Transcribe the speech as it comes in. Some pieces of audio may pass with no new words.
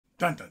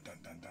Dun dun dun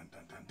dun dun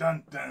dun dun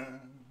dun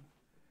dun.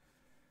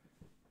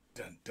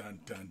 Dun dun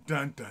dun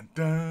dun dun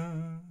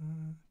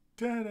dun.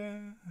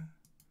 Dun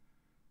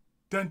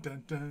dun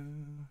dun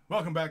dun.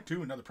 Welcome back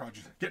to another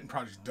project, Getting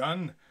Projects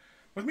Done,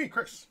 with me,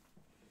 Chris.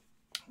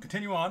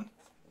 Continue on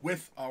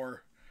with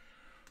our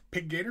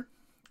Pig Gator,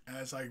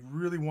 as I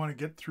really want to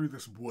get through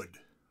this wood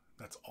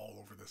that's all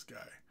over this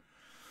guy.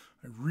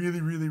 I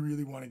really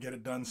want to get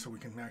it done so we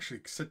can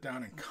actually sit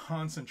down and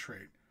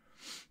concentrate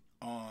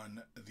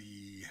on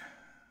the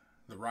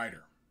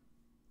rider.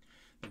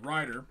 The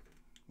rider,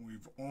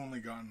 we've only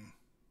gotten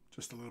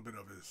just a little bit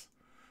of his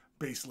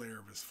base layer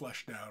of his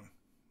flesh down.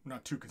 We're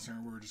not too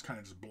concerned. We were just kind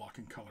of just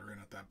blocking color in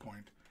at that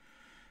point.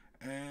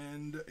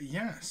 And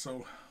yeah,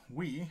 so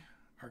we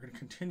are going to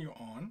continue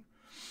on.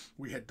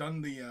 We had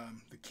done the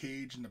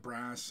cage and the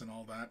brass and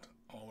all that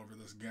all over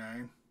this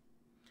guy.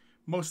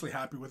 Mostly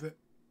happy with it.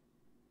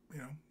 You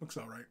know, looks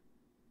all right.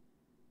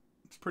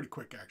 It's pretty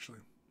quick actually,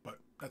 but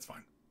that's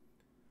fine.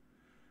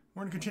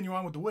 We're going to continue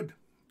on with the wood.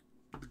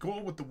 The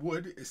goal with the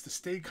wood is to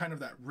stay kind of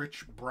that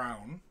rich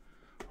brown,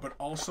 but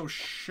also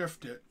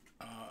shift it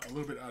a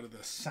little bit out of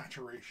the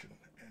saturation.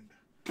 And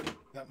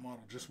that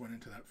model just went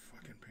into that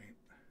fucking paint.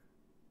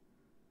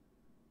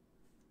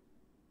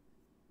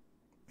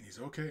 He's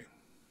okay.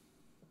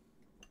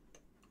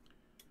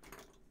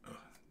 Ugh,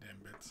 damn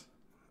bits.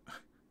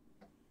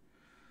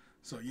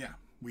 So yeah,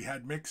 we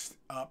had mixed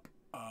up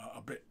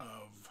a bit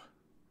of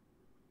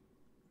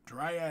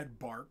dryad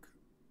bark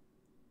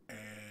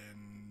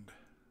and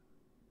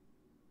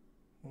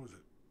what was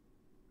it?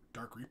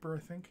 Dark Reaper, I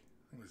think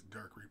it was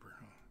Dark Reaper.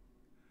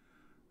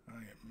 Huh? I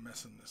am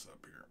messing this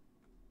up here.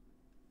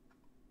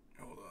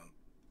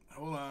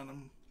 Hold on,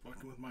 I'm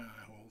fucking with my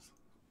eye holes.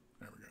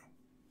 There we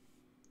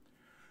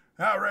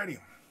go. Alrighty.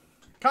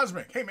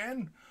 Cosmic, hey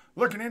man,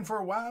 lurking in for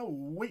a while,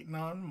 waiting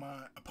on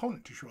my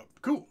opponent to show up.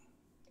 Cool.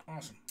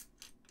 Awesome.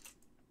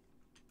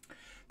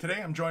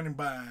 Today I'm joined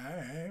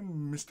by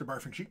Mr.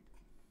 Barfing Sheep,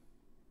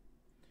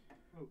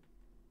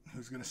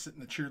 who's going to sit in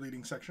the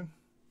cheerleading section.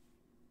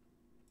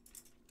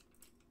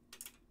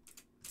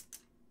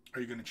 Are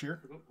you going to cheer?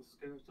 I forgot the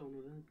skirt on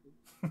with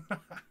it.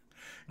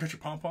 Got your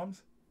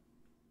pom-poms?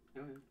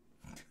 Oh yeah.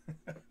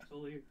 It's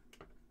all here.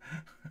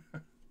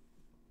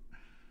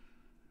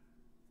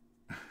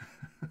 I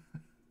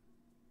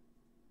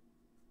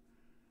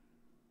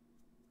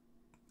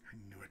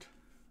knew it.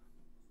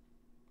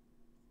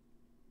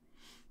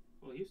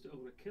 Well, I used to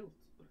own a kilt,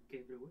 but I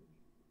gave it away.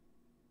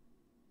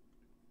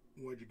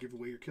 Why'd you give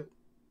away your kilt?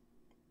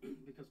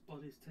 Because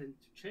bodies tend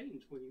to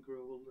change when you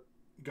grow older.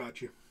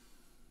 Got you.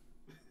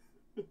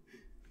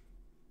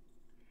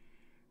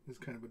 This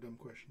is kind of a dumb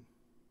question.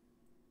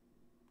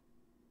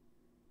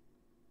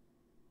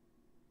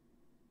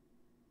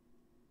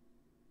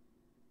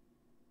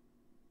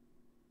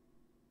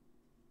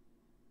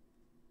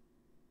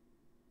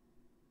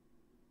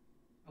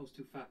 I was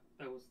too fat.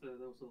 That was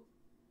all.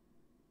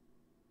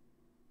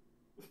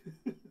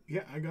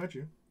 Yeah, I got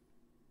you.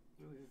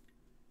 Oh yeah.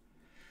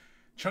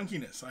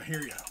 Chunkiness, I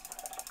hear ya.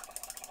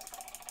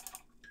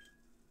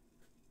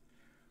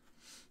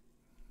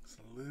 It's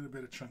a little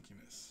bit of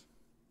chunkiness.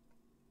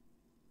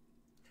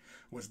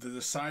 Was the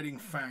deciding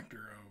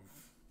factor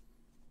of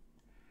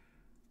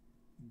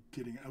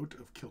getting out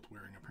of kilt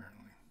wearing,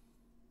 apparently.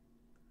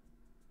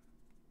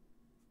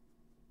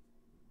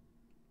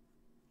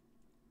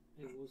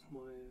 It was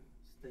my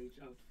stage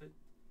outfit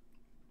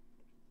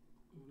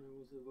when I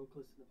was a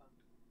vocalist in a band.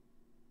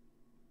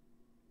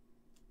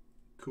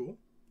 Cool.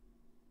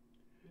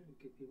 Yeah,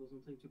 give people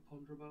something to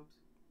ponder about.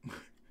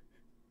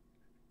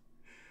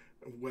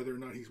 Whether or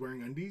not he's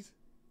wearing undies?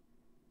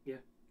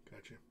 Yeah.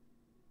 Gotcha.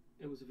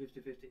 It was a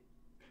 50-50.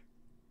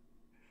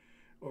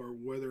 Or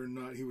whether or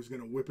not he was going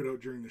to whip it out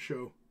during the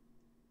show.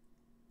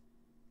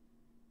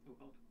 Oh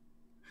God.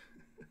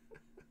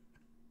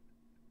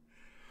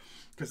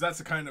 Because that's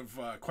the kind of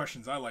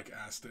questions I like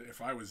asked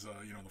if I was,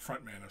 you know, the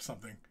front man of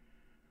something.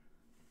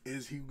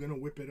 Is he going to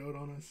whip it out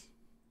on us?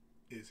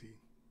 Is he?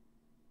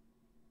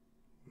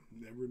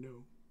 We'll never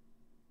know.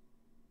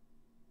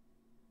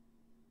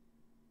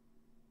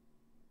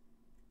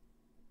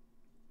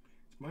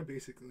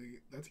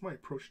 That's my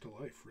approach to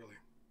life, really.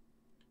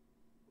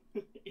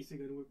 Is he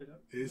going to whip it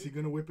out? Is he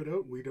going to whip it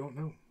out? We don't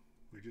know.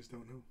 We just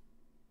don't know.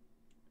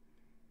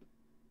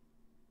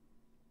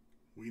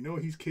 We know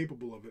he's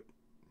capable of it.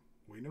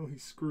 We know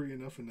he's screwy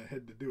enough in the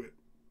head to do it.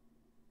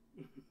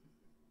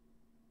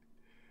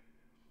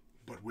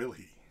 But will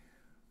he?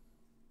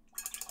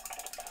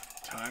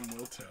 Time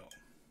will tell.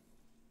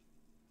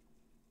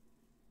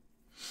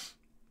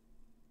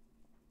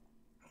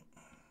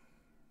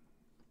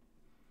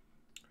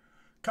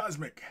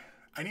 Cosmic,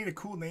 I need a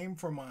cool name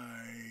for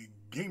my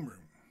game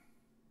room.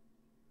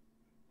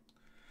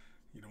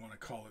 You don't want to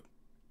call it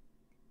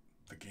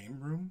the game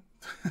room?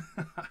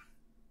 I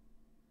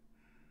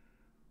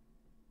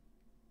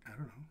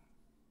don't know.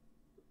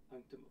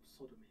 Sanctum of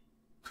sodomy.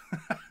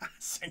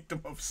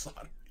 Sanctum of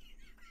sodomy.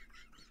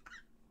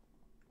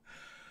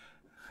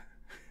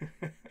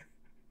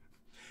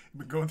 You've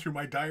been going through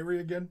my diary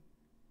again?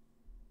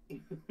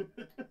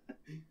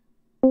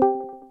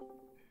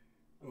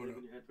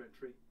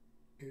 entry.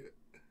 Yeah.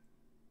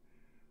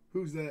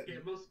 Who's that?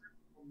 It most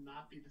will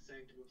not be the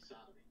Sanctum of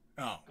Sodomy.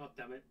 Oh. God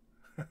damn it.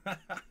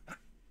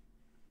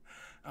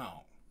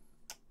 Oh.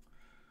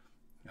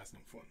 That's no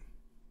fun.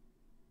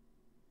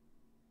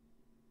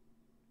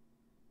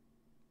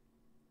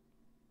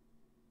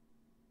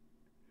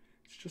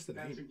 It's just a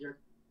That's name.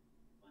 exactly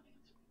one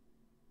answer.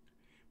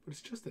 But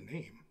it's just a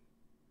name.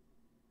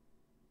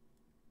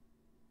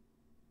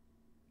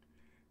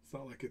 It's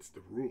not like it's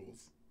the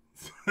rules.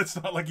 It's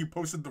not like you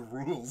posted the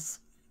rules.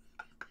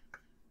 I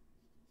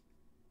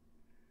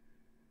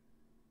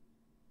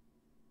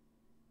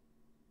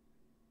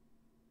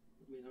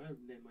mean, I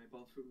would name my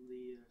bathroom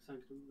the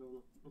Sanctum, no,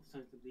 not the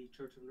Sanctum, the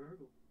Church of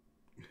Nurgle.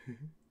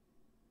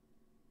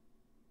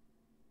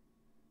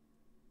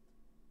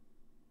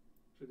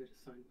 Should get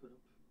a sign put up.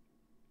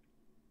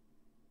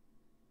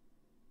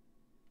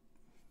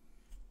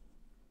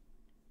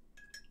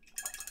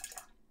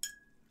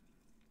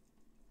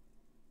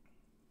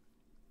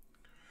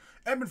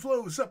 Ebb and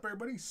Flow, what's up,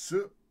 everybody?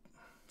 Sup,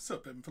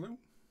 Ebb and Flow.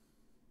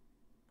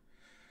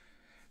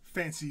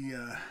 Fancy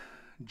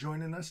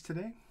joining us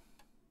today.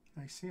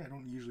 I see. I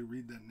don't usually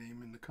read that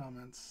name in the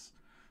comments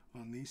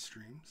on these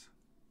streams.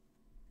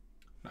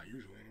 Not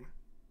usually, anyway.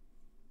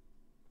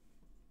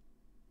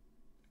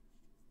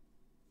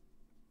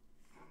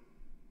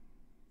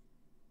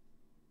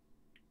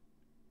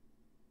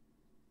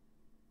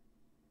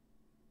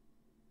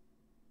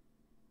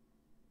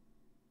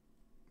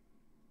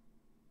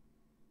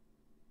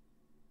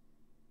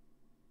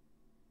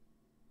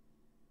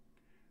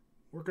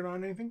 Working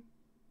on anything?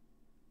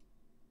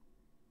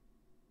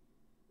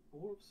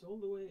 Dwarves all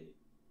the way.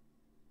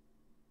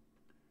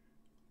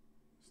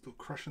 Still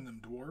crushing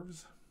them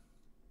dwarves?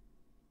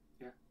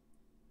 Yeah.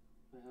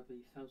 I have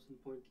a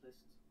 1,000-point list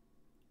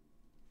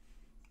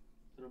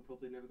that I'm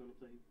probably never going to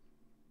play.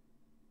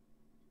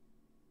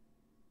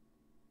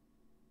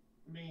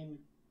 I mean,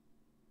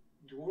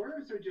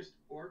 dwarves are just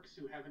orcs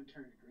who haven't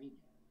turned green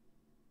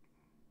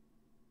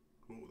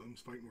yet. Oh,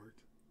 them's fighting words.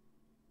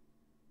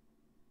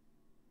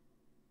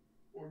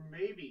 Or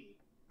maybe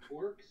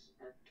orcs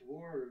are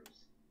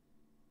dwarves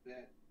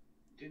that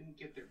didn't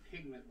get their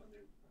pigment when they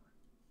were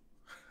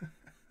born.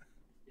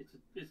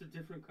 It's a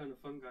different kind of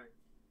fungi.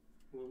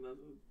 Well,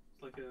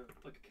 it's like a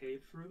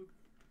cave shroom.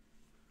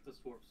 That's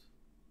dwarves.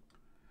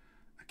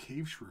 A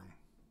cave shroom.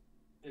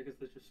 Yeah, because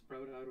they just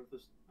sprout out of the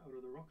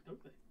rock,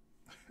 don't they?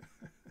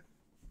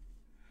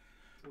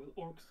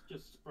 Well, orcs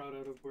just sprout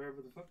out of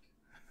wherever the fuck.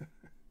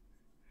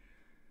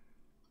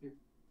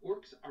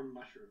 Orcs are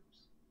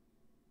mushrooms.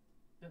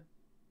 Yeah.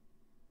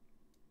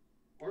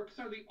 Orcs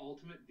are the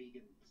ultimate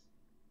vegans.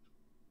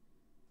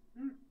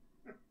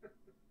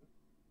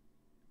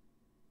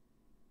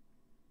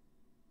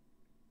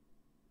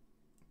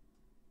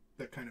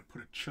 That kind of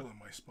put a chill in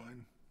my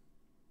spine.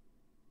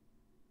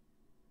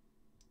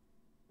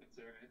 That's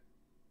alright.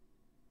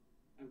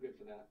 I'm good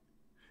for that.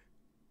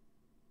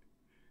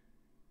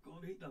 Go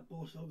and eat that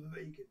boss over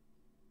bacon.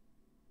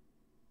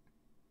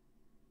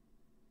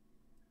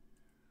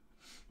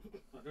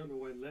 I don't know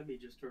why Lemmy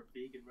just turned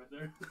vegan right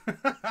there.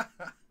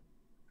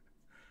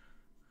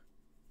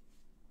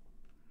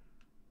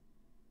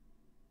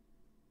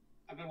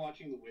 I've been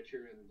watching The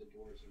Witcher, and the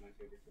dwarves are my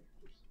favorite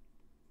characters.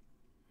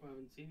 I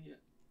haven't seen it yet.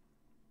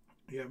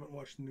 You haven't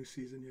watched the new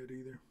season yet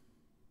either.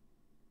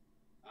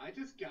 I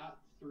just got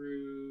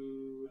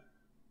through...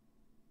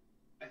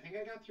 I think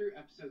I got through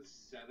episode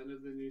 7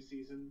 of the new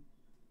season.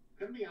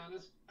 I'm gonna be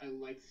honest, I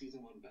like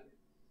season 1 better.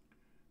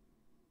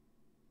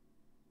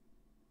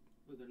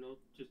 But they're not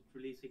just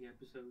releasing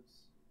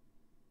episodes,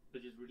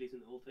 they're just releasing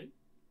the whole thing?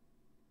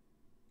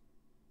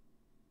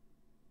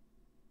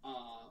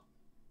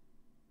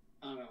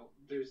 I don't know.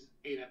 There's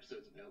 8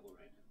 episodes available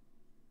right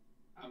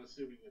now. I'm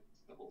assuming it's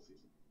the whole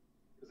season,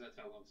 because that's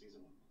how long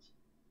season 1 was.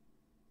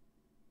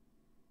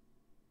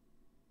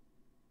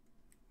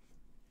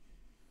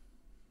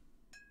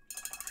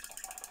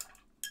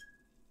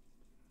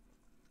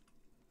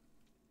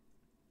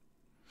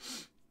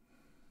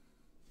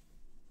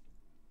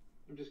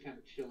 I'm just kind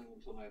of chilling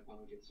until my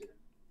opponent gets here.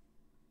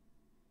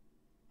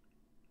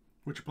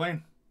 What you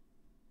playing?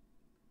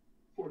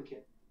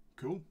 40k.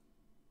 Cool.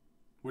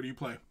 What do you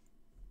play?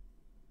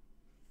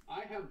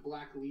 I have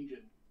Black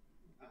Legion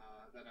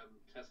that I'm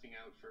testing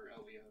out for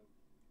LVO.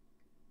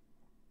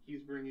 He's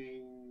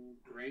bringing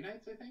Grey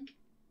Knights, I think?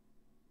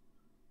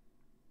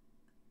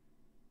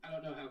 I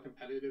don't know how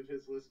competitive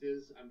his list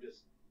is.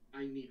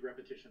 I need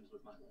repetitions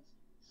with my list.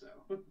 So...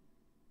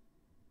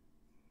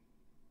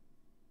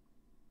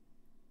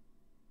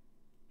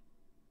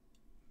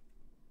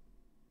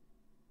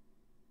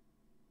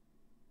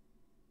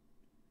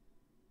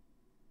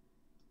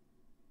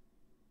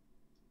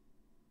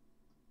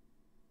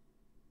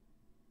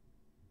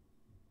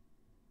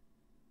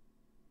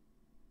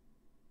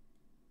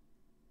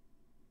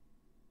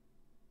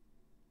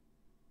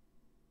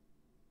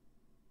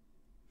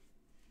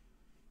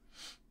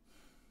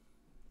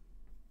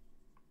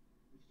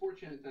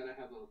 fortunate that I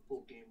have a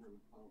full game room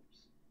at home.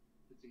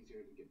 It's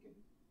easier to get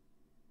games.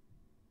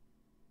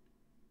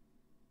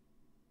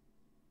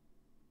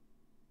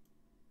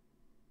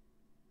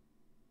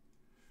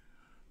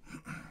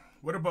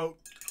 What about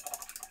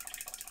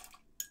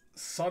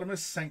Sodomus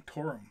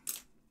Sanctorum?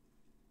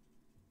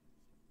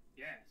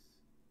 Yes.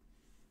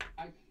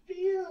 I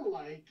feel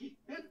like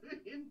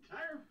the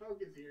entire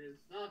focus here is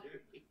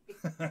sodomy.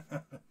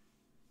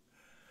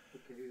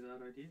 Okay,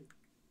 that idea.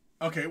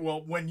 Okay,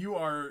 well, when you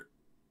are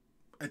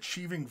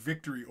achieving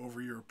victory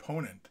over your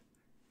opponent,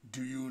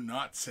 do you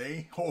not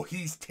say, "Oh,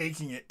 he's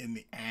taking it in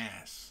the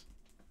ass"?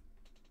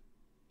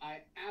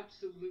 I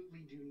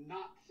absolutely do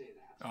not say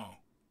that. Oh.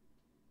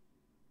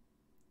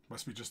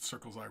 Must be just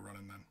circles I run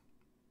in then.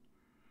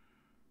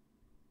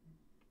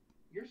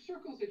 Your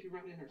circles that you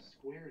run in are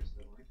squares,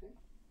 though, aren't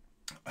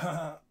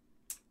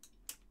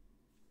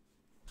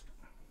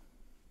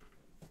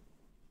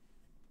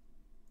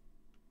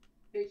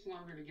they? Takes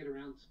longer to get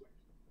around squares.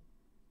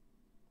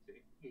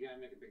 See, you gotta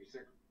make a bigger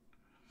circle.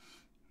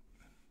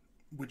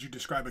 Would you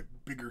describe a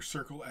bigger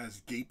circle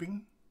as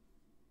gaping?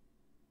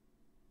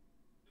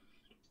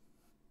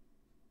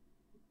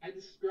 I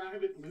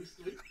describe it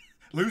loosely.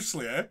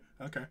 Loosely, eh?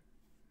 Okay.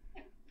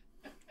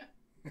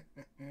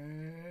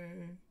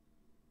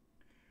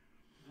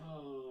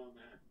 Oh,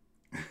 man.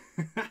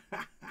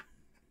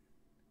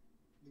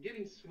 It's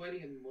getting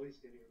sweaty and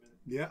moist in here, man.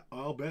 Yeah,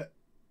 I'll bet.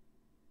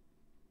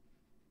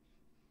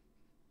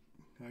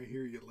 I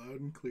hear you loud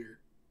and clear.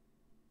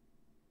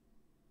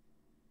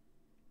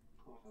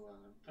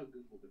 I'll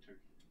Google the term.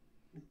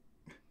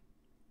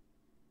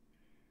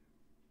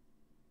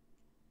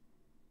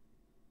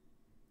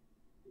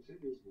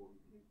 It is warm.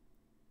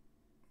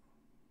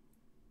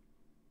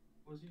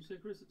 What did you say,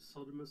 Chris?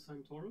 Sodomus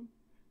Sanctorum?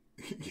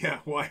 Yeah,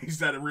 why? Is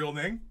that a real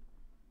name?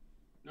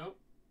 No.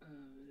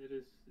 It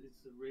is.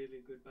 It's a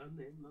really good band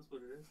name. That's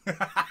what it is.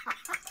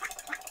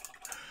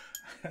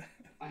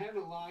 I have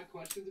a lot of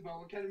questions about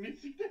what kind of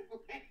music they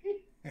play.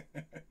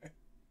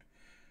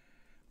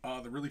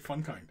 The really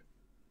fun kind.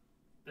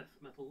 Death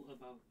metal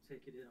about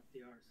taking it up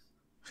the arse.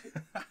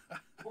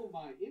 Oh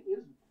my, it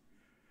is.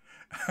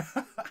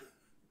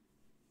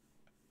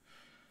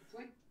 It's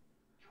like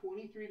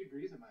 23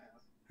 degrees in my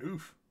house.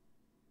 Oof.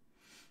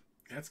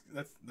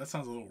 That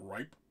sounds a little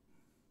ripe.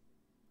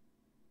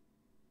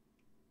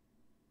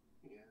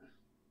 Yeah.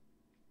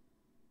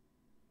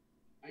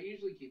 I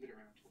usually keep it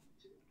around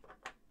 22.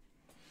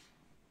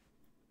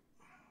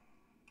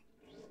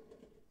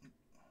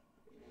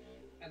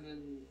 And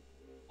then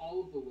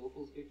all of the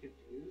locals get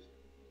confused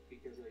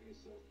because I use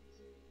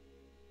Celsius.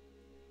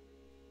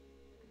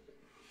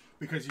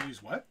 Because you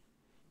use what?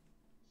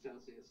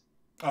 Celsius.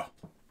 Oh.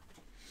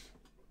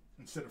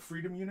 Instead of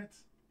freedom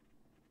units?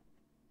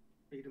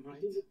 Freedom I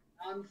heights. use a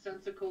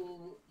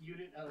nonsensical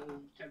unit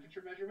of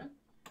temperature measurement.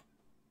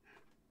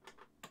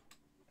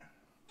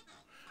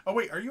 Oh,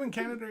 wait. Are you in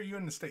Canada or are you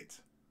in the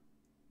States?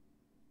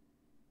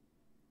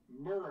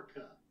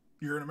 America.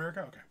 You're in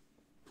America? Okay.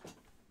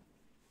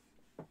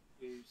 Are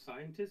you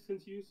scientists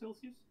since you use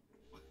Celsius?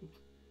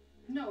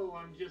 No,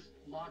 I'm just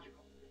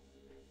logical.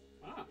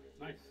 Ah,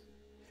 nice.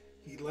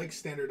 He likes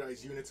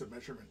standardized units of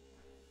measurement.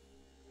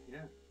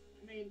 Yeah.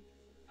 I mean,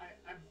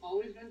 I've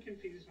always been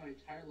confused my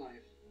entire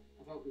life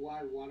about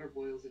why water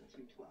boils at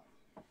 212.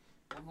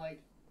 I'm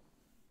like,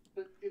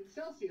 but in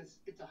Celsius,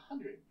 it's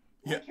 100.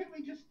 Why can't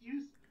we just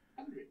use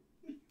 100?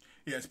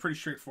 Yeah, it's pretty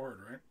straightforward,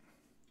 right?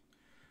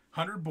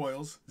 100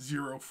 boils,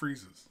 0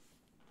 freezes.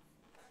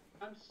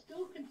 I'm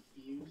still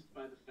confused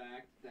by the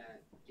fact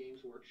that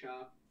Games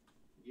Workshop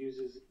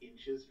uses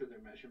inches for their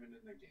measurement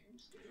in their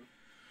games, too.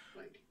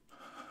 Like...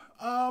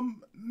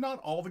 Not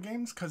all the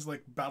games, because,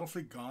 like,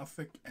 Battlefield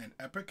Gothic and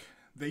Epic,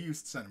 they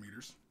used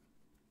centimeters.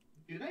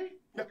 Do they?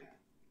 Yep. Okay.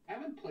 I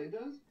haven't played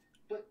those,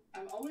 but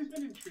I've always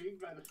been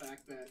intrigued by the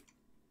fact that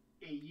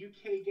a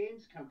UK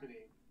games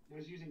company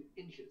was using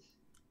inches.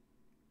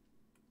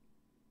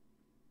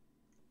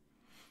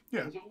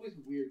 Yeah. It's always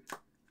weird.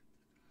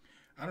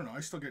 I don't know.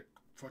 I still get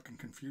fucking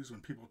confused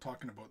when people are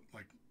talking about,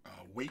 like,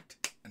 weight,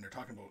 and they're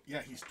talking about,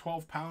 yeah, he's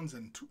 12 pounds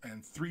and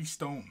 3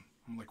 stone.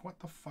 I'm like, what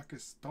the fuck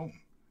is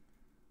stone?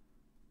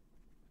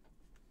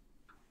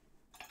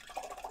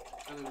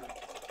 I don't know.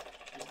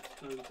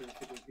 Stones are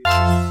super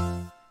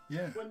confusing.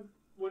 Yeah.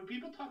 When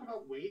people talk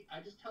about weight,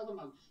 I just tell them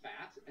I'm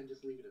fat and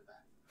just leave it at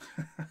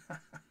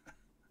that.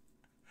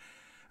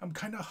 I'm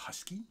kind of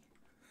husky.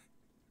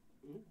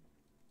 Ooh.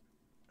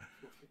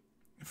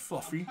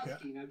 Fluffy. I'm Yeah.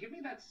 husky. Now give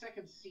me that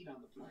second seat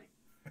on the plane.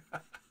 I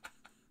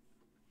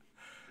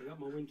got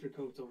my winter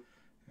coat on.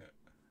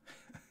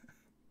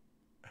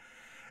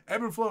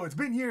 Ebb and Flow, it's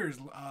been years.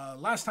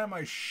 Last time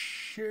I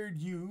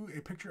shared you a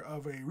picture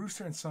of a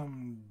rooster and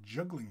some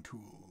juggling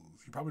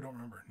tools. You probably don't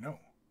remember. No.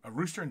 A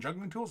rooster and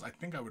juggling tools? I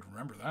think I would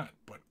remember that,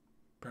 but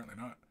apparently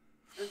not.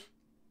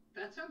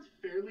 That sounds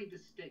fairly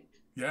distinct.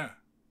 Yeah.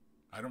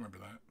 I don't remember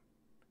that.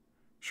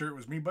 Sure it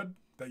was me, bud,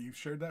 that you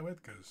shared that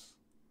with? Because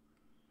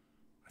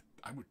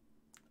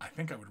I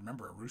think I would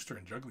remember a rooster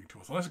and juggling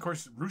tools. Unless, of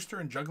course, rooster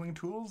and juggling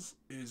tools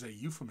is a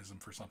euphemism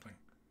for something.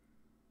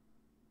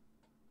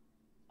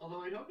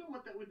 Although I don't know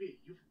what that would be a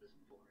euphemism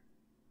for.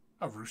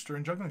 A rooster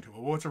and juggling tool.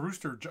 Well, what's a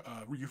rooster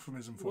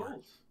euphemism for?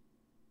 Balls.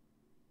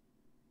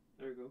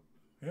 There you go.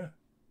 Yeah.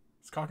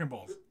 It's cock and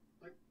balls.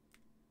 Like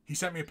He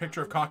sent me a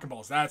picture of cock and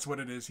balls. That's what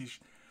it is.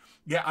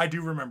 Yeah, I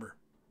do remember.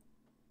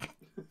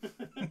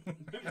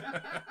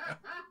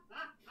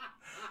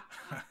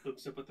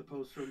 Looks up at the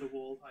poster on the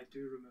wall. I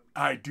do remember.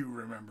 I do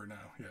remember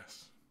now.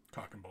 Yes,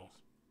 cock and balls.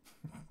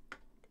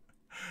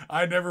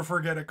 I never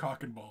forget a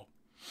cock and ball.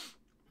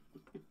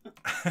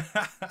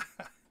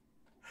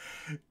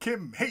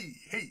 Kim,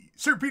 hey,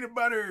 Sir Peanut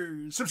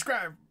Butter,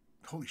 subscribe.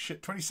 Holy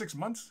shit, 26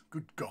 months?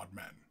 Good God,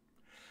 man.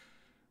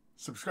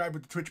 Subscribe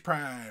with the Twitch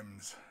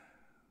Primes.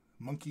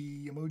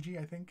 Monkey emoji,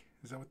 I think.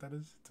 Is that what that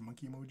is? It's a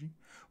monkey emoji.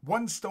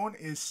 1 stone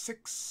is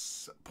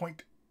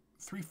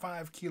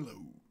 6.35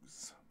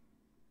 kilos.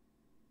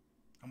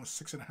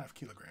 Almost 6.5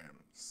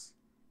 kilograms.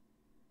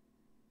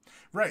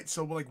 Right,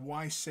 so like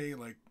why say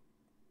like,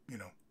 you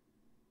know,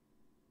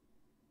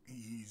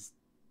 he's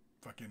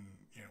fucking,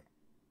 you know,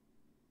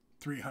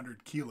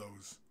 300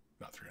 kilos.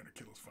 Not 300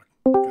 kilos, fuck.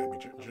 Gotta be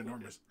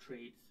ginormous.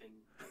 Trade thing.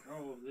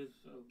 Oh,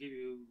 I'll give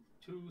you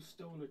 2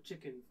 stone of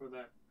chicken for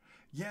that.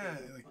 Yeah,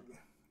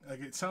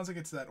 like it sounds like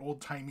it's that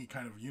old-timey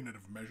kind of unit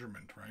of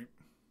measurement, right?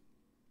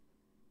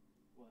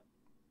 What?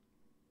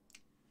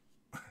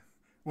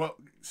 Well,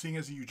 seeing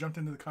as you jumped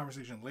into the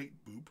conversation late,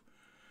 Boop,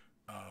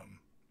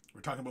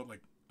 we're talking about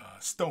like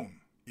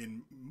stone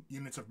in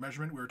units of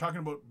measurement. We were talking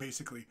about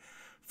basically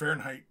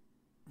Fahrenheit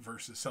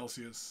versus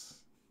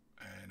Celsius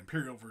and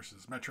imperial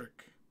versus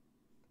metric.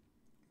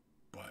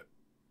 But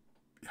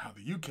how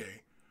the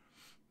UK,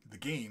 the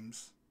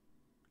games,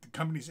 the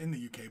companies in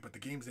the UK, but the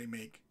games they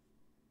make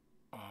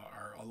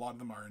are a lot of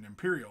them are in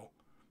imperial.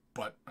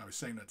 But I was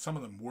saying that some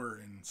of them were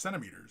in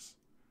centimeters.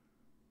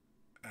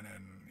 And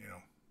then, you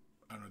know,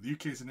 I don't know, the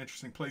UK is an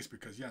interesting place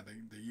because, yeah,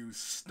 they use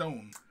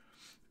stone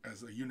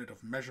as a unit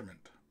of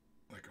measurement,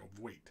 like of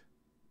weight.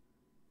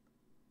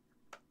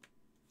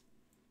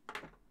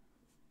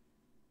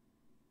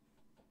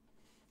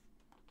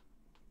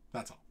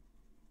 That's all.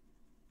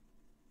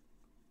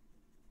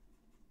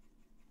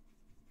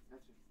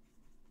 Gotcha.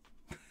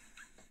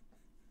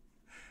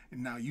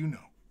 And now you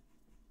know.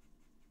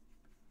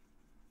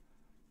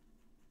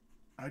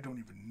 I don't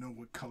even know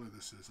what color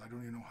this is. I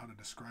don't even know how to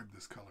describe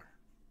this color.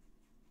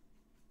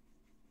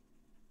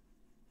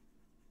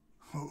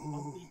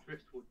 Oh,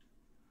 Driftwood.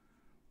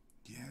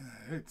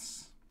 yeah,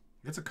 it's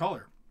a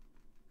color.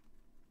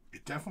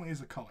 It definitely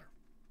is a color.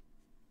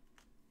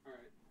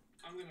 Alright.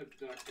 I'm gonna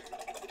duck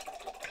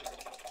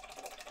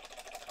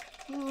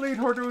there. Late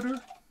hard order.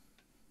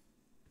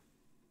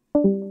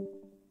 So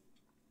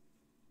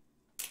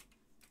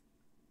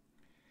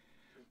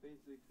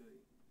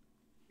basically,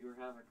 you were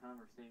having a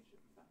conversation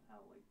about how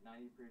like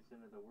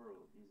 90% of the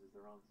world uses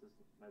their own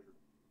system of measurement.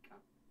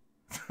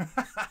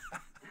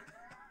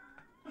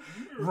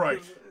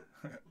 Right.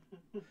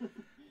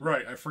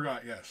 Right, I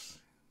forgot, yes.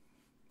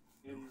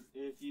 And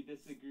if you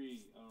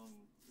disagree,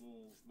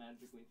 we'll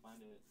magically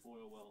find an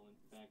oil well in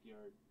the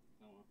backyard.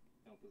 No,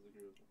 don't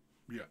disagree with it.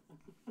 Yeah,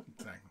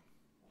 exactly.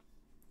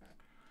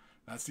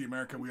 That's the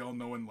America we all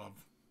know and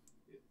love.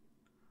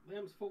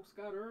 Them's folks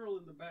got Earl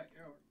in the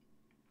backyard.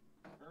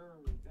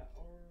 Earl, we got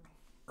Earl.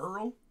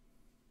 Earl?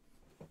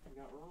 We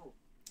got Earl.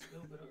 A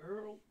little bit of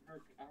Earl. Our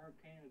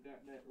Canada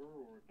got that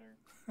Earl right there.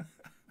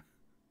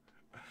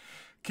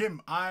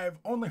 Kim, I've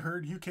only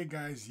heard UK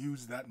guys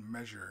use that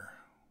measure.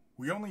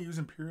 We only use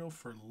imperial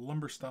for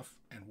lumber stuff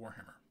and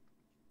Warhammer.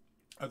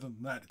 Other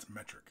than that, it's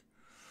metric.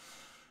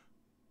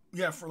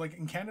 Yeah, for like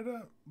in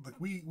Canada, like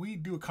we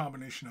do a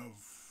combination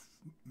of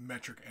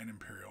metric and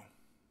imperial.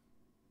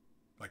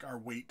 Like our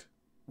weight,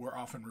 we're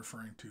often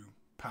referring to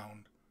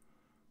pound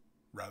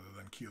rather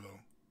than kilo.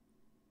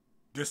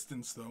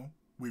 Distance, though,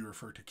 we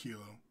refer to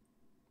kilo.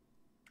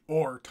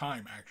 Or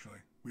time, actually.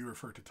 We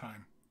refer to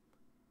time.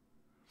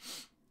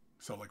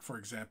 So, like, for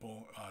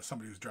example,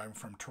 somebody who's driving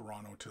from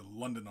Toronto to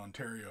London,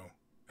 Ontario,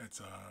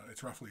 it's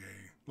roughly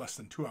a less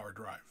than 2-hour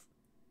drive.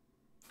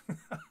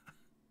 That's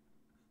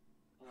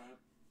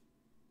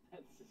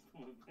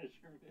system of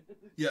measurement.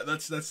 Yeah,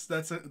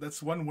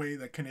 that's one way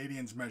that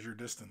Canadians measure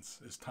distance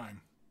is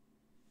time.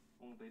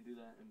 Well, they do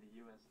that in the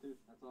U.S. too.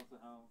 That's also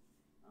how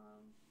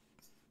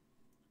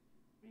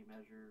we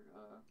measure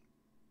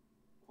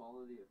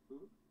quality of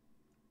food.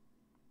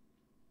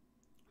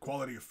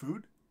 Quality of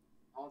food?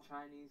 All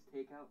Chinese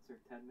takeouts are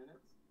 10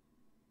 minutes.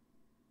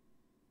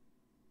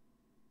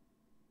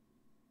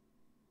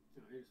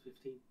 So here's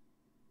 15.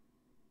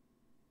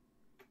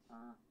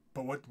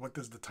 But what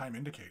does the time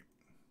indicate?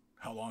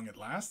 How long it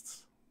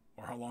lasts,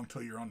 or how long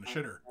till you're on the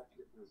shitter?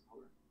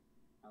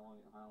 How long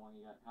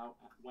you got?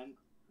 When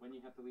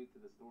you have to leave to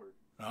the store?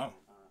 Oh.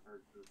 Or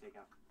to the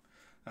takeout.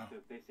 Oh. So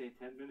if they say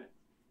 10 minutes.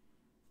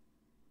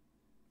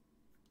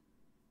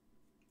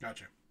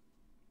 Gotcha.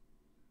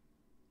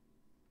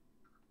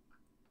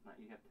 Not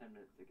you have 10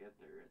 minutes to get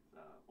there. It's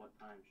what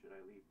time should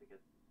I leave to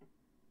get there?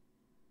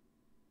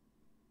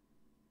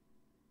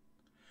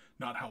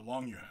 Not how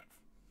long you have.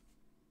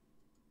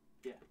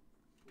 Yeah.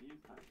 We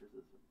use time for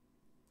this one.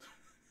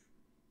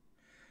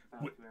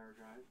 About a 2-hour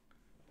drive.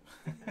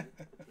 10 minutes.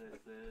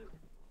 The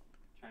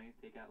Chinese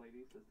takeout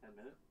lady says 10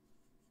 minutes.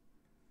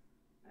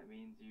 That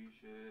means you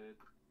should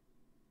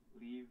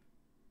leave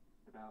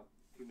about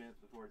 2 minutes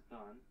before it's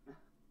done.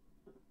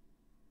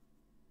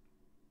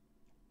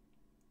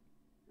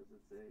 Because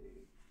it's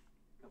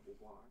a couple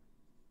blocks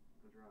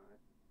to drive.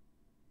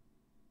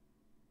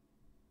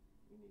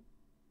 You need.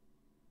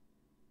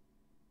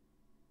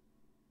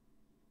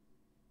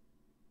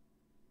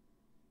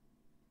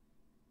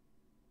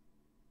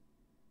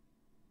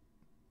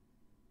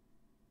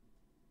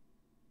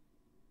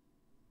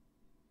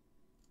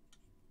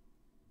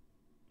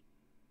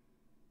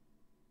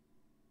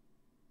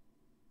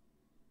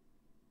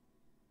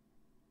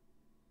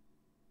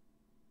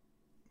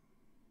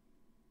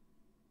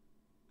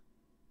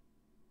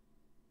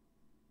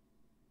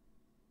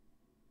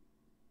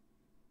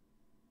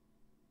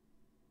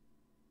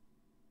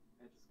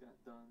 I just got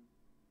done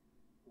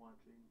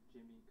watching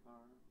Jimmy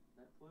Carr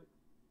Netflix.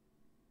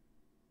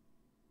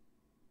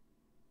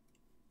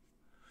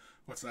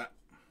 What's that?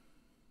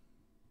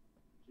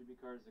 Jimmy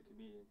Carr is a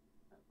comedian.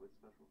 Netflix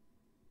special.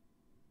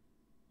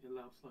 He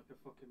laughs like a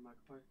fucking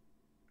magpie.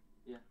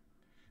 Yeah.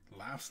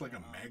 Laughs like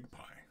a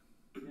magpie.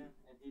 Yeah,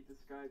 and he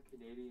described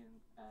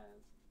Canadians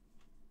as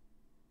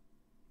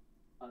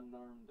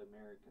unarmed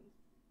Americans.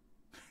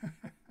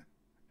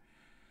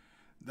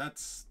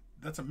 That's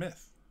a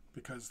myth,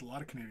 because a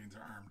lot of Canadians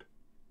are armed.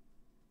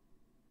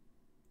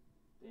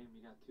 Damn,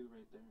 you got 2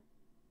 right there.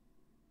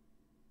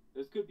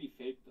 This could be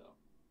fake though.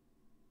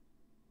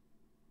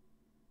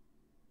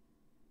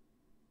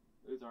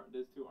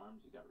 Those 2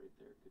 arms you got right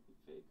there could be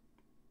fake.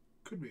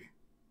 Could be.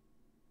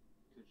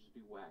 Could just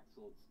be wax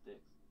old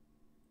sticks.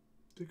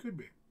 They could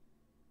be.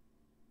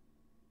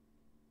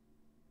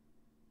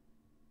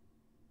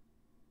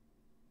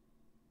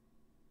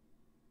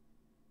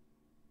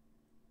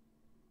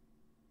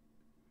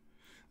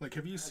 Like,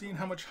 have you seen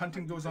how much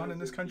hunting goes on in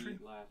this country?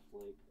 Laugh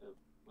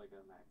like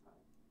a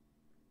magpie.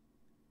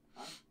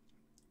 Huh?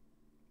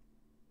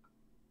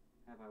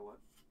 Have I what?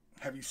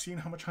 Have you seen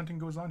how much hunting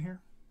goes on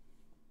here?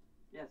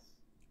 Yes.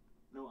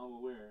 No, I'm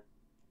aware.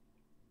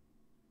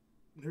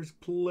 There's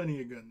plenty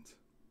of guns.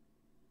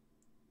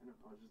 I know.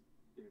 I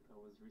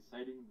was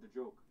reciting the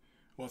joke.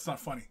 Well, it's not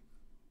funny.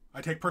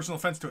 I take personal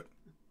offense to it.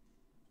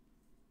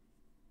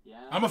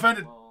 Yeah. I'm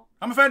offended. Well,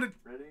 I'm offended.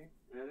 ready?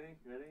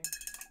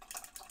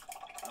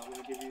 I'm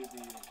gonna give you the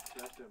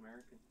Dress to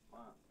American.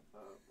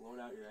 Blow it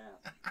out your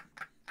ass.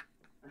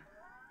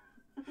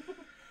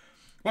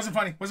 Wasn't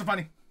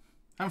funny.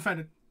 I'm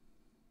offended.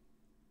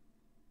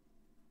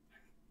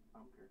 I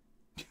don't care.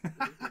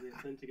 This is the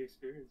authentic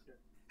experience,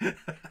 yeah.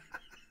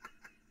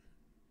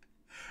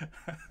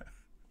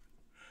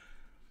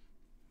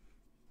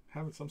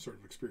 Having some sort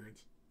of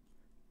experience.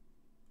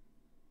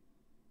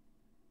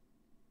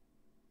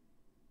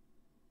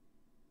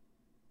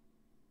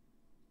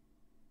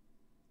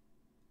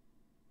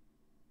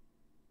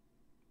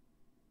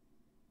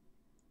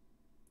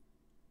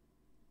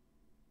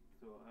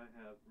 So I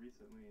have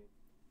recently,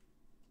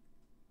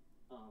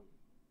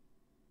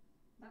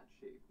 not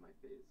shaved my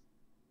face,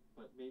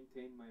 but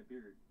maintained my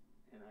beard,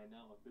 and I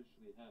now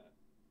officially have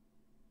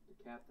the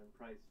Captain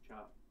Price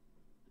chop.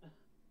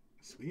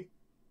 Sweet.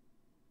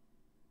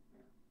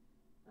 Yeah.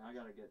 Now I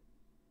gotta get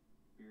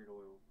beard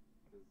oil,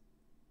 because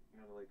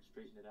I gotta, like,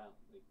 straighten it out.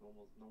 Like,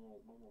 normal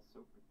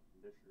soap and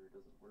conditioner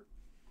doesn't work.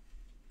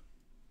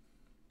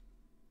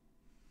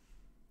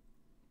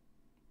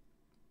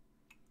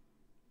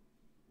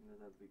 And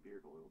there's have to be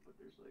beard oil, but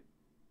there's, like,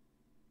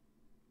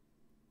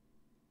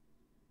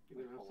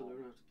 You're gonna have to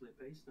learn how to play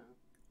bass now.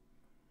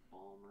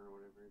 balm or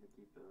whatever to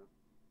keep the...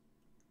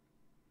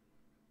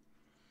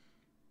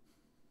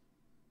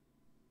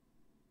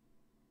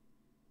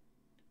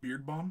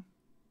 Beard balm?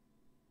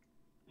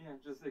 Yeah,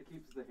 just it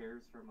keeps the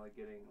hairs from, like,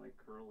 getting, like,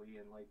 curly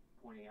and, like,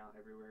 pointing out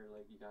everywhere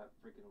like you got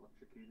freaking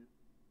electrocuted.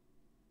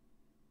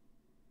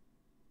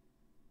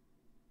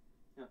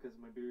 Yeah, because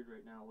my beard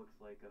right now looks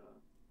like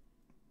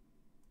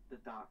the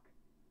Doc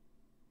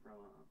from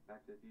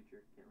Back to the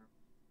Future. Can't remember.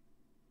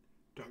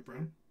 Doc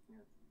Brown?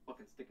 Yeah,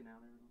 fucking sticking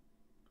out everywhere.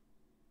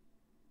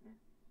 Yeah,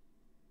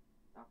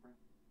 Doc Brown.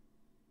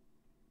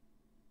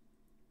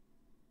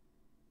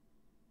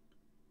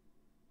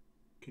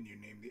 Can you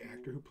name the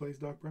actor who plays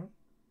Doc Brown?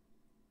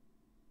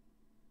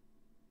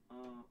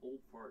 Old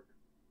fart.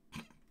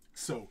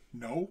 So,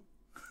 no?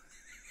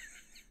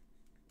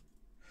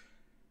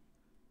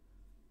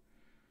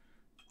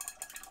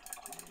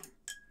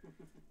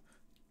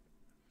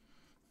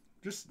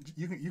 Just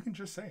you can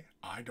just say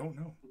I don't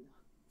know.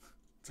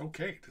 It's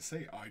okay to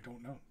say I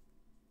don't know.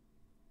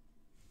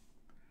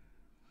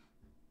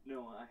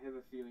 No, I have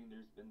a feeling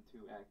there's been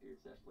 2 actors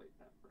that played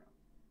Doc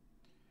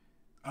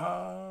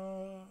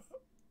Brown.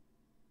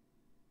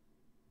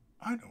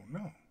 I don't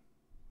know.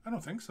 I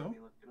don't think so. Let me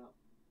look it up.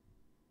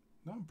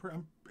 No,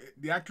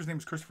 the actor's name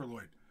is Christopher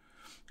Lloyd.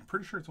 I'm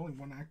pretty sure it's only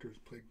one actor who's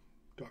played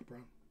Doc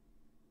Brown.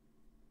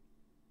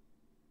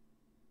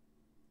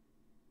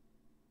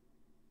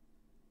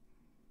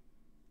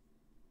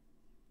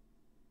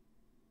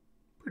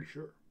 Pretty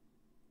sure.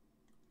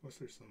 Unless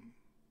there's some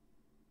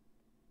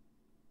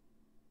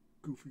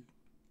goofy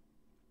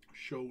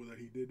show that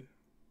he did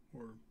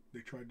or they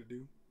tried to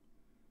do.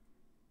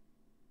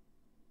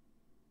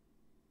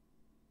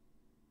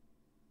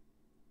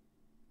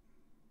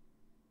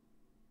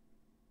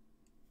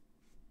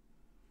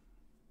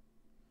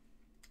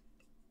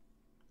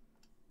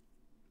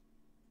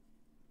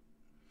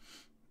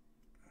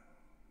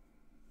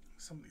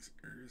 some of these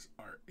areas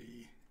are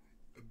a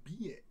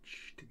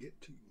bitch to get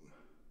to.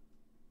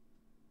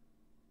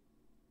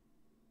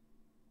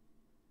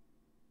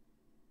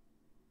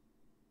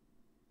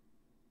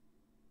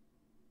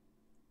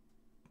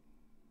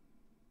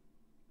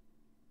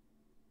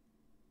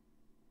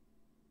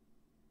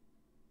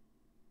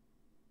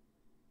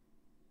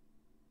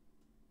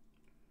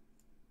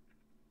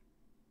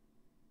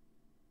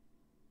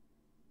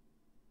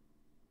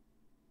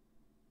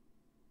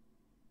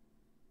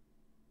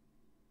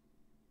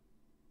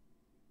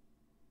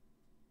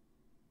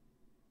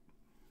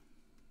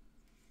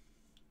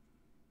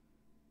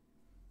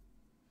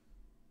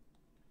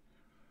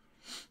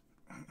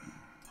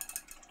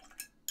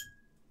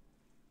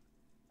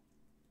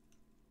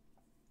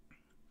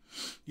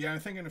 Yeah, I'm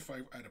thinking if I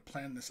had to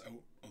plan this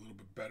out a little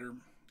bit better,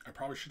 I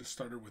probably should have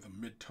started with a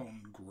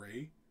mid-tone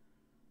gray.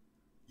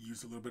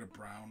 Use a little bit of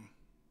brown,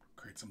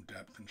 create some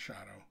depth and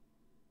shadow.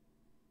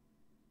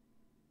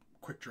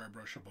 Quick dry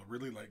brush up a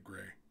really light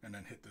gray, and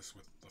then hit this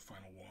with the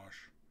final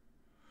wash.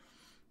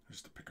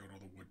 Just to pick out all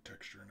the wood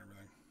texture and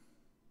everything.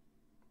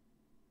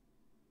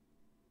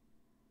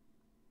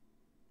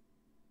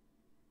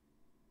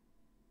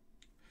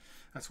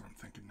 That's what I'm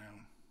thinking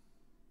now.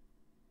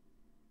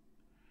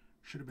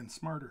 Should have been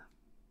smarter.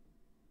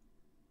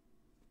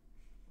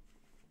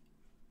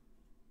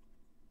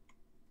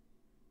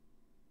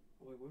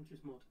 Why weren't you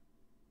smart?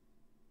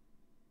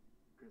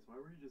 Chris, why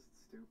were you just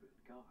stupid?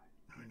 God.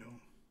 I know.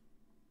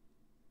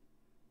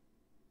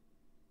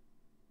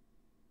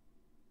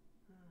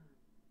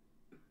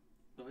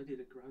 So I did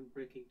a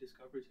groundbreaking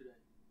discovery today.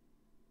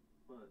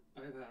 What?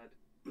 I've had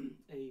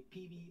a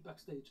PV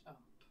backstage amp,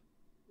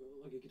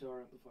 like a guitar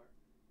amplifier,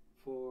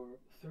 for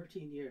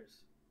 13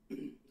 years.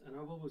 And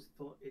I've always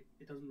thought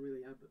it doesn't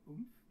really have the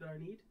oomph that I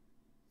need.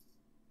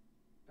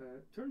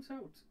 Turns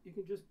out you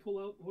can just pull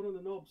out one of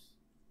the knobs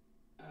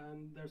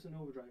and there's an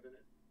overdrive in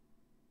it.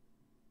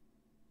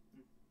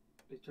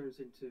 It turns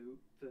into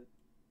the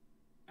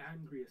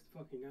angriest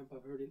fucking amp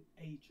I've heard in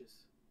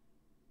ages.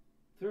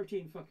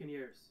 13 fucking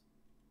years.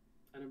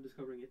 And I'm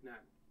discovering it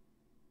now.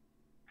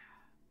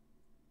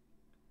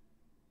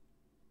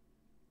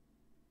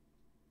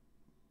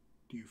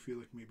 Do you feel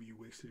like maybe you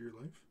wasted your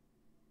life?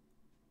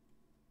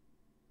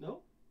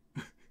 No.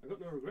 I got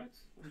no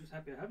regrets. I'm just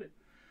happy I have it.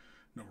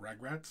 No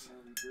regrets? No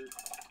regrets.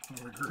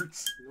 No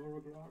regrets? No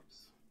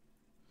regrets.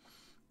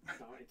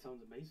 No, it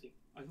sounds amazing.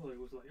 I thought it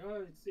was like,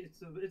 oh,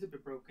 it's a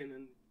bit broken,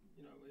 and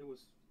you know, it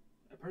was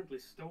apparently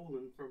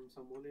stolen from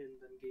someone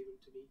and then given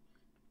to me.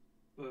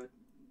 But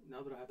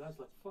now that I have that, it's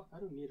like, fuck, I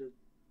don't need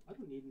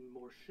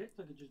more shit.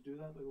 I could just do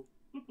that little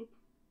bloop bloop.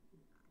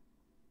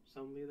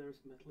 Suddenly there's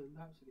metal in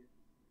the house again.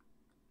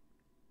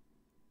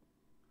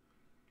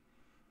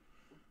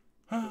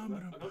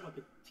 I got like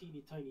a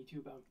teeny tiny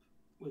tube amp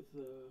with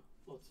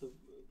lots of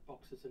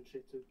boxes and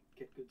shit to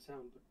get good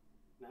sound, but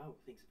now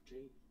things have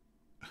changed.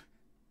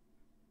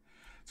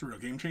 It's a real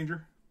game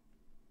changer.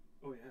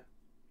 Oh yeah,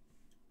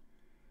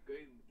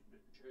 Game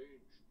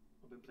change.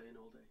 I've been playing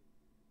all day.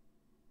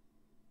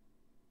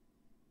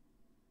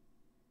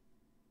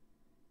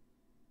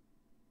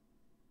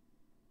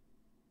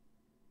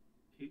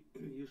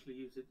 Usually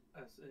use it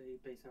as a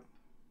bass amp.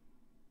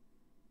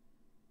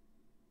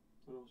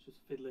 And I was just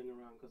fiddling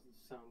around because the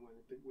sound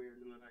went a bit weird,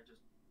 and then I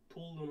just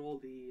pulled on all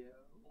the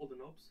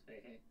knobs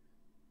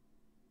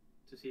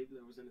to see if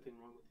there was anything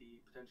wrong with the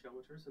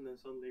potentiometers, and then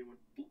suddenly it went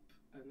boop,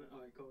 and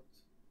I got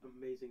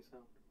amazing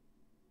sound.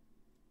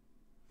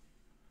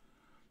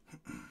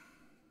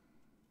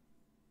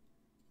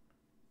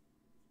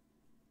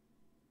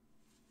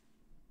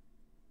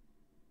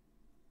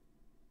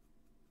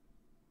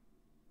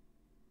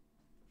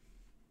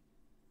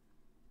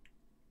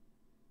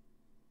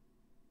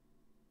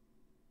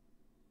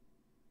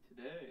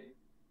 Today,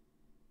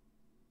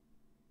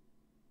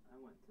 I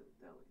went to the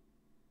deli,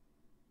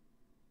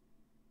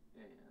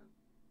 and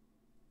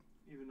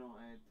even though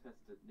I had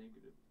tested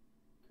negative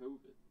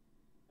COVID,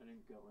 I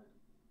didn't go in.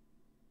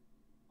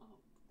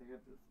 They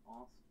have this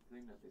awesome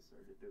thing that they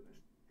started doing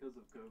because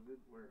of COVID,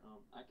 where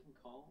I can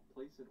call,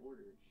 place an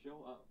order,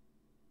 show up,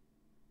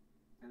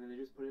 and then they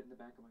just put it in the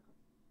back of my car.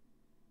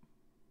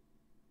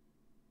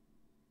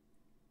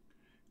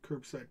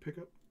 Curbside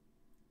pickup?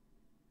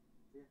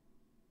 Yeah.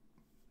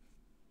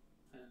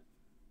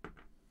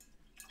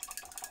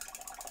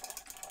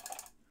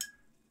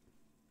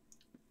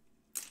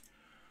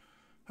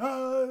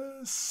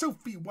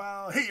 Sophie,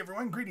 wow. Hey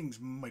everyone, greetings,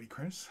 Mighty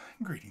Chris.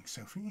 Greetings,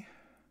 Sophie.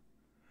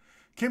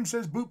 Kim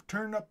says, Boop,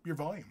 turn up your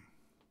volume.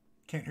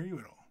 Can't hear you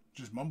at all.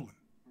 Just mumbling.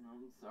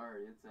 I'm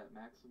sorry, it's at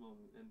maximum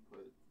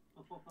input.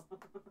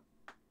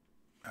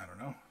 I don't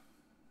know.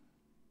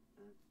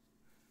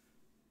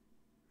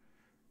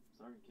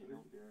 Sorry, can't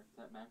help you. It's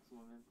at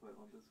maximum input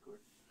on Discord.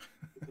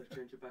 Let's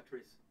change your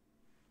batteries.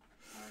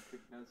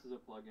 No, this is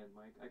a plug-in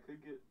mic. I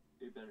could get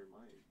a better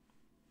mic.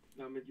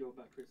 I'm at your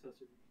battery, so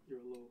you're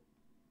low.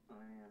 Oh,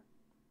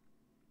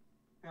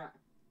 yeah.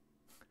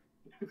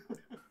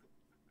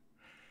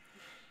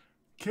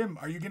 Kim,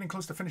 are you getting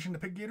close to finishing the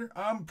Pig Gator?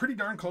 Pretty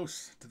darn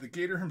close to the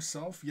Gator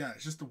himself. Yeah,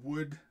 it's just the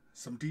wood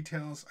some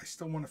details. I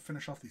still want to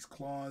finish off these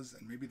claws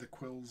and maybe the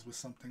quills with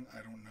something. I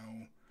don't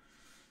know.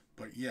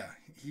 But yeah,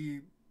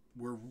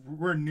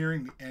 we're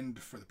nearing the end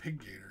for the Pig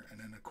Gator. And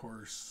then, of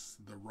course,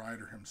 the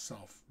rider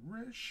himself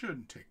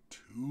shouldn't take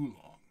too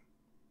long.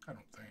 I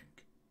don't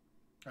think.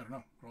 I don't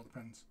know. It all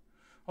depends.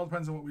 All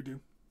depends on what we do.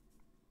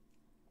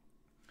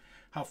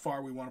 How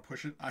far we want to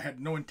push it. I had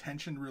no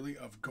intention, really,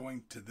 of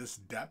going to this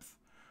depth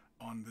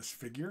on this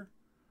figure.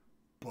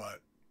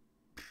 But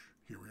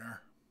here we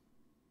are.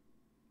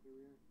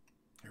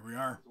 Here we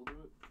are. We'll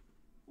do it.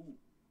 Ooh,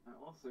 I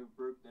also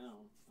broke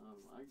down.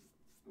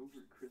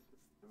 Over Christmas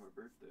and my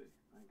birthday,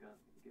 I got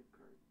a gift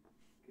card.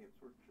 Games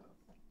Workshop.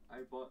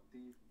 I bought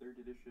the 3rd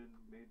edition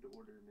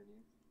made-to-order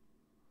minis.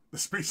 The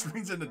Space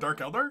Marines and the Dark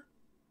Eldar?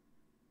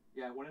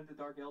 Yeah, I wanted the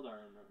Dark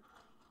Eldar in there.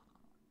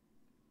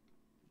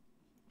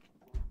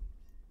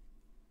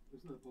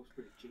 Isn't that box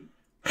pretty cheap?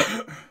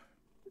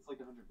 It's like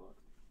 $100.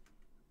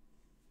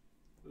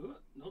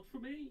 Not for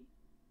me.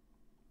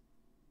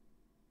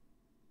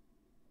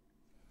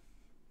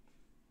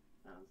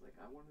 I was like,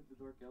 I wanted the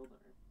Dark Eldar,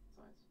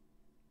 so I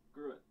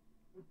screw it.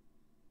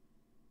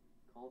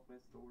 Called my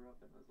store up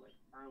and was like,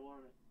 I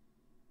want it.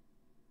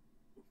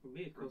 For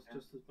me, it costs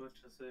just as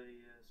much as a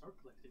sword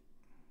collecting.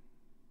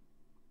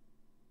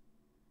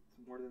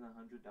 It's more than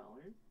 $100.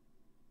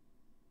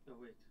 Oh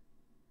wait,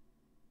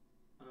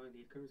 I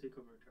need currency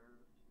converter.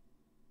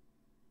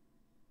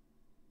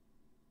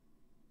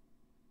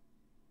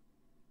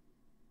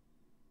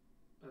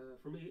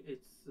 For me,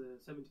 it's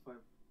 75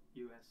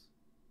 US.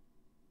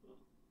 Oh,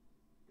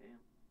 damn,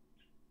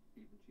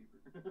 even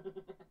cheaper.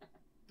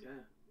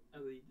 Yeah,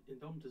 and the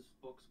Indomitus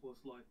box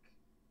was like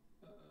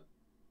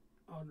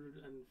 $140.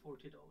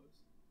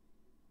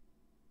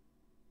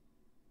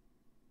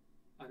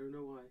 I don't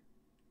know why.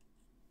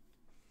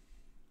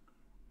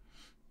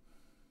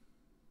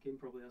 Kim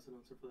probably has an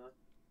answer for that.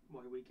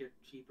 Why we get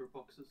cheaper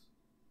boxes.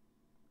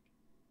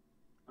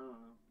 I don't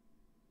know.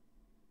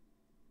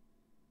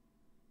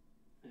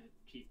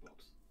 Cheap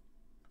box.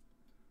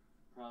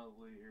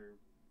 Probably your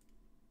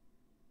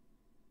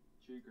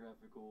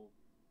geographical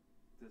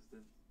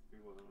distance to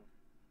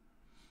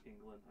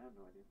England. I have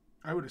no idea.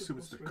 I would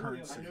assume it's the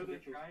Australia, currency. I know they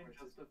try and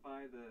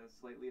justify the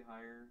slightly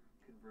higher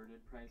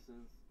converted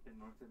prices in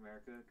North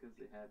America because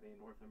they have a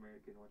North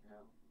American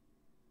warehouse.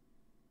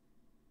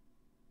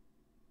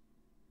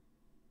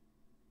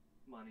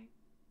 Money,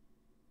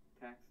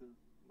 taxes,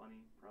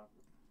 money,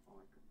 profit,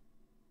 all that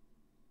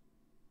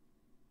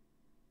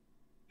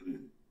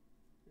good. Yeah.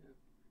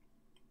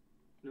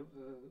 No,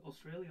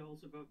 Australia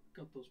also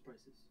got those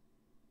prices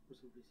for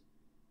some reason.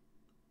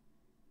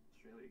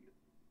 Australia gets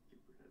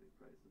super heavy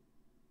prices.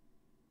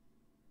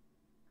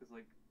 Because,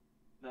 like,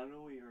 not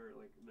only are,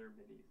 like, their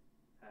minis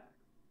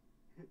taxed,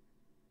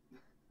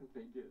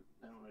 they get,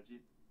 I don't know,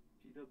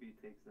 GW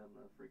takes them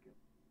a freaking,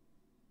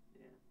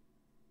 yeah.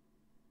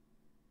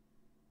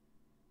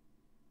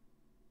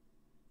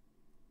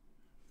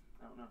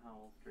 I don't know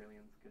how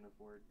Australians can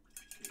afford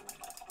to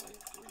play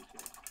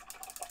 40K.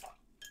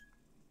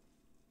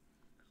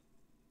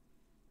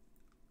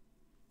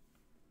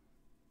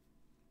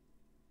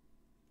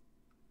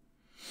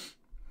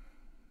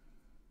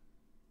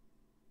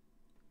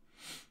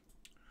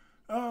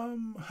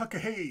 Hucka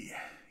hey.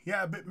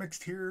 Yeah, a bit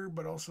mixed here,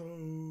 but also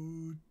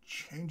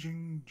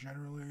changing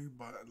generally,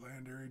 but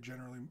land area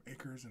generally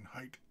acres and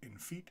height in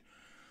feet.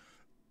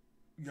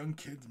 Young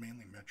kids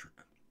mainly metric.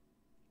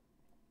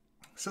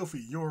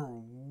 Sophie, you're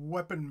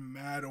weapon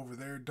mad over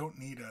there. Don't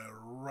need a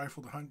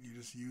rifle to hunt. You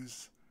just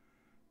use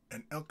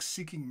an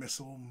elk-seeking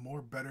missile.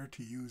 More better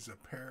to use a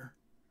pear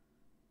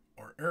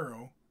or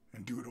arrow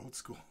and do it old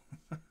school.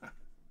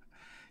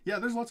 Yeah,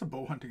 there's lots of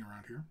bow hunting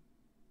around here.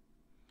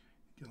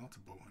 You get lots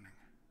of bow hunting.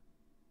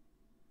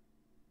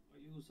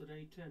 I use an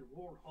A10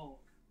 Warhawk.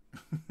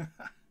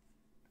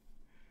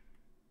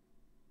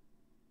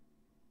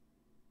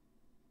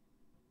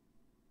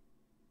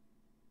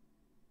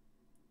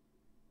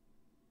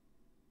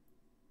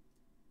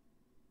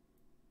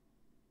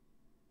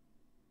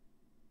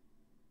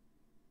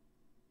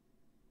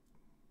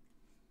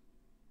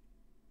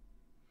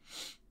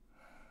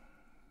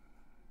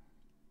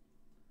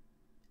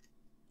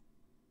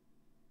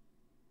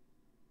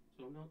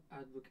 So I'm not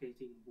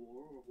advocating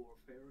war or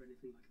warfare or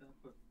anything like that,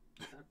 but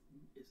that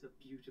is a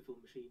beautiful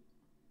machine.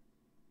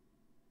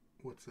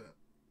 What's that?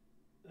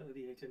 The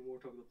A10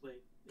 Warthog, the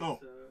plane.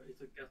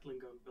 It's a Gatling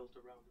gun built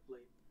around the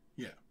plane.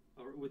 Yeah.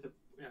 Or with an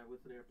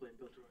airplane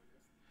built around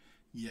it.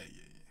 Yeah.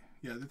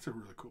 Yeah, that's a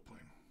really cool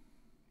plane.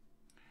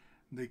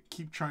 They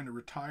keep trying to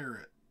retire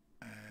it,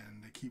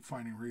 and they keep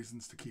finding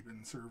reasons to keep it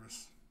in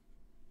service.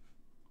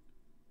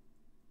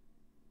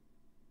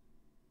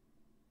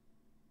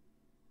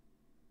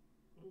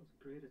 Oh, it's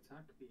a great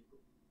attack vehicle.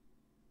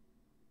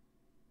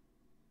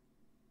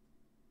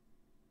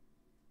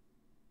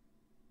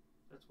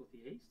 That's what the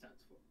A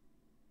stands for.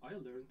 I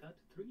learned that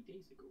 3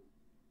 days ago.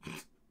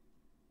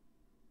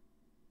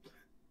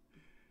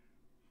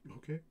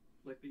 Okay.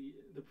 Like the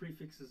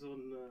prefixes on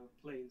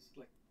planes,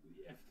 like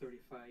the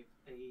F-35,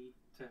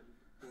 A-10,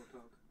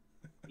 Warthog,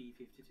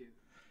 B-52.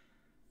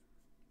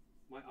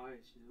 my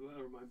eyes,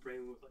 or my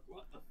brain was like,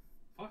 what the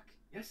fuck?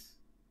 Yes,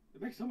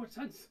 it makes so much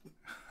sense.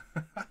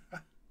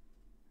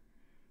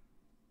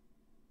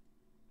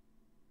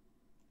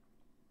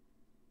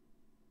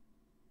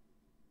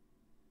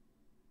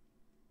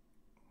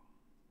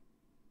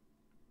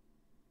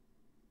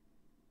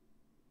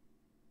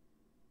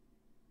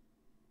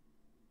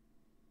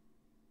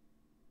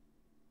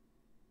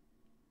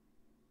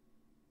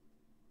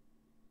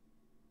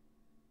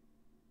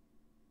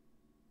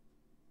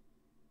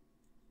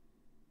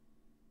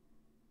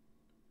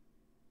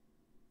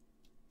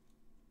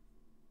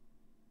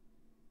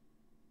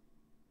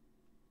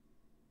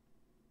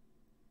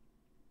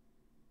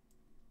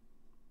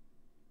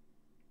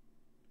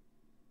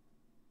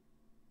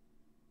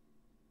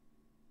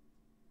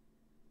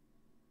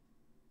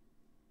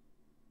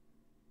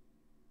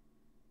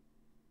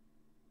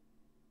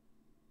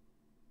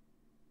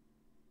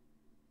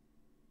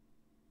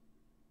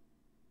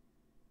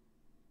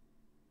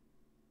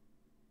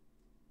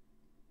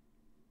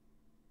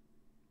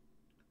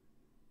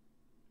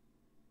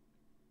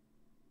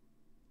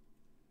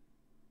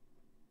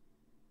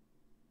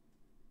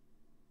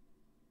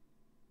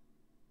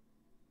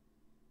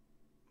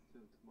 So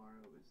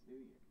tomorrow is New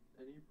Year.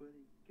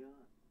 Anybody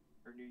got,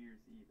 or New Year's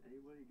Eve?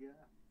 Anybody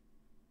got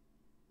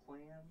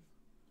plans?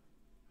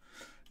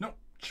 Nope,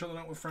 chilling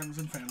out with friends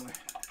and family.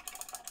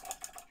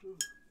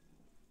 Can't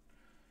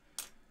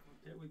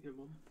get with your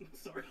mum.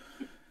 Sorry.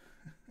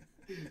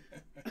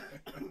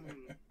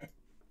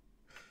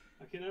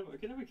 I can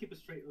never keep it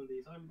straight on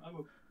these. I'm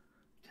a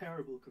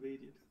terrible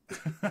comedian.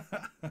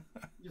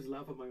 Just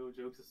laugh at my own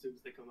jokes as soon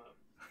as they come out.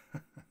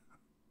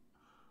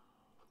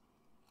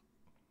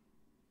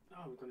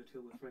 Oh, I'm gonna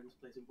chill with friends,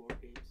 play some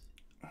board games.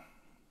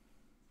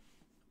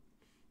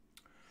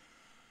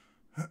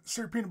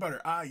 Sir Peanut Butter.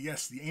 Ah,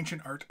 yes, the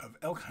ancient art of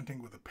elk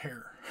hunting with a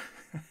pair.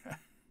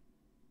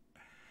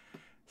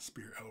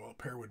 Spear, lol,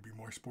 pair would be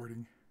more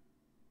sporting.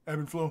 Ebb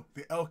and Flow.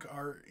 The elk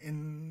are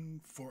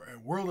in for a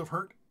world of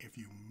hurt if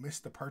you miss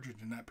the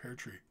partridge in that pear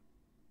tree.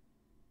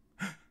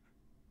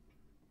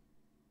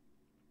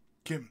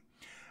 Kim.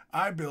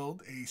 I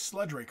build a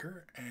sludge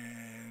raker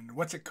and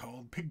what's it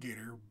called? Pig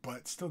Gator,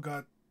 but still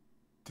got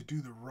to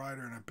do the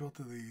rider, and I built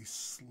the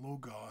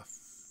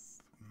Slogoth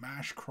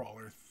mash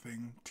crawler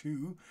thing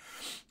too.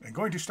 I'm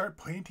going to start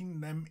painting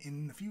them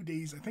in a few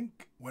days, I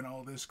think, when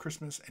all this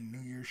Christmas and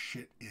New Year's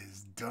shit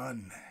is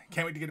done.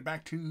 Can't wait to get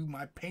back to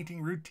my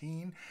painting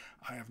routine.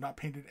 I have not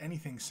painted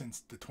anything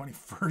since the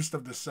 21st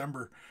of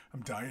December.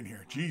 I'm dying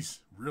here. Jeez,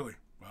 really?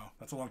 Wow,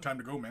 that's a long time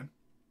to go, man.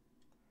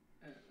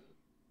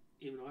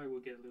 Even I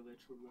would get a little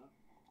itch from that.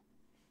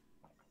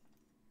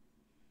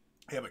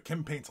 Yeah, but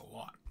Kim paints a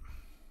lot.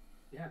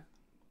 Yeah.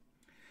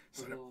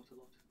 So a lot.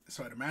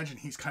 So I'd imagine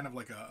he's kind of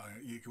like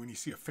when you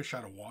see a fish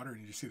out of water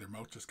and you just see their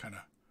mouth just kind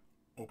of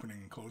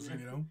opening and closing,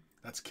 you know?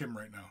 That's Kim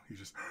right now. He's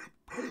just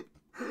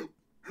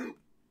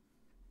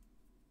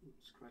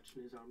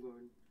scratching his arm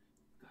going,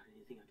 got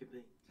anything I can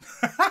paint?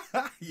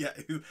 yeah,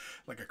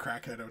 like a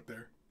crackhead out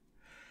there.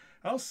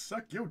 I'll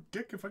suck your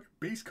dick if I can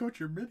base coat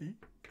your mini.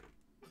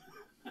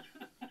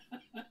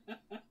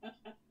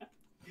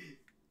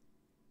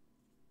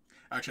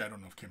 Actually, I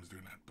don't know if Kim's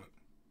doing that, but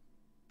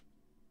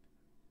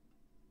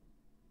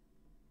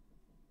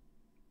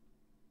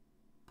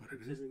it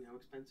is. Considering how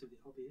expensive the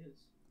hobby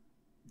is.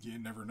 You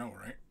never know,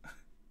 right?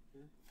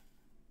 Yeah.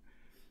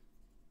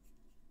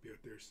 Be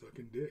out there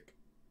sucking dick.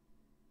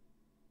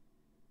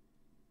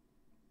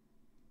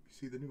 You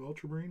see the new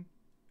Ultra Brain?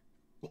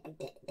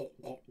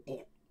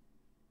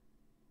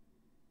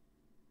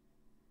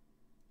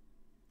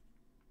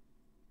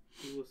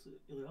 It was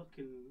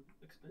fucking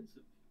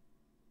expensive.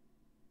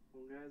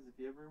 Well, guys, if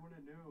you ever want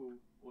to know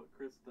what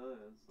Chris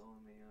does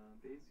on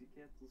the days you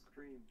cancel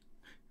stream,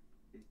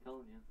 he's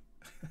telling you.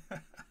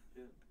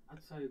 Yeah.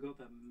 That's how you got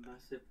that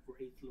massive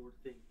Wraith Lord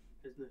thing,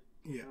 isn't it?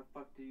 Yeah. How the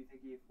fuck do you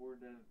think he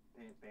afford to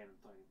pay banner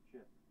time?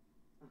 Shit.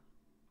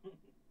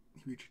 He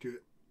beat you to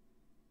it.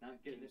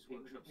 Not getting Games it.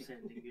 Workshop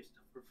sending you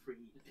stuff for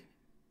free.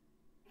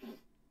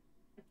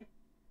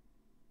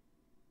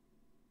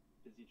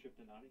 Busy trip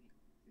to Nottingham.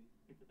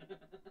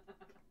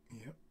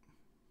 Yep.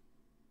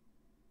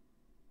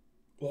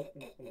 Well,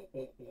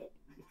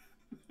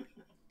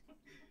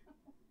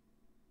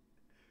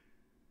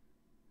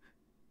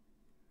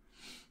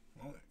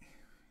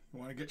 you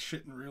want to get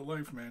shit in real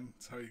life, man.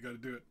 That's how you got to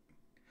do it.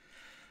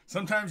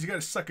 Sometimes you got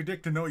to suck a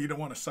dick to know you don't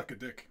want to suck a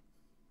dick.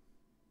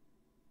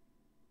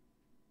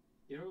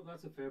 You know,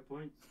 that's a fair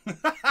point.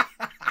 It's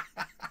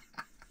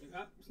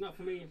not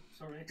for me.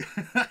 Sorry.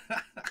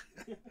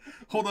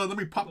 Hold on, let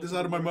me pop this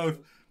out of my mouth.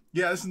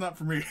 Yeah, this is not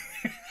for me.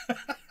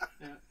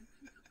 Yeah.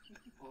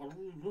 Oh,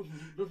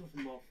 this is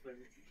my thing.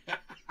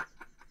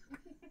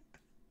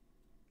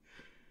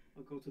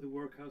 I'll go to the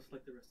workhouse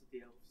like the rest of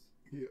the elves.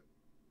 Yeah.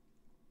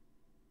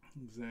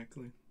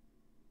 Exactly.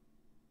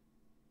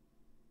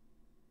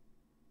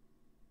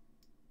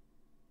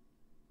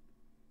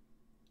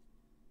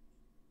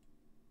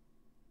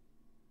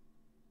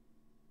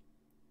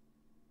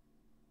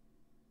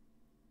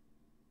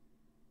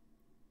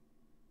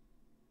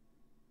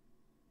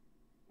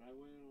 I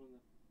went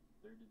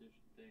third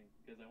edition thing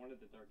because I wanted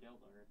the Dark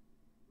Eldar. Like,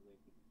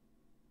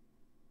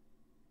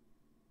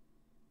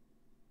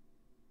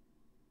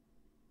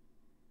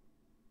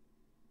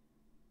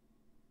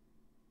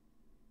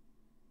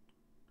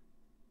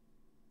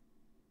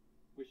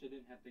 wish I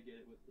didn't have to get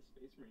it with the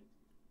Space Marines.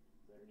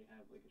 I already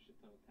have like a shit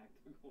ton of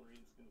tactical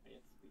Marines and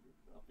advanced speed.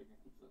 So I'll figure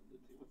out something to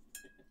do with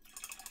that.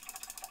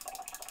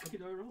 Look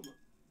at diorama.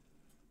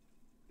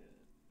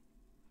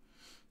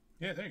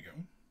 Yeah, there you go.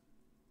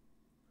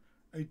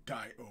 A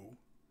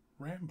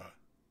diorama.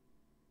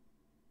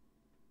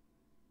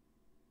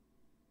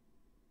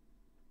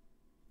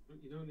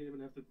 You don't even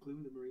have to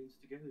glue the Marines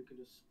together. You can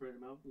just spread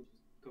them out and just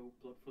go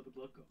blood for the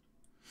blood god.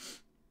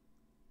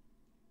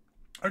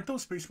 Aren't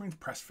those Space Marines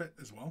press fit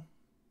as well?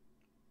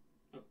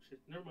 Oh shit!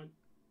 Never mind.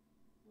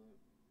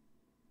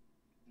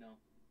 No.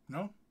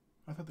 No?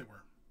 I thought they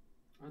were.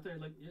 Aren't they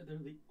like, yeah, they're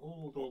the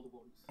old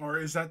ones. Or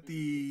is that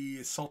the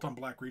Assault on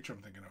Black Reach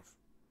I'm thinking of?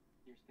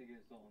 You're thinking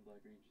of Assault on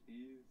Black Reach.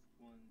 These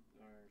ones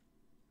are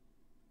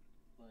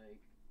like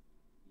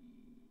the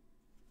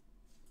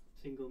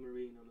Single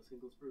Marine on a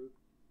single sprue.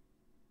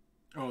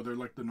 Oh, they're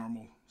like the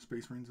normal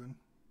Space Marines then?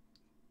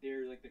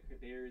 They're like the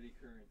current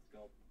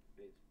sculpt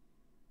base.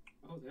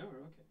 Oh, they are,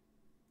 okay.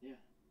 Yeah.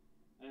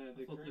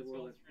 The current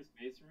sculpts for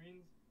Space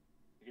Marines,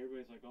 like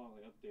everybody's like, oh,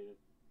 they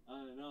updated.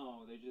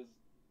 No,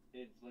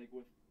 it's like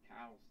with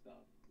Tau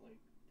stuff, like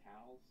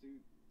Tau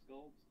suit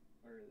sculpts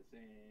are the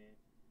same,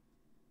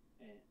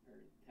 or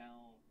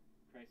Tau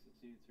Crisis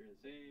suits are the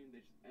same. They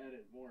just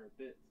added more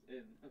bits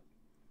in. The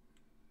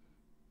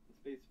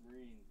Space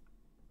Marines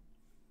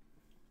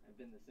have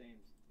been the same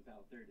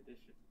about 3rd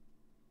edition.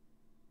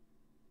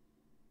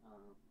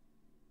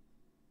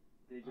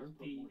 They just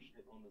put more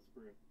shit on the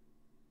sprue.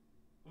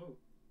 Oh.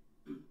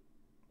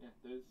 Yeah,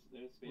 those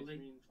Space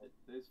Marines,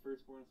 those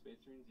firstborn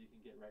Space Marines you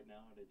can get right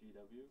now at a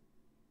GW.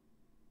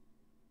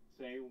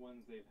 Same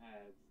ones they've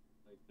had,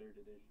 like 3rd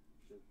edition,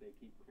 just they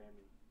keep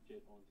cramming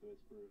shit onto a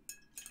sprue.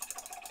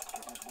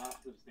 They have not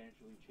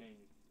substantially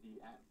changed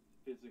the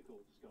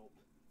physical sculpt,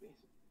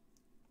 basically.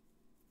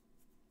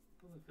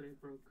 Well, if it ain't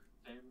broke.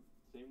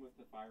 Same with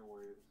the Fire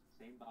Warriors.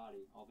 Same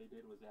body. All they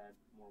did was add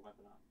more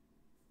weapon options.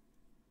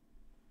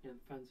 And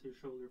fancier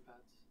shoulder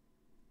pads.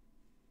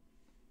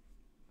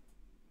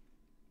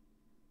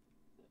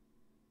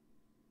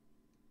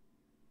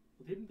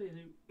 Well, didn't they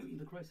do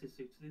the Crisis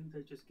suits? Didn't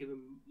they just give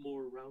them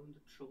more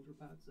rounded shoulder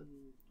pads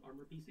and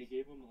armor pieces? They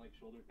gave them like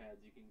shoulder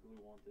pads you can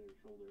glue onto their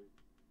shoulders.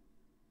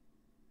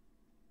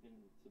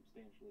 Didn't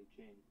substantially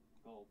change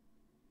sculpt.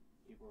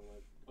 People were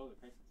like, "Oh, the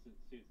Crisis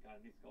suit's got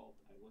a new sculpt."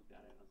 I looked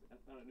at it and I was like,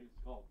 "That's not a new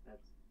sculpt.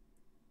 That's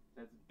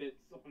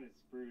bits on a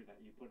sprue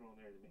that you put on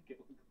there to make it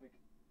look like."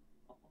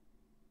 Oh.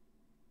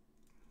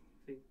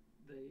 I think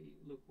they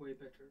look way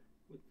better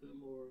with the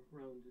more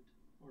rounded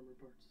armor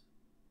parts.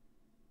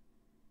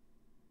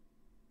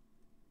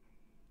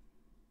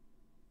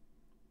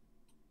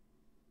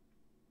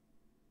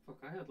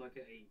 Fuck, I had like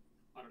a,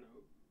 I don't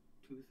know,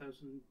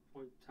 2,000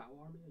 point Tau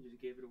army. I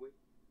just gave it away.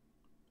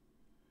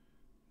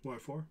 Why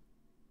for?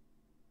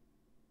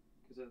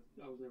 Because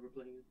I was never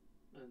playing it,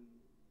 and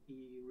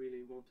he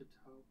really wanted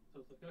Tau. So I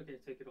was like, okay,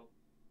 take it all.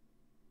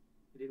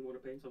 He didn't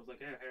want to paint, so I was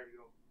like, yeah, here you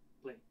go,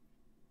 play.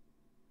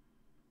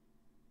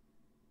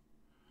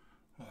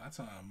 Well, that's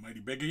mighty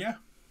big of you.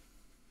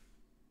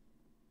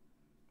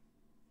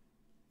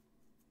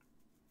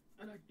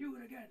 And I do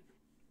it again.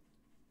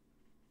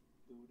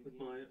 With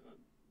my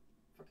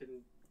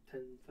fucking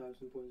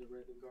 10,000 points of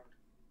Raven Guard.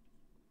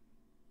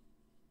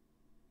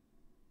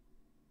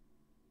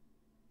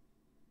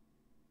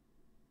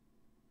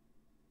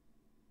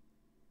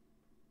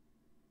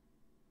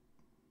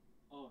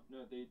 Oh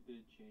no, they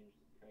did change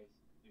the price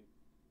to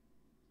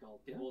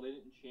sculpt. Yeah? Well, they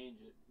didn't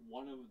change it.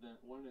 One of the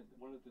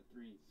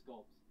 3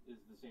 sculpts is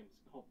the same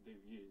sculpt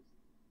they've used.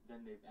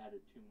 Then they've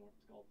added 2 more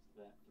sculpts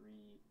to that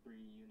 3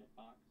 unit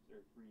box or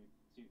 3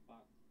 suit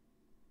box.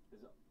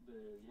 Because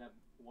you have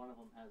one of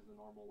them has the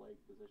normal leg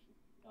position.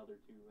 The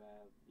other 2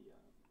 have the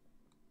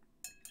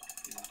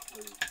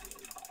closed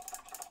leg.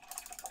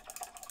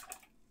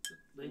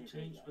 They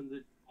changed when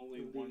the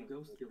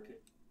Ghost Kill came.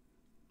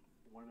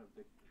 One of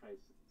the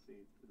Crisis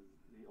suits is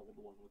the old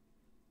one with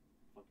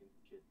fucking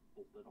shit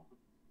bolted on.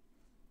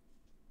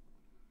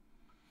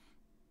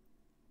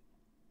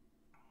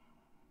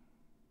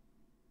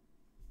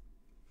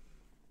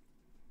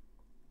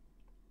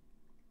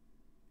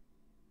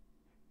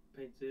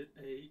 Painted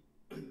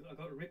I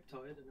got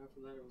Riptide, and after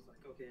that I was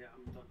like, okay,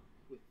 I'm done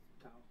with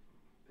Tau.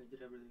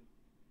 Painted everything.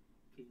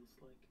 Feels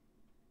like.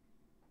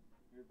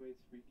 Everybody's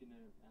freaking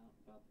out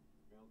about the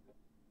railgun.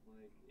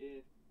 Like,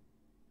 if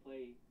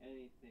play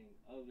anything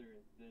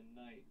other than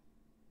night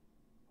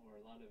or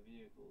a lot of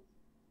vehicles,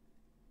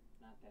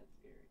 not that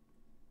scary.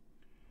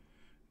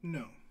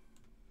 No.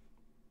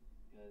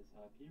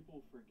 Because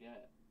people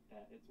forget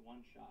that it's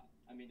one shot.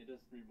 I mean, it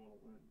does 3 mortal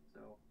wounds,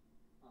 so,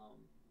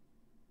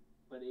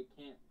 but it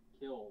can't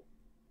kill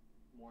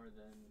more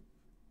than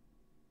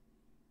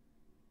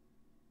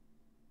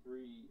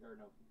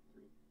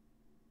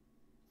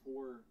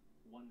 4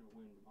 1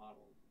 wound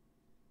models.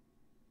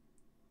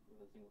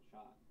 with a single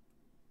shot.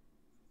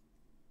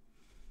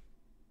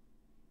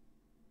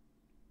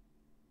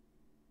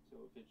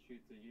 So if it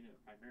shoots a unit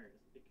of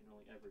Primaris, it can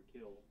only ever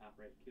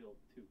outright kill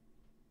 2.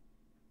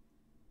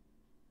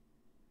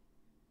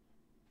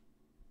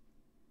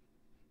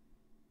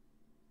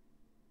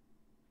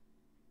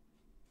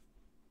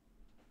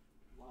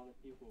 A lot of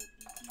people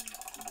confuse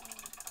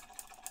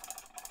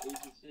the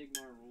Age of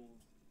Sigmar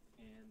rules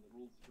and the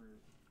rules for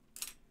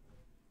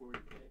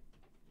 40k,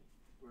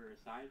 where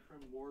aside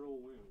from mortal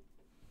wound,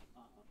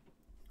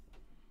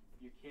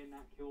 you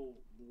cannot kill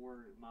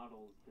more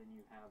models than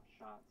you have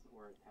shots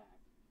or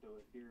attack. So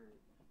if your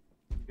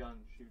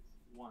gun shoots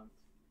once,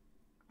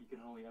 you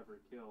can only ever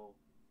kill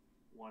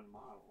 1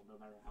 model, no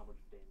matter how much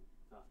damage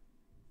it's done.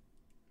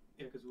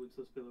 Yeah, because wounds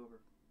will spill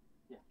over.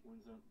 Yeah,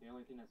 wounds don't. The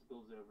only thing that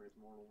spills over is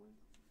mortal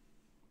wounds.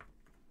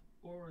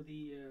 Or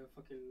the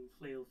fucking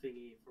flail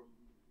thingy from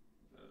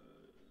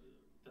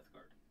Death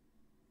Guard.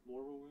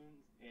 Mortal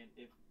wounds, and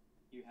if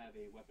you have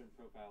a weapon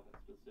profile that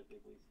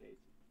specifically states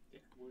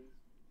wounds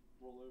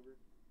roll over,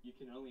 you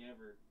can only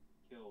ever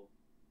kill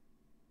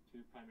 2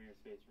 primary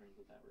space marines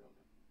with that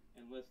railgun,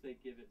 unless they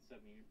give it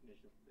submunition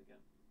again.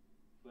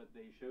 But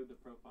they showed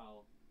the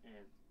profile,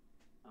 and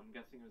I'm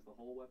guessing it was the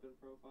whole weapon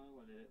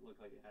profile, and it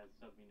looked like it had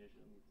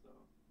submunition, so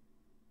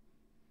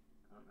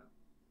I don't know.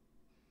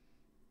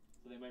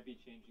 So they might be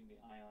changing the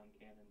ion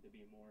cannon to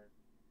be more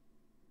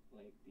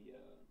like the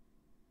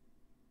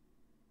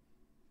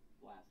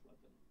blast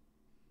weapon,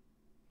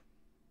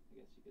 I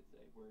guess you could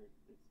say, where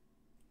it's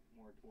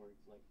more towards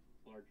like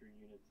larger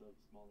units of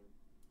smaller.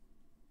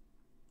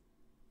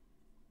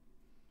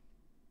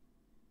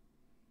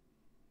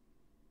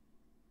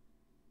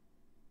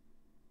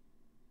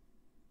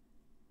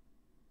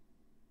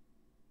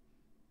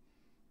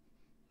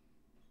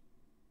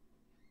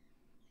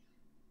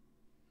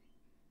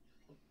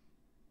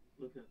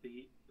 Looking at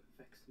the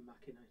Vex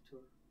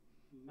Machinator.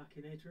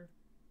 Machinator?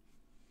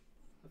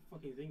 The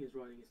fucking thing is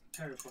riding is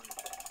terrifying.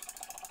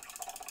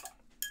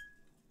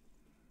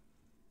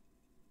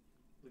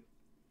 Like,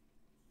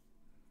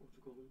 what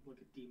you call them? Like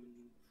a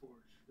demon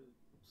forge,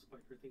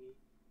 spider thingy.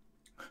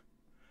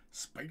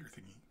 Spider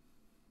thingy?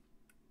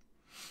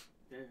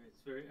 Yeah,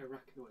 it's very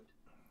arachnoid.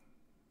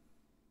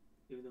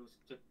 Even though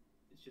it's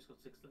just got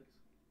 6 legs.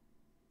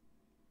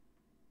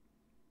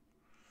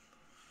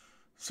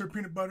 Sir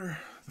Peanut Butter,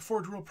 the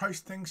Forge World price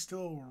thing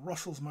still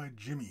rustles my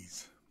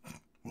jimmies.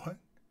 What?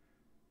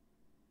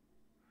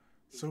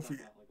 Sophie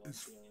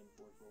is.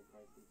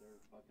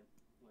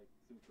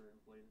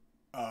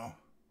 Oh.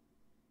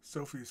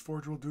 Sophie, is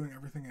Forge World doing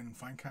everything in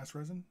fine cast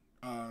resin?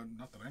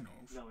 Not that I know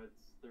of. No,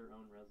 it's their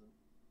own resin.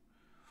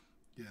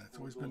 Yeah, it's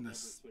always been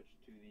this. Never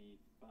switched to the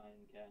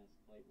fine cast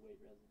lightweight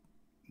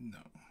resin.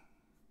 No.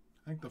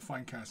 I think the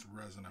fine cast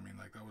resin, I mean,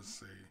 like, that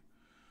was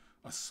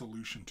a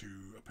solution to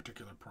a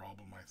particular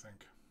problem, I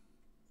think.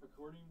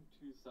 According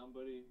to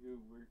somebody who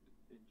worked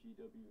in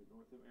GW in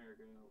North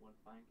America when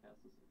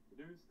Finecast was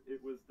introduced, it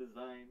was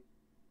designed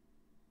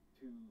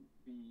to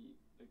be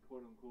a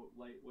quote-unquote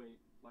lightweight,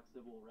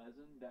 flexible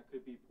resin that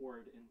could be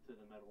poured into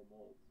the metal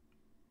molds.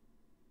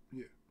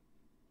 Yeah,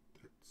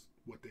 that's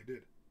what they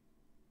did.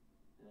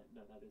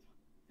 No, that is.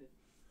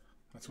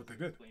 That's what they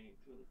did.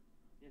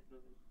 Yeah, no,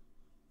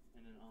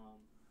 and then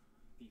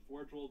the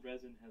Forge World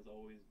resin has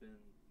always been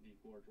the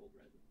Forge World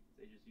resin.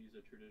 They just use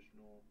a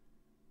traditional,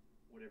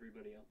 what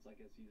everybody else I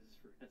guess uses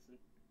for resin.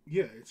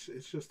 Yeah, it's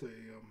just a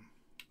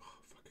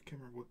fuck, I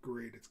can't remember what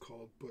grade it's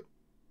called, but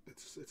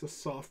it's a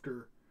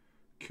softer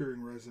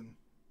curing resin.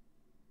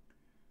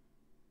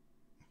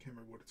 I can't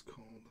remember what it's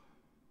called.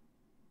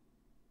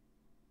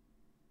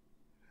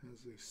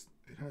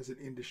 It has an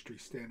industry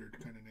standard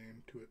kind of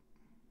name to it.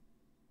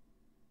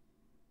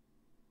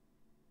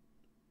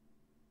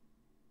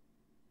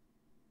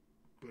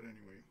 But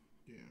anyway,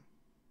 yeah.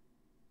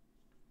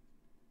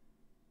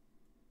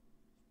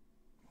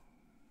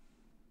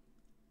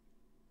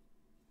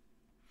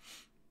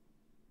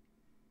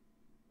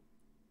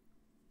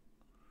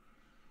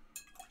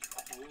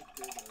 I will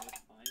say that with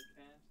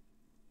Finecast,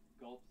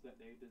 gulps that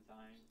they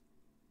designed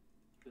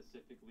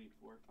specifically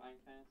for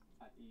Finecast,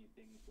 i.e.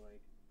 things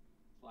like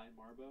Slide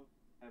Marbo,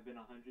 have been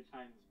 100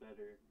 times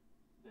better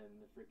than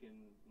the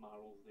frickin'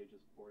 models they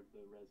just poured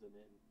the resin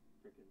in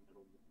frickin'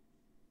 metal.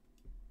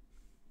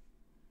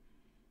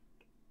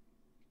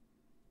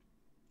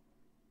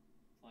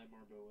 Slide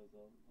Marbo was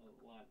a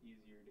lot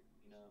easier to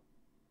clean up,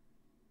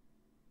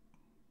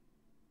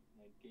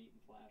 like gate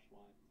and flash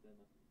locks, than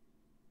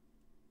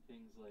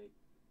things like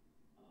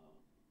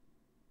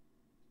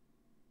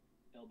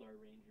Eldar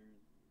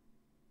Rangers,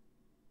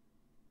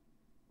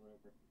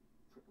 whatever.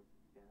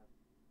 Yeah.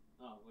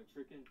 Oh, like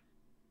frickin'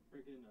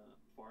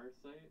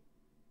 Farsight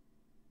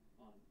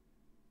on.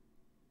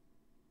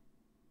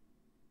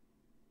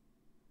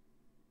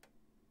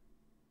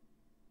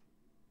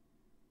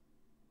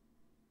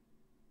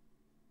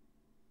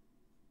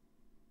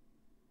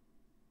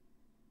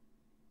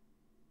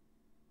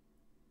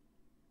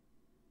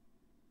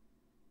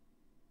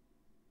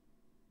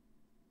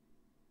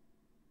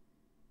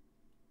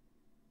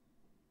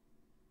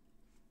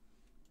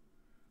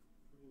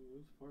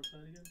 Who's Far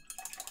Side again?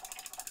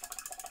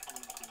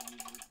 And the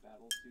unique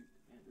battlesuit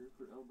commander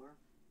for Eldar.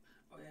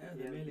 Oh yeah,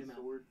 the melee map.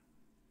 Sword.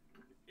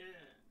 Yeah.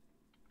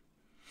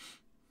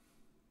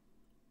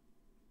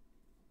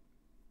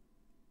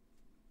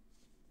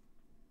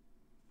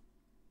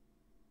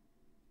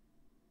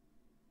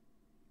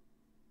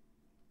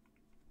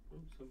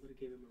 Oh, somebody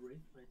gave him a Wraith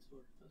Knight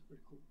sword. That's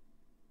pretty cool.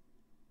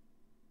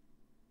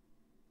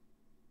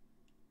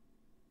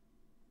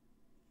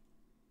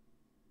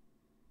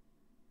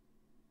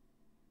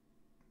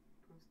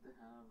 Supposed to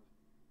have,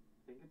 I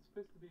think it's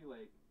supposed to be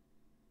like,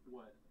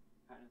 what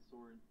kind of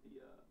sword the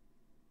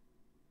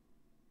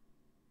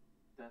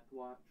Death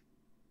Watch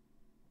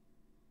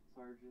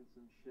sergeants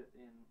and shit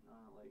in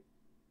like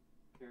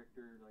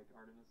character like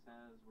Artemis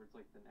has, where it's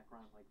like the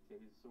Necron like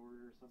phase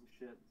sword or some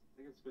shit. I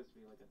think it's supposed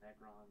to be like a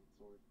Necron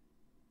sword.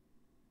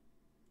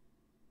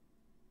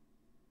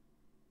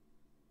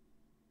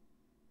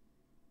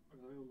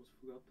 I almost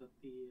forgot that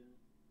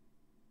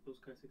those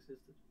guys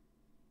existed.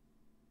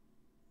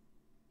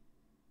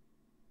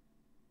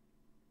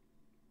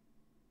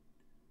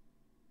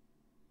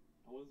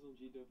 I was on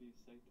GW's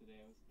site today.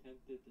 I was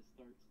tempted to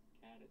start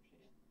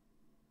Catachan.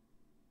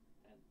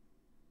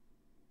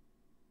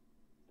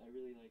 I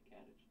really like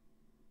Catachan.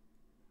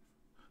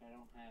 I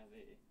don't have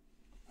a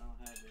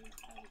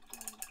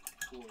Catachan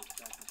sword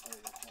that I can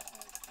play with that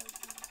has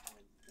Catachan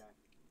and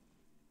Dragon.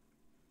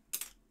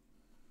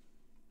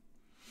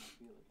 And I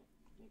feel like I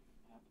can make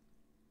it happen.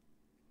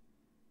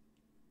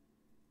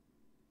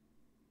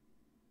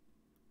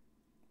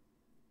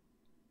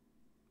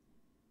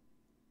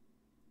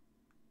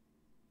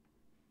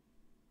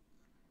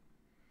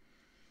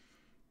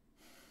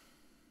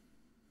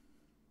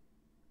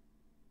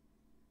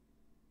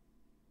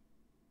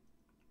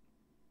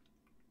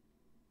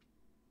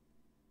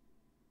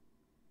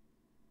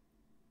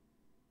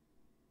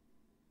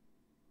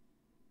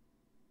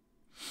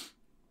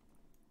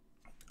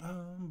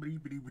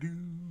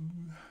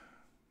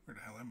 Where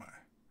the hell am I?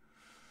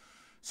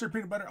 Sir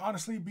Peanut Butter,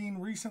 honestly, been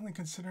recently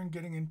considering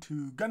getting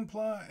into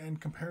Gunpla, and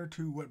compared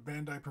to what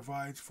Bandai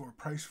provides for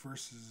price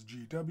versus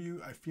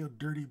GW, I feel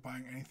dirty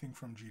buying anything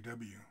from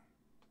GW.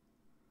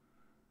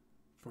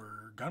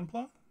 For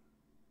Gunpla?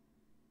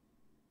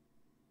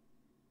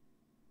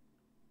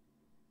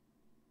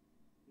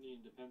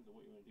 It depends on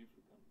what you want to do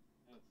for them.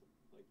 That's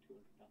like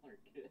 $200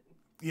 kit.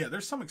 Yeah,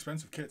 there's some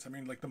expensive kits. I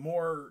mean, like, the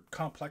more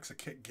complex a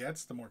kit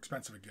gets, the more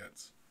expensive it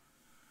gets.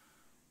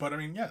 But, I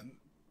mean, yeah,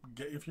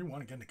 if you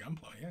want to get into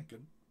Gunpla, yeah,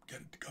 get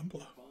into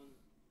Gunpla. Fun.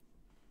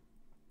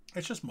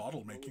 It's just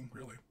model making,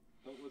 really.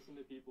 Don't listen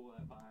to people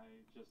that buy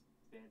just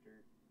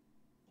standard,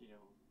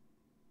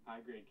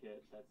 high-grade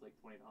kit that's like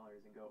 $20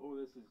 and go, oh,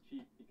 this is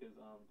cheap, because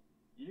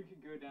you can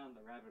go down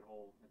the rabbit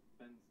hole and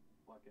spend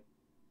fucking.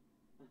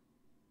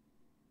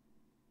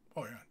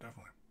 Oh, yeah,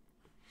 definitely.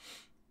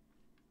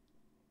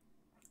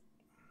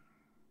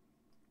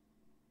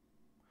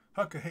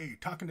 Hucka, hey,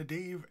 talking to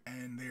Dave,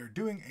 and they're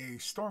doing a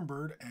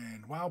Stormbird,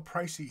 and wow,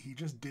 pricey. He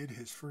just did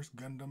his first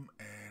Gundam,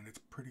 and it's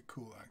pretty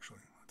cool, actually.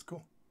 That's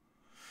cool.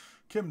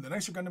 Kim, the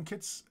nicer Gundam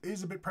kits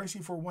is a bit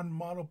pricey for one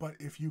model, but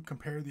if you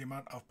compare the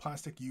amount of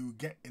plastic you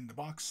get in the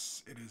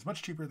box, it is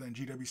much cheaper than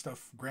GW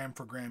stuff, gram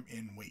for gram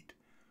in weight.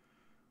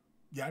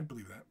 Yeah, I'd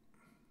believe that.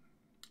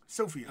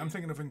 Sophie, I'm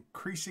thinking of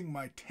increasing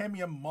my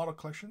Tamiya model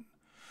collection.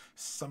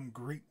 Some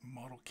great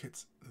model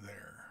kits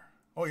there.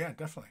 Oh, yeah,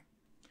 definitely.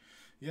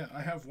 Yeah,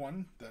 I have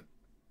one that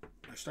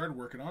I started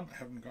working on. I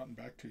haven't gotten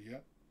back to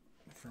yet.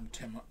 From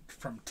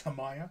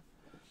Tamiya.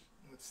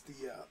 It's the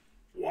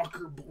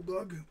Walker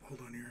Bulldog. Hold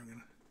on here. I'm going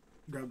to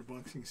grab the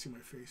box so you can see my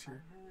face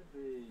here.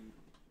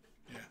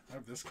 Yeah, I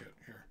have this kit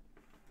here.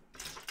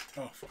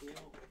 Oh, fuck. Scale,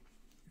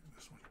 Yeah,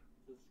 this one.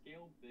 the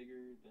scale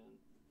bigger than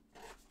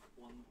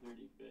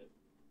 1/35th.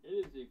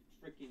 It is a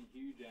freaking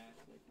huge ass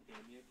like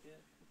Tamiya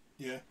kit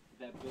Yeah.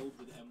 that builds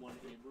an M1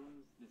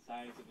 Abrams the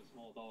size of a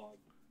small dog.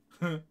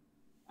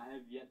 I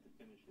have yet to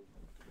finish it.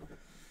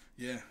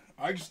 Yeah,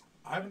 I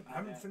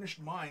haven't finished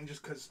mine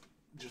just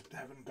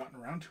haven't gotten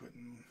around to it,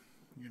 and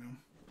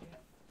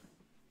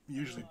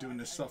usually doing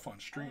this stuff on I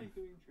stream. like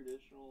doing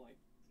traditional like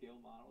scale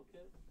model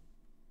kits.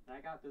 And I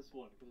got this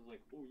one because I was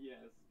like, oh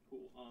yeah, it's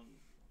cool.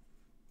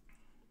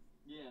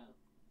 Yeah.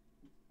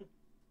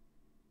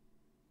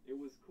 It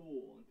was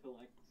cool until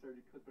I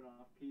started clipping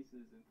off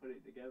pieces and put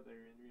it together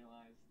and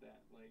realized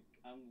that like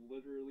I'm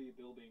literally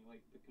building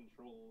like the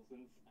controls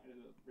inside of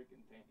the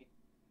freaking tank.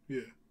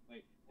 Yeah.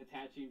 Like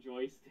attaching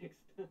joysticks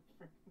to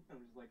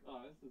I'm just like,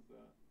 oh, this is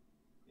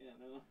yeah,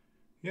 no.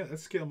 Yeah,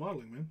 that's scale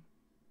modeling, man.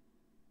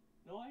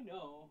 No, I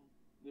know.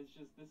 This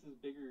is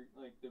bigger.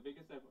 Like the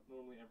biggest I've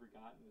normally ever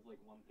gotten is like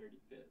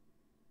 1/35th.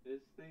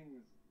 This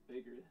thing's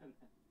bigger than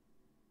that.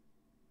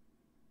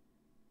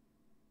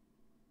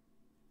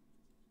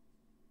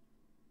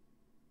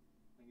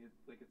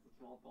 Like it's a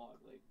small dog.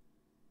 Like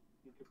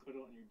you could put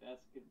it on your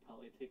desk and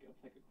probably take up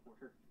like a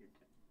quarter of your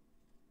desk.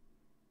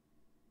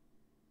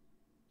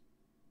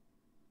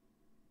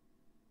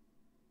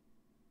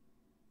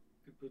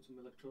 If you put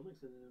some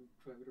electronics in it and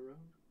drive it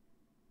around.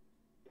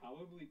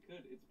 Probably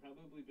could. It's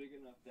probably big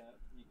enough that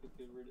you could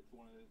convert it to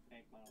one of those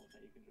tank models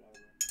that you can drive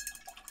around.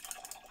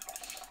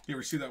 You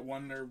ever see that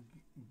one there?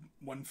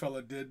 One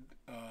fella did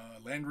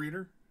Land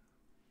Raider,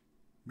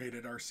 made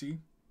it RC.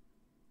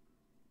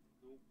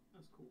 Oh,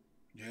 that's cool.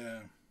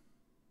 Yeah.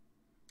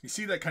 You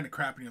see that kind of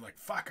crap, and you're like,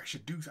 "Fuck! I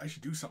should do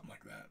something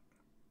like that.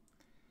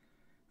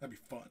 That'd be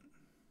fun."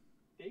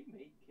 They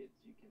make kits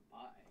you can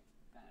buy.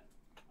 That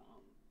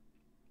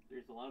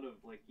there's a lot of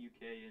like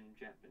UK and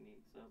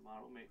Japanese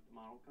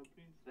model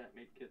companies that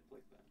make kits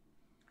like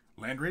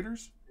that. Land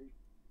Raiders?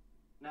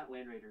 Not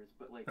Land Raiders,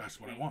 but like That's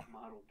what I tank want.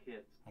 model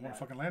kits. I want a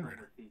fucking Land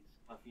Raider. The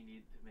stuff you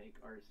need to make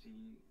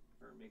RC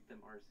or make them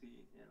RC,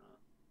 and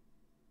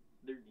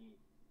they're neat.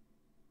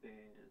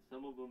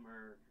 Some of them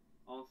are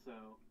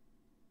also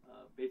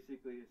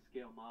basically a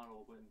scale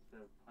model, but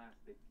instead of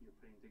plastic, you're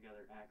putting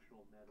together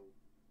actual metal.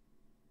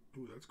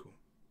 Ooh, that's cool.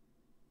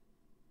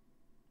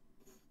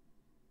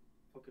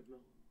 Fucking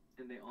metal.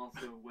 And they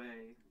also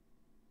weigh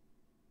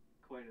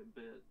quite a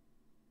bit.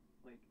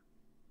 Like,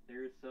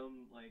 there's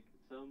some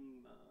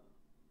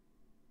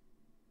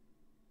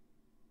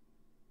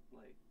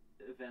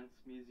events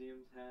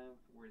museums have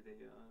where they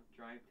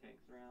drive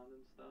tanks around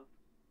and stuff.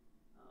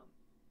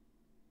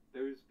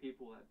 Those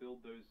people that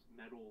build those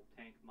metal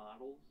tank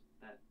models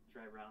that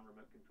drive around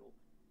remote control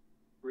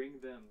bring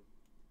them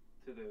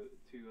to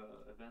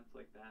events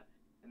like that,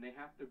 and they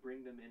have to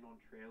bring them in on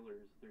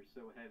trailers. They're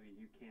so heavy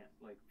you can't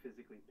like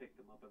physically pick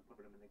them up and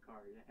put them in the car.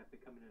 They have to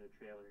come in a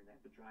trailer and they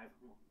have to drive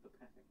them off the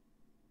back.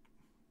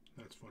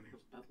 That's funny.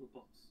 Those battle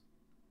bots.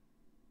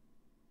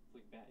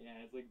 It's like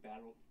it's like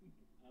battle.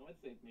 I would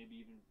say it's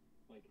maybe even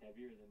like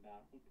heavier than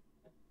battle.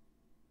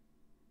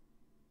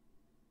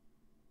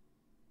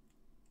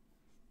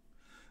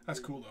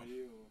 That's cool though.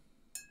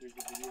 There's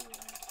a video of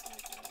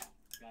like a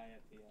guy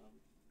at the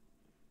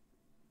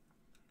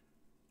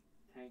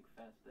Tank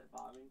Fest at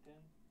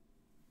Bovington,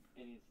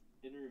 and he's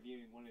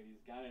interviewing one of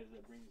these guys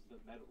that brings the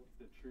metal,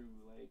 the true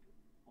like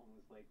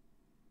almost like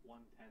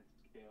 1/10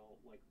 scale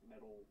like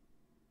metal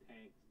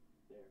tanks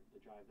there to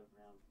drive them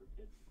around for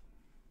kids,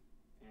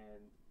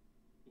 and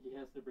he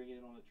has to bring it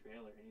in on a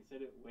trailer, and he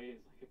said it weighs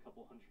like a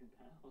couple hundred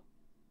pounds.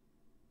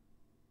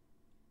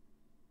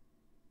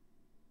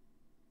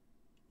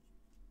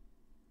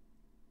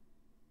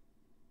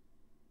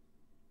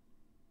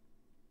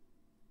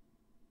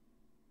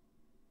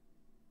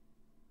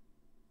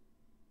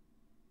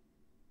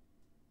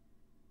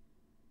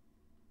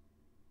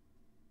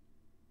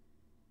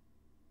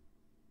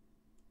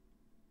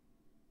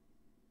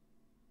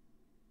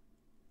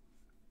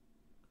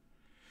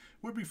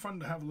 Would be fun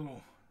to have a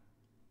little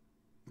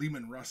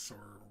Lehman Russ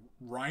or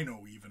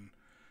Rhino even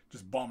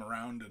just bomb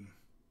around and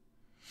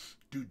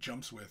do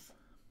jumps with.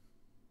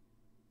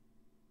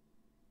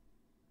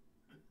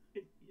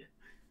 Yeah.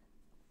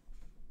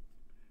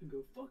 And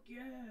go, fuck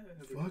yeah!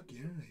 Fuck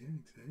yeah,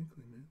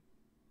 exactly, man.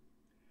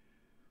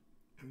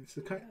 I mean,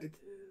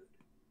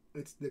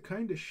 it's the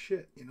kind of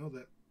shit, you know,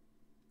 that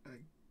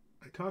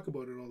I talk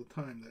about it all the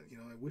time, that, you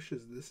know, I wish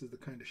this is the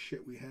kind of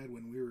shit we had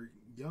when we were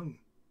young.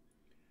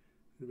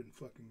 It would have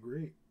been fucking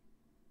great.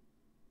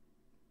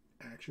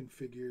 Action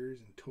figures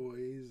and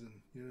toys,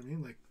 and you know what I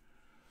mean? Like,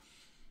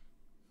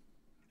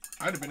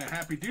 I'd have been a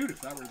happy dude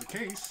if that were the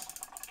case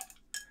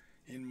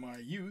in my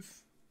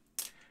youth.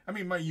 I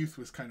mean, my youth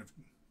was kind of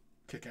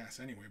kick-ass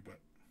anyway, but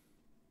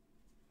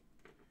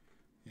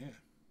yeah.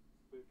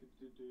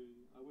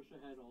 I wish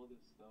I had all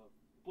this stuff,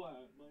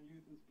 but my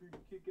youth was pretty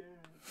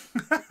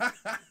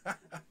kick-ass.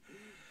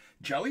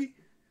 Jelly?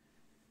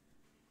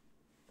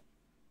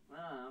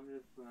 Nah, I'm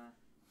just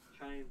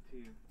trying to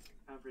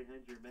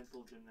comprehend your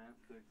mental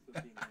gymnastics of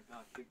being like,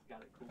 oh, kids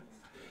got it cool and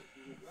shit.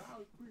 Like, oh, I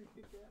was pretty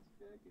kick-ass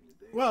back in the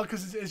day. Well,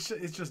 because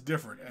it's just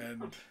different,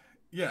 and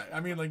yeah, I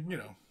mean, like, you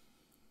know,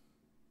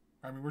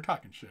 I mean, we're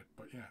talking shit,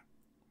 but yeah.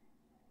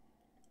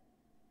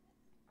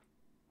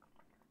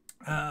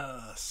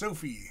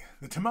 Sophie,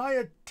 the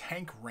Tamiya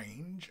tank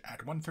range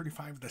at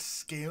 135, the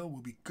scale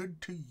will be good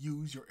to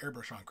use your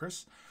airbrush on,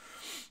 Chris.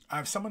 I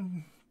have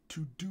someone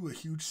to do a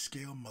huge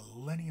scale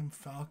Millennium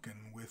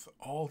Falcon with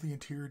all the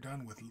interior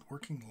done with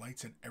working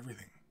lights and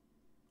everything.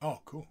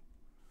 Oh, cool.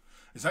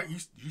 Is that, you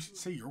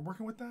say you're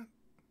working with that?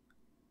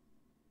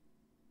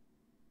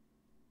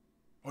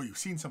 Oh, you've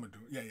seen someone do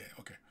it. Yeah,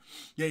 okay.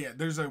 Yeah,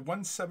 there's a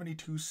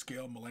 172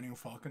 scale Millennium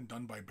Falcon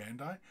done by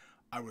Bandai.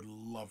 I would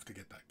love to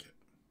get that kit.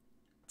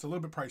 It's a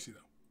little bit pricey,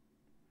 though.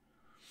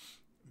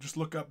 Just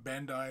look up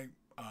Bandai.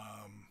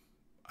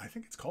 I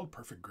think it's called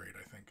Perfect Grade,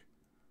 I think.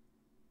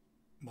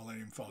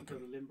 Millennium Falcon. You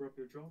gotta limber up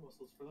your jaw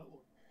muscles for that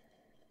one.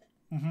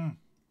 Mm-hmm.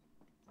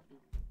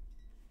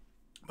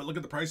 But look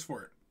at the price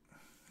for it.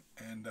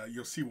 And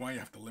you'll see why you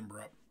have to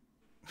limber up.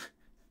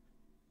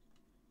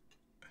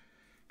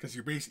 Because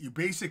you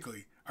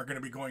basically are going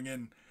to be going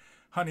in,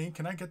 honey,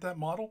 can I get that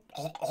model?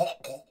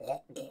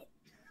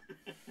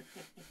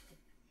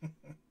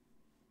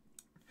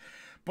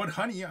 But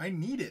honey, I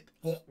need it.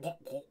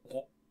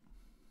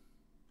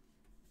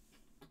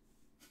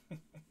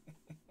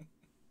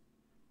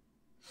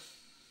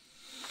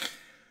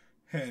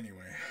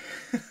 Anyway.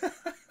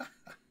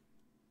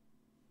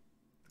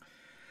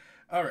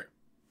 All right.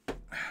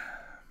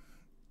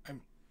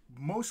 I'm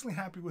mostly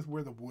happy with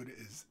where the wood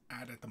is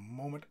at the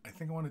moment. I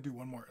think I want to do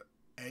one more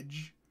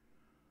edge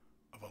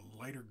of a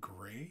lighter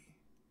gray,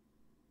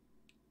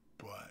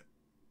 but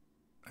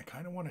I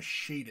kind of want to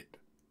shade it.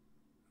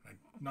 I'm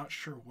not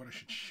sure what I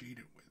should shade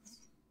it with.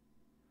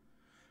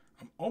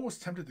 I'm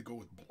almost tempted to go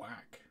with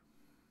black,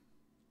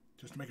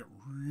 just to make it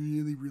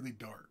really, really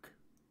dark.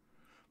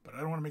 But I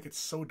don't want to make it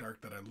so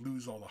dark that I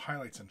lose all the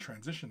highlights and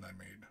transition I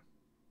made.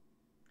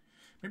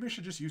 Maybe I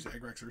should just use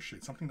Agrax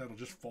Earthshade, something that'll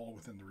just fall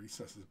within the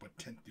recesses but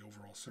tint the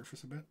overall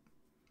surface a bit.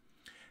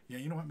 Yeah,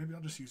 you know what? Maybe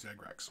I'll just use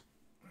Agrax.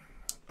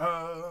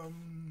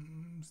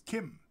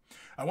 Kim,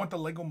 I want the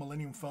Lego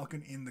Millennium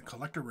Falcon in the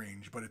collector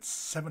range, but it's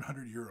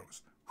 700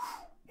 euros.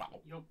 Whew, wow.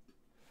 Yup.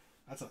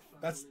 That's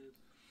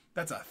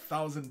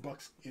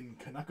 $1,000 in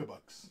Kanaka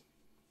bucks.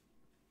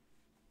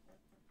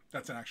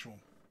 That's an actual.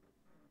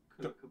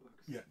 Kanaka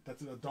bucks. Yeah,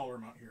 that's a dollar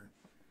amount here.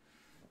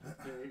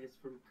 It's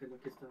from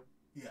Kanakistan.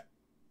 Yeah.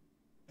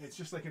 It's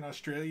just like in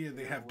Australia,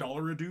 they have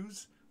dollar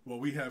dues. Well,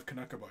 we have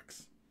Kanaka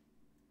bucks.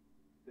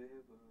 They have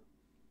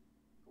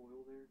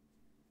oil there.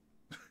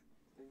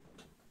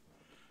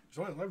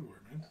 There's oil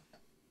everywhere, man.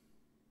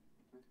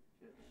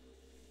 Shit.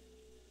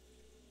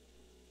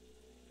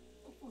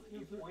 Oh, fuck,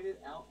 you pointed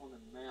out on the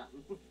map.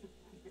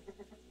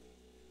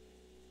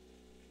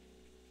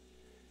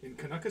 In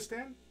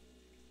Kanakistan?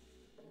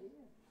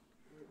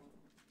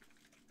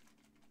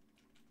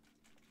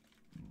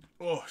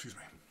 Oh, excuse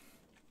me.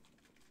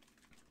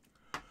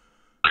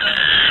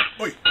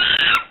 Oi!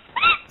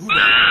 Who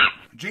that?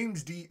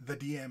 James D. the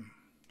DM.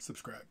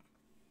 Subscribe.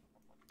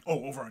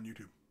 Oh, over on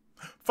YouTube.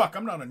 Fuck,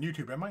 I'm not on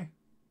YouTube, am I?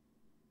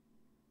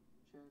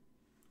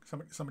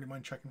 Somebody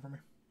mind checking for me?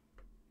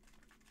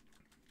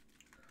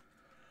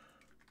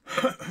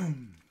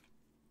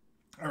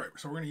 Alright,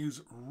 so we're going to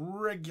use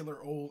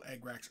regular old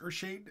Agrax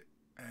Earthshade,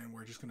 and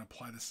we're just going to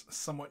apply this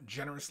somewhat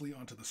generously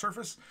onto the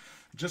surface,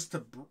 just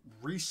to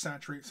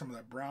resaturate some of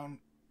that brown,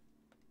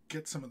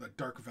 get some of the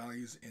dark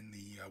values in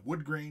the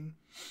wood grain,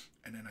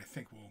 and then I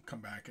think we'll come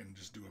back and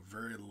just do a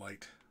very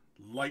light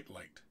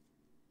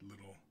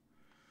little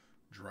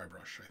dry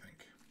brush, I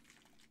think.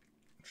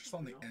 Just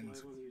on the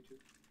ends. On YouTube.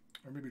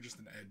 Or maybe just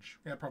an edge.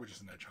 Yeah, probably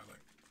just an edge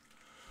highlight.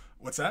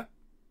 What's that?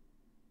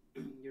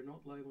 You're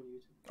not live on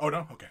YouTube. Oh,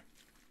 no? Okay.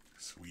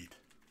 Sweet.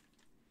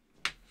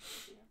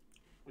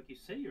 Like you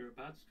say, you're a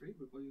bad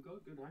streamer, but you got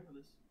a good hang of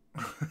this.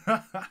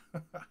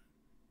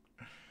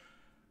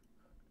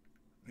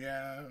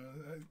 Yeah,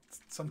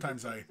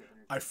 sometimes I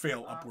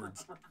fail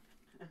upwards.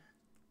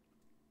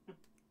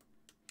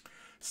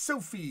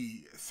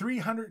 Sophie,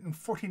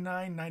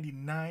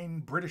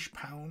 349.99 British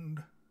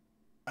pound.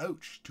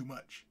 Ouch, too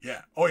much.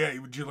 Yeah. Oh, yeah,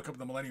 would you look up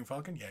the Millennium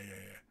Falcon? Yeah.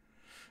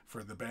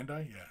 For the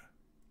Bandai? Yeah.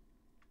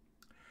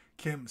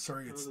 Kim,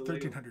 sorry, it's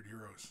 1,300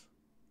 euros.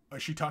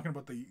 Is she talking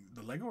about the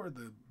Lego or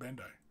the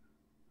Bandai?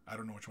 I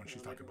don't know which one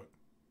she's talking about.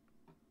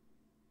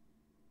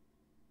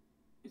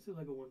 It's a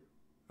Lego one.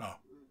 Oh.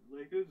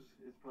 Legos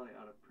is probably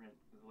out of print.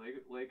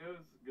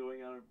 Legos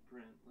going out of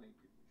print, like,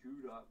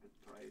 chewed up its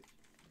price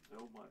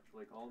so much.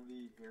 Like, all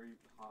the Harry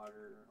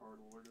Potter or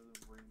Lord of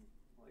the Rings,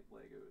 like,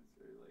 Legos,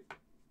 they're, like,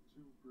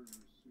 super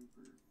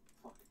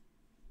fucking...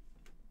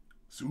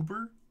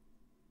 Super?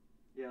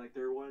 Yeah, like,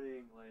 they're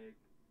wanting, like,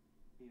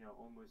 you know,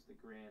 almost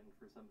 $1,000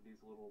 for some of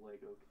these little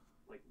Lego,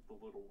 like, the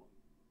little ones.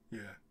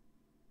 Yeah.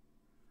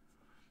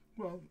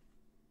 Well,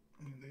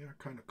 I mean, they are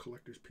kind of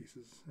collector's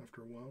pieces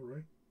after a while,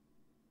 right?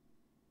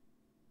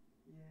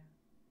 Yeah.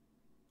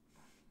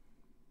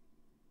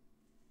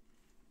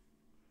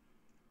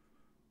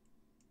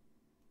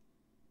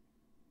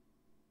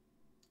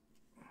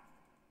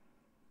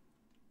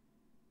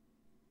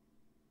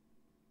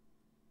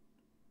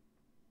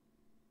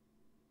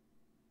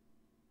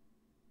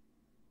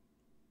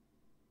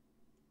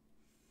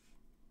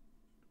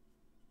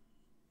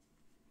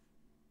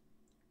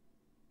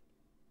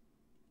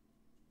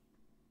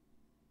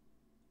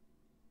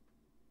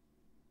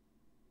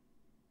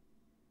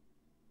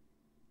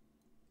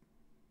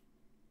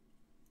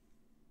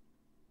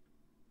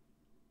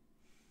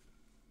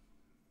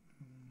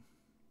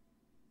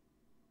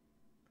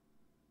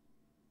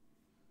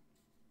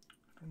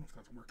 I don't know if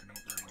that's working out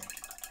very well.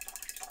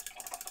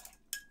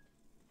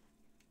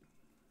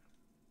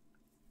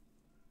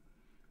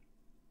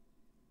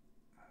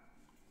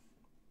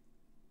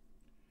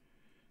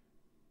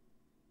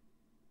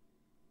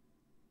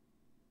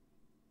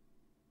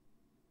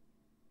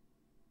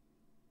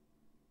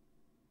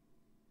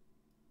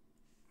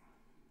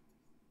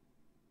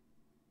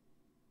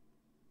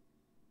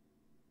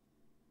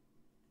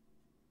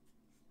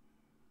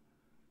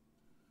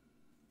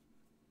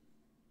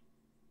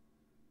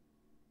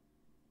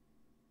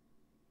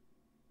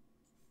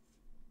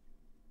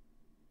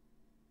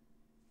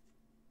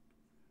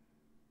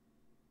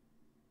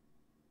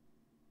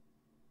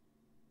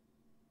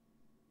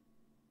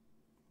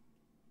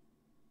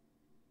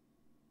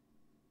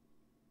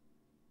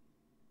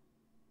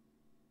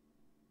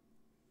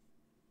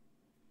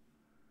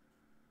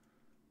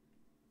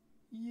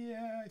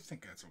 Yeah, I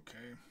think that's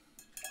okay.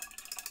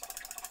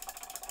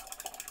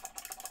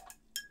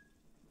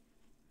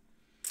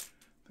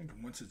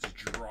 think once it's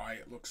dry,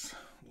 it looks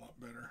a lot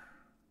better.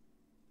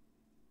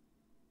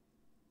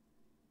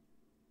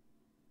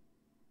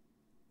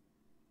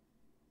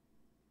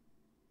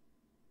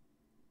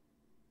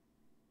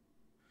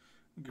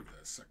 I'll give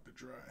that a sec to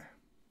dry.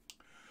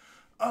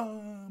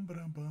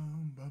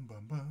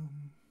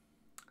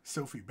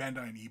 Sophie,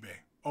 Bandai and eBay.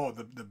 Oh,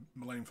 the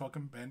Millennium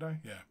Falcon Bandai?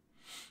 Yeah.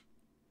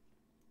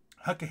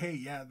 Hucka, hey,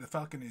 yeah, the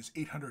Falcon is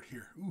 800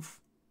 here. Oof.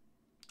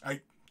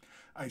 I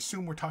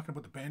assume we're talking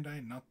about the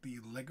Bandai, not the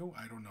Lego.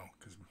 I don't know,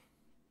 because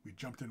we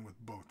jumped in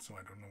with both, so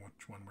I don't know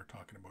which one we're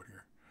talking about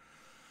here.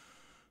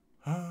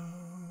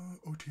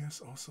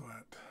 OTS also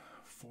at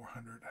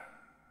 400.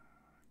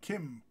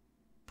 Kim,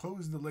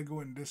 posed the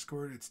Lego in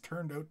Discord. It's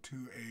turned out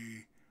to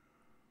a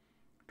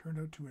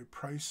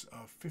price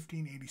of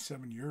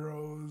 1587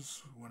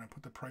 euros when I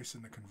put the price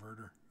in the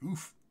converter.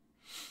 Oof.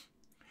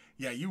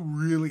 Yeah, you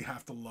really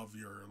have to love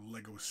your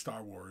Lego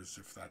Star Wars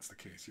if that's the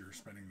case. You're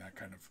spending that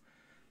kind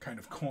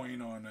of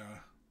coin on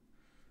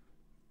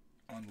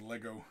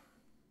Lego.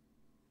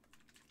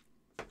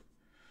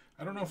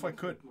 I don't know if I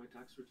could. My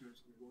tax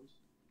returns on it once.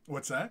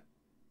 What's that?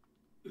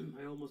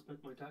 I almost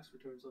met my tax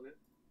returns on it.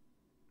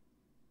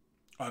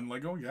 On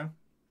Lego, yeah.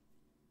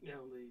 Yeah,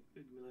 on the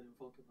big Millennium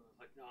Falcon. I was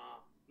like, nah.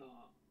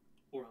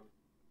 Or on.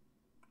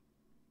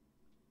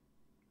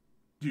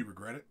 Do you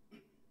regret it?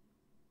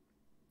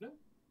 No.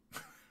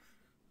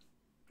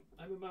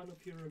 I'm a man of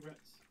few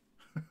regrets.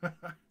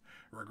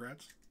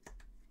 Regrets?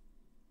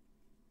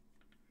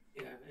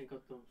 Yeah, I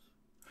got those.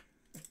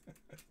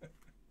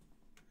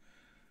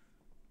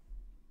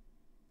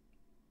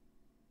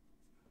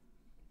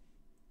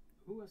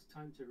 Who has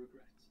time to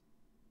regret?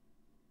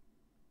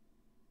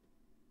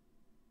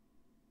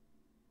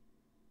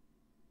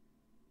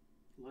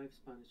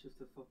 Lifespan is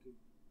just a fucking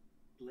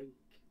blink.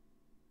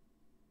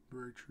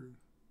 Very true.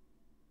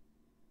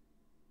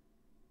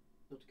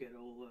 Not to get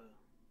all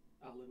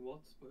Alan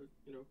Watts, but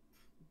you know,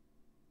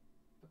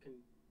 fucking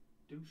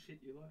do shit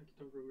you like.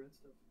 Don't regret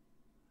stuff.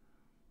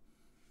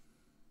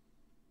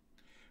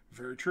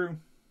 Very true.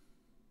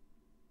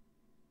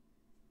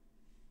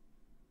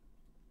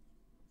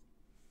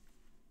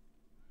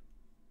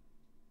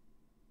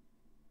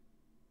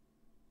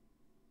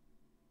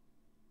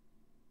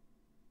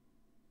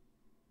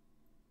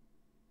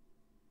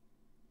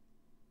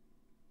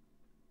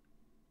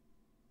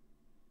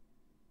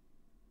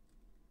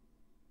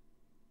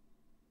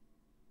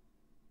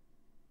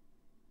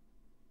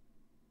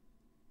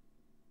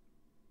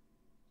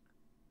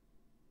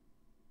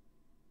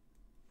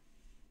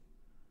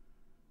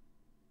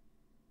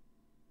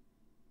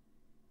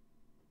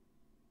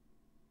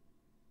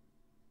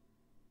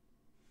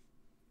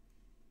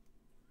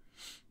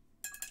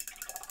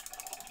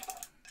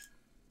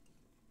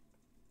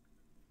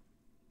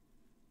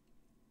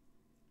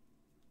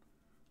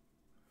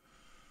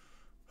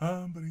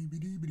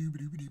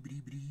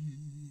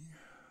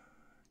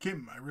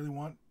 Kim, I really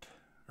want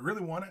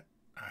it.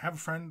 I have a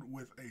friend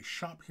with a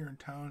shop here in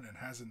town and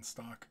has in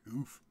stock.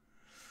 Oof.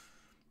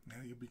 Now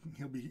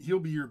he'll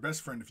be your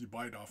best friend if you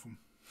buy it off him.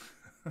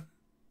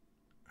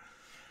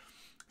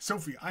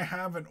 Sophie, I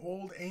have an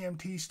old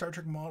AMT Star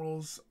Trek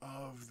models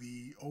of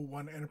the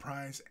 01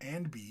 Enterprise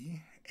and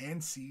B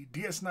and C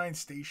DS9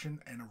 station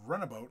and a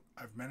runabout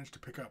I've managed to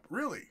pick up.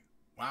 Really?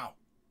 Wow.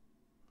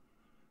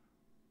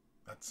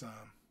 That's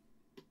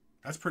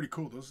pretty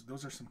cool.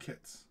 Those are some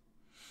kits.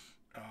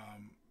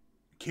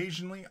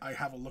 Occasionally, I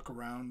have a look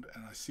around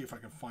and I see if I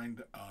can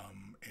find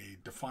a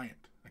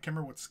Defiant. I can't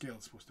remember what scale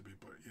it's supposed to be,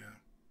 but yeah,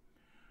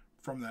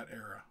 from that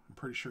era. I'm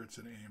pretty sure it's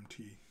an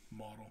AMT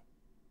model,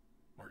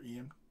 or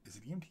EM. Is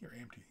it EMT or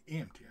AMT?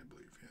 AMT, I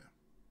believe.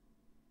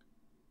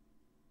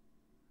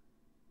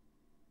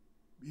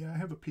 Yeah. Yeah, I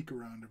have a peek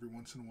around every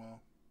once in a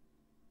while,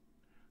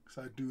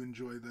 because I do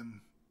enjoy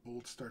them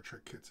old Star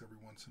Trek kits every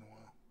once in a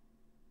while.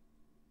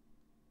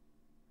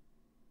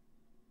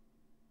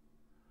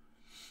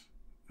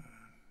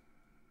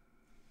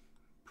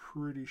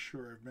 Pretty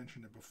sure I've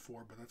mentioned it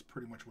before, but that's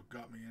pretty much what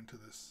got me into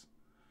this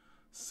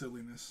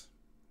silliness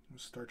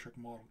with Star Trek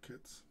model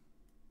kits.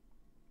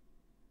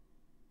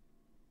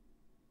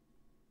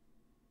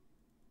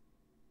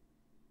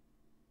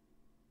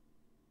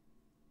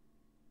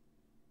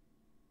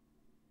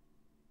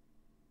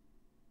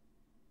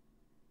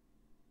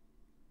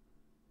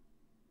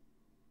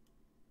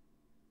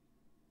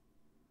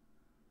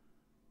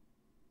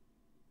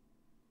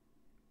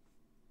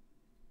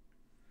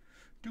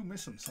 Do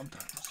miss them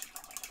sometimes.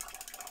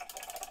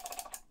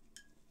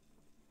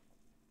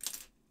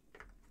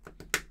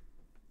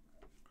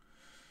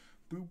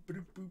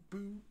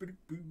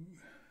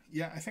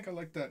 Yeah, I think I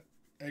like that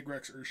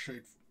Egg-Rex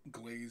Earthshade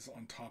glaze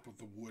on top of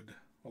the wood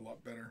a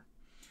lot better.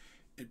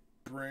 It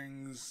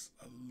brings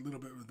a little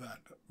bit of that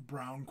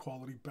brown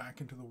quality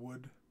back into the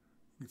wood.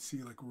 You can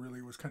see like really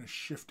it was kind of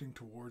shifting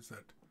towards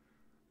that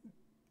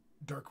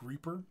dark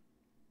Reaper,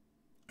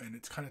 and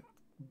it's kind of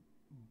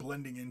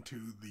blending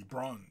into the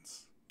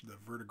bronze, the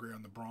verdigris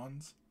on the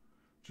bronze,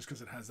 just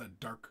because it has that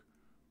dark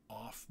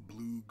off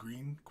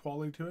blue-green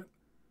quality to it.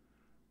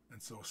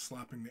 And so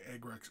slapping the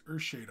Egg-Rex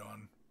Earthshade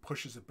on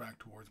pushes it back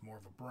towards more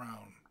of a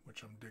brown,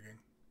 which I'm digging.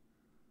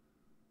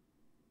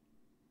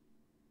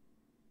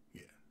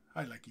 Yeah,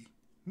 I like it.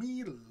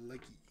 Me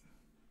like it.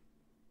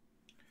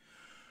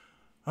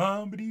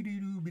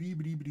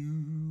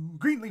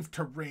 Greenleaf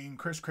terrain,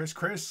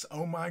 Chris.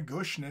 Oh my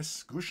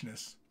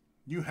gooshness.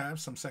 You have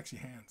some sexy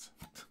hands.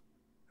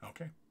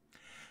 Okay.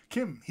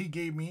 Kim, he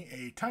gave me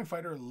a TIE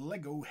Fighter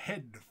Lego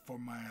head for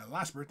my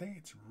last birthday.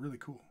 It's really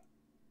cool.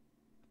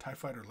 TIE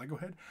Fighter Lego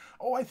head?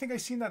 Oh, I think I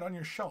seen that on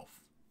your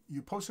shelf.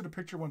 You posted a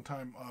picture one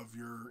time of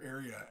your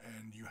area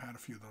and you had a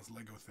few of those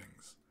Lego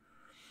things.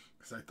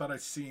 Because I thought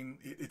I'd seen,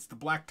 it's the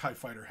black TIE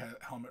Fighter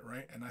helmet,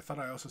 right? And I thought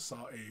I also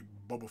saw a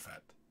Boba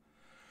Fett.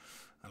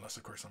 Unless,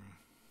 of course, I'm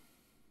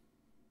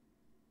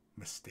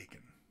mistaken.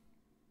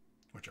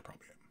 Which I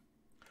probably am.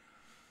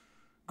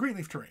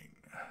 Greenleaf terrain.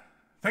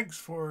 Thanks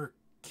for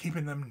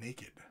keeping them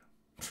naked.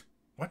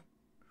 What?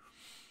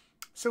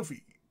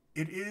 Sophie.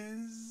 It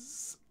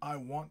is... I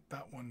want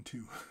that one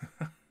too.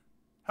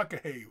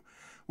 Huckahey.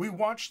 We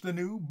watched the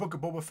new Book of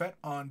Boba Fett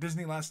on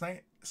Disney last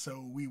night,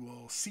 so we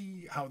will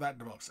see how that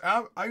develops.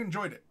 I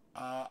enjoyed it.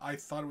 I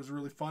thought it was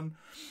really fun.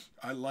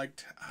 I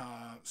liked...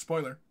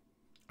 spoiler.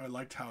 I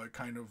liked how it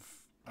kind of...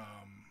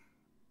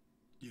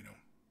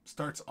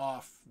 starts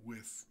off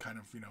with kind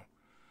of,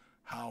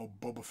 how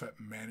Boba Fett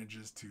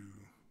manages to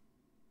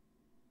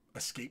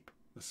escape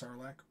the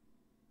Sarlacc.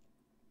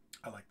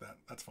 I like that.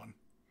 That's fun.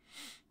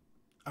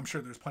 I'm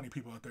sure there's plenty of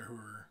people out there who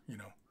are,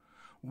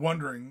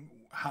 wondering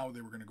how they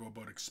were going to go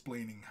about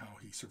explaining how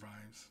he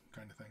survives,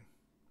 kind of thing.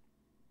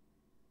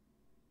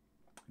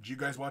 Did you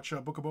guys watch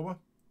Book of Boba?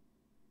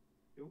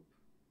 Nope.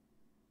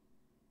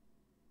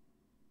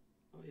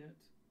 Not yet.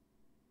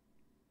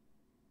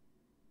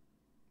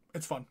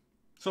 It's fun.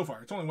 So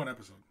far. It's only one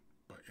episode.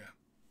 But yeah.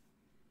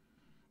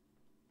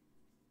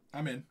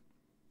 I'm in.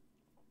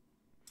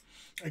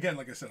 Again,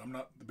 like I said, I'm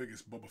not the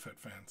biggest Boba Fett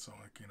fan. So,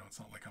 it's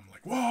not like I'm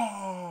like,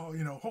 whoa,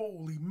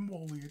 holy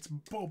moly, it's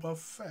Boba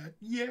Fett.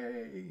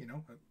 Yay.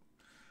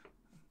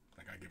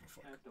 Like I give a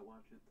fuck. I have to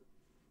watch it.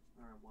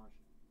 Or I'm watching.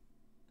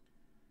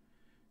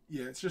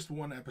 Yeah, it's just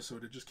one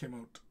episode. It just came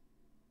out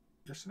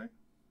yesterday?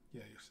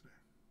 Yeah, yesterday.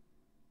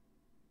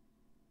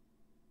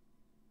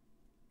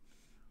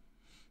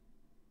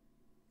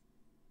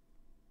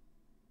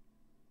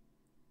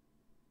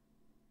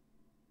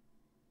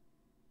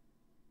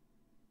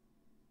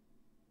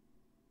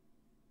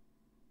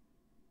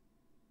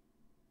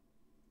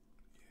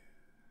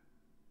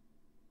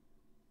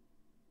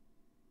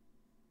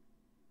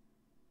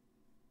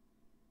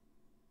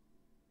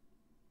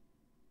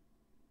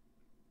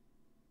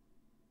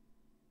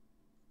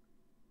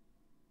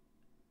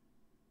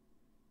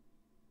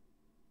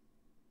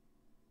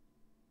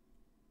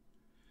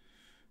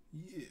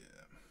 Yeah.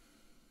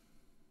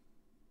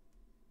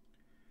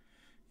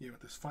 Yeah,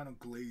 with this final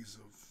glaze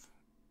of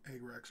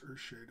Agrax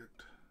Earthshade,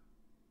 it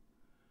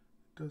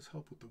does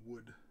help with the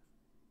wood.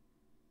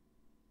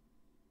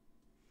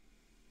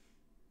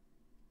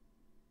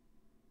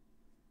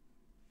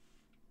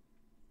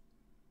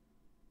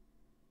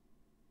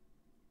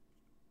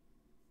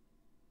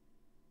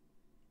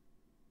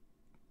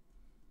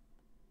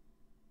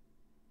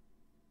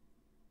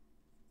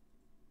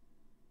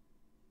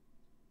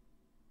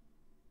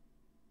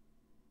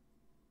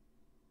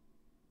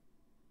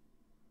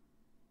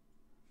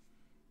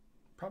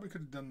 Probably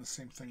could have done the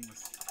same thing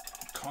with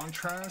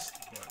contrast,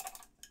 but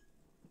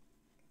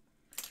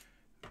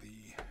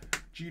the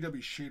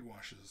GW shade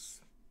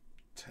washes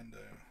tend to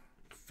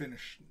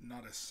finish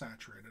not as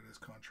saturated as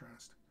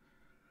contrast.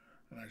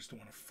 And I just don't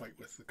want to fight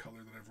with the color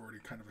that I've already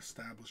kind of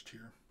established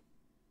here.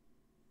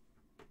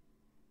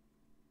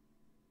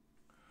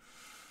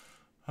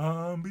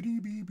 Where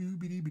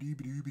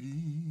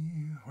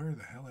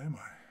the hell am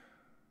I?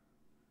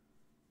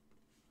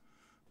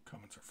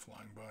 Comments are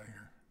flying by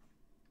here.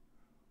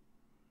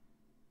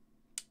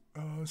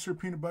 Sir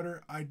Peanut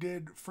Butter, I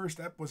did. First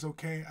ep was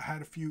okay. I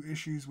had a few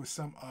issues with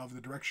some of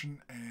the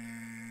direction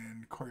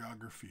and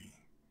choreography.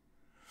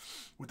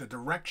 With the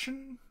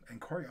direction and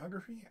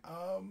choreography,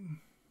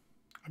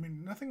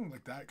 nothing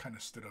like that kind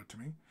of stood out to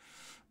me.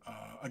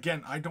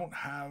 Again, I don't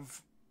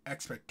have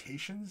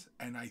expectations,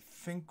 and I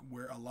think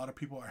where a lot of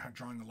people are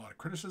drawing a lot of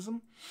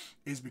criticism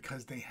is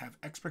because they have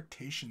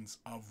expectations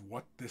of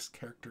what this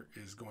character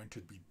is going to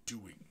be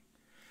doing.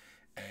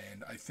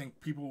 And I think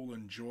people will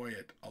enjoy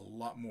it a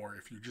lot more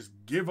if you just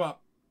give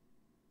up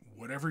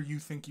whatever you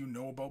think you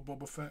know about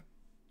Boba Fett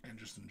and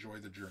just enjoy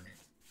the journey.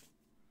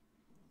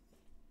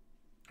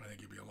 I think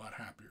you'll be a lot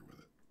happier with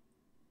it.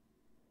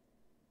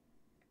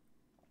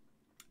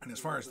 And as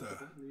far as the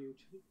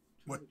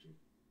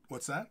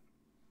what's that?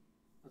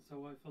 That's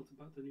how I felt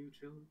about the new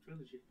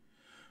trilogy.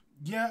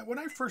 Yeah, when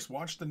I first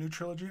watched the new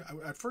trilogy,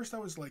 at first I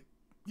was like,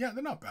 yeah,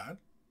 they're not bad.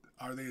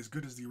 Are they as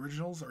good as the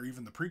originals or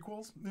even the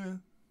prequels?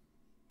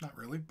 Not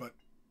really, but,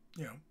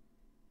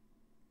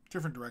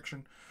 different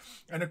direction.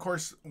 And, of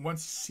course,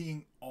 once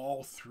seeing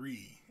all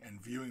three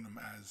and viewing them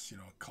as, a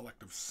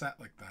collective set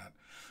like that,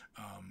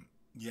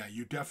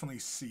 you definitely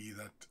see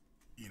that,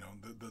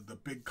 the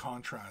big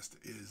contrast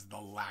is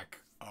the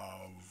lack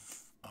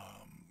of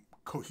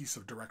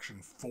cohesive direction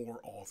for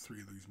all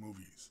three of these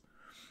movies.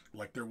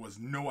 Like, there was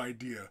no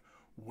idea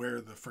where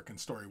the frickin'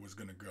 story was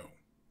going to go.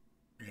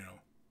 You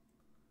know?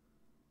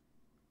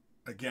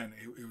 Again,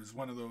 it was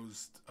one of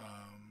those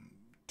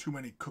too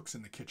many cooks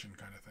in the kitchen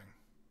kind of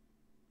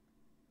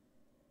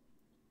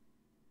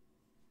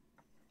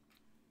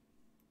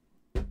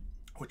thing.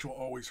 Which will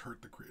always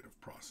hurt the creative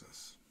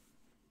process.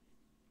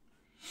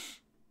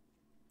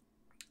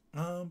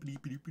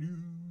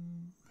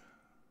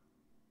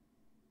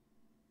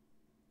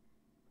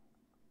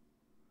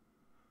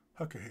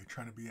 Okay,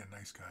 trying to be a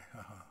nice guy.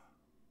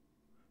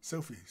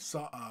 Sophie,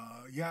 saw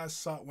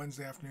it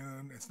Wednesday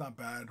afternoon. It's not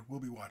bad. We'll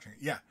be watching it.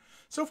 Yeah.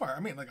 So far, I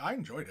mean, like, I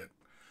enjoyed it.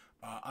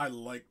 I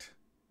liked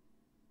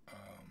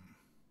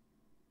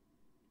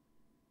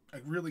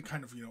like, really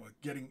kind of, you know,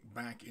 getting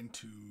back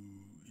into,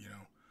 you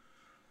know,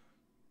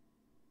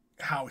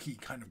 how he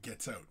kind of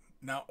gets out.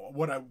 Now,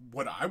 what I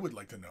would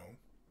like to know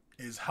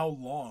is how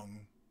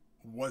long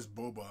was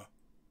Boba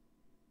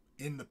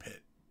in the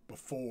pit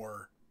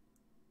before,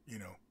 you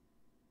know,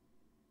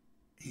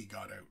 he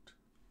got out?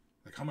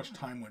 Like, how much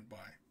time went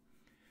by?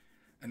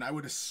 And I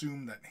would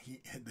assume that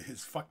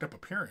his fucked up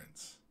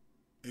appearance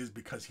is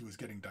because he was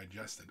getting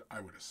digested,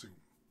 I would assume.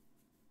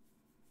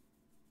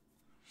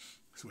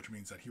 So, which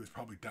means that he was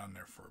probably down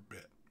there for a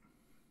bit.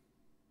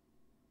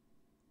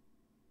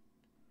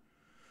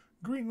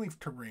 Greenleaf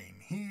terrain.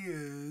 He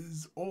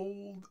is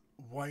old,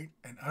 white,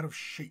 and out of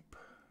shape.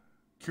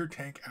 Cure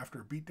tank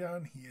after a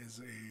beatdown. He is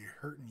a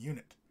hurting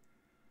unit.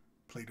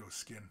 Play-Doh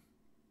skin.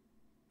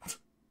 It's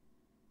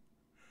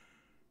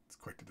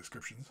quite the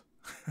descriptions.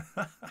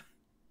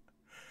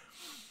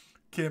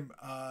 Kim,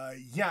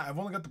 yeah, I've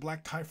only got the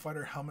black TIE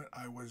Fighter helmet.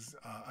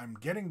 I'm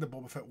getting the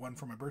Boba Fett one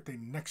for my birthday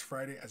next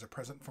Friday as a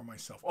present for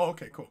myself. Oh,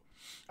 okay, cool.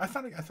 I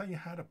thought you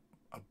had a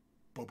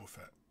Boba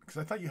Fett, because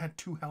I thought you had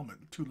two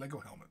Lego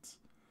helmets.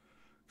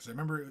 Because I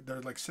remember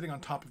they're like sitting on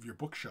top of your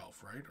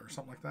bookshelf, right, or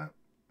something like that.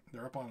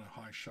 They're up on a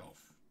high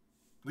shelf,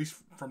 at least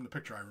from the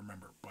picture I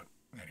remember. But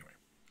anyway,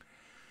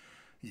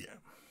 yeah.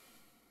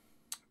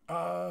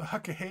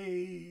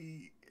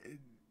 Huckahey,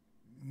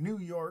 New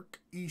York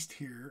East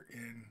here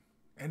in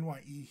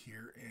NYE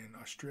here in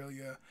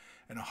Australia,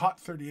 and a hot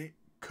 38.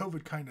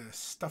 COVID kind of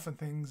stuffing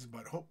things,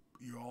 but hope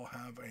you all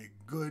have a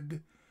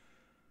good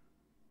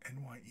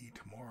NYE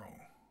tomorrow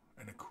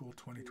and a cool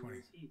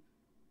 2020.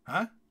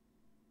 Huh?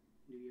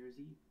 New Year's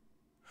Eve.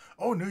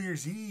 Oh, New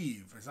Year's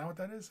Eve. Is that what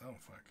that is? Oh,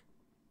 fuck.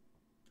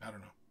 I don't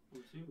know.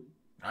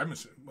 I'm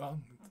assuming. Well,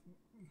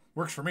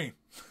 works for me.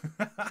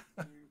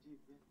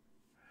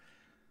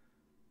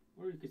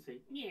 Or you could say,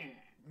 yeah.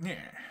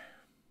 Yeah.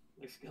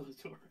 Like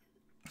Skeletor.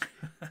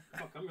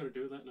 Fuck, I'm gonna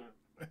do that now.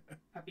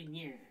 Happy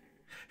New Year.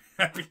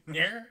 Happy New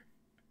Year?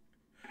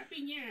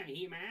 Happy New Year,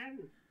 He-Man.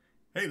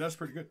 Hey, that's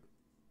pretty good.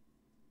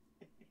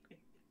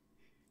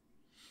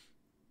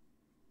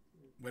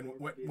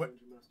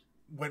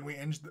 When we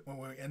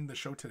end the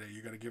show today,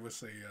 you got to give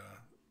us a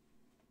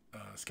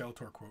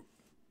Skeletor quote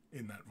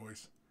in that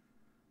voice.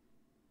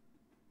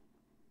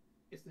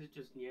 Isn't it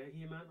just yeah,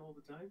 He-Man all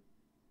the time?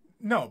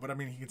 No, but I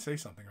mean, he can say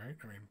something, right?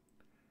 I mean.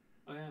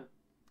 Oh yeah.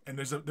 And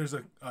there's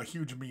a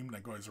huge meme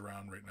that goes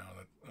around right now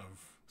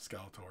of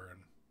Skeletor,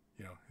 and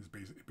you know,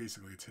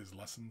 basically it's his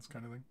lessons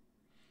kind of thing.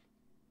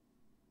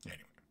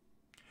 Anyway.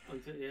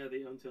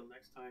 Until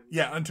next time.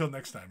 Yeah, until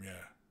next time.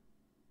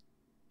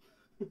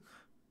 Yeah.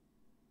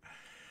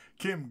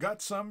 Kim,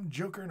 got some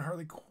Joker and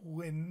Harley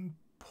Quinn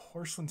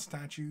porcelain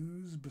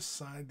statues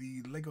beside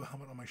the Lego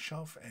helmet on my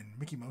shelf, and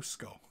Mickey Mouse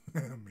skull.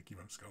 Mickey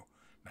Mouse skull.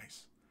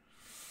 Nice.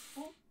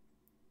 Oh.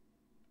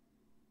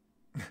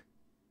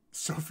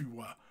 Sophie,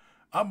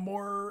 I'm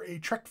more a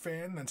Trek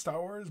fan than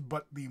Star Wars,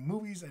 but the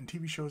movies and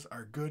TV shows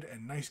are good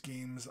and nice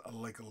games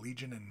like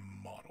Legion and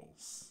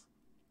Models.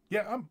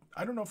 Yeah,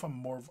 I don't know if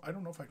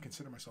I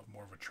consider myself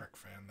more of a Trek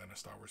fan than a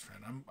Star Wars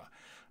fan.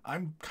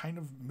 I'm kind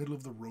of middle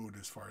of the road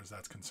as far as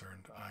that's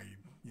concerned.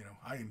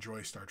 I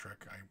enjoy Star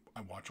Trek.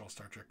 I watch all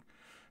Star Trek.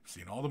 I've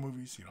seen all the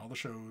movies, seen all the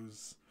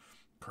shows.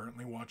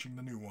 Currently watching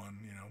the new one,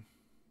 you know.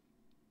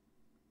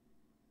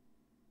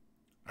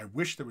 I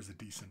wish there was a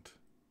decent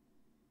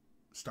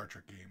Star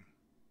Trek game.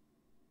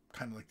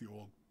 Kind of like the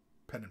old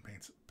pen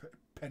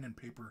and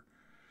paper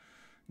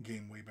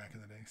game way back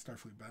in the day,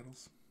 Starfleet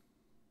Battles.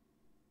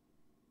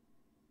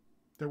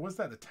 There was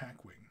that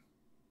Attack Wing,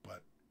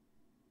 but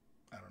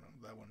I don't know,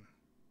 that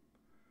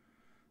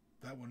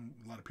one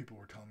a lot of people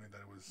were telling me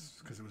that it was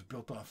because it was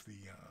built off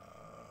the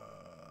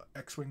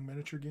X-Wing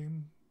miniature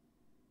game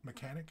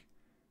mechanic,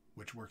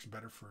 which works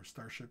better for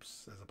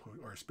starships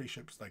or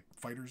spaceships like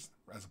fighters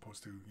as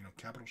opposed to, you know,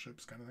 capital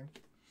ships kind of thing.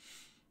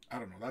 I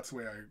don't know, that's the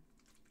way I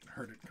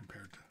heard it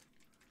compared to.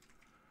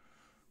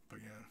 But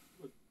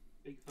yeah.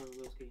 Big fan of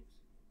those games.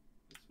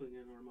 X-Wing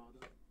and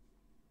Armada.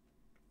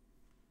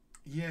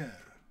 Yeah.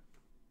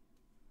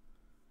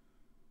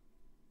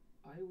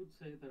 I would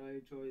say that I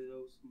enjoy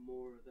those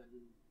more than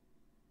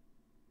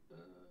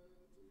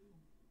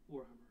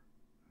Warhammer.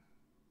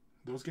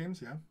 Those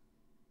games, yeah.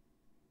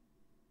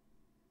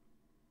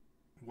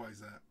 Why is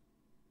that?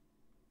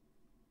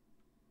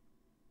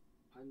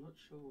 I'm not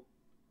sure.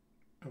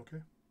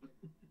 Okay.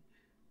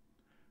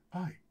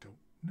 I don't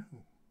know.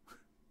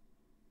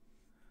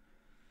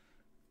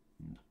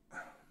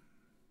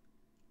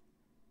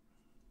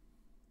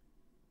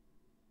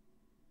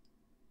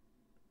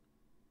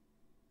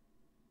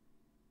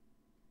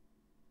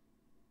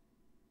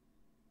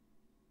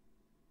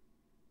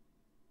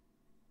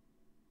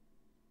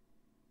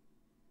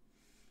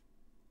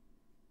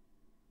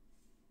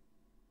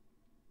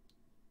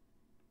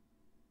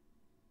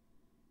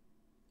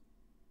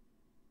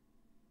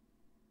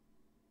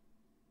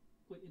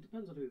 Well, it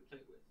depends on who you play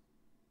with.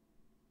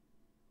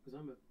 Because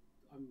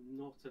I'm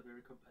not a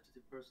very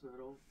competitive person at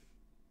all.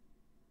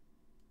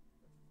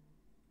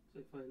 So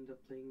if I end up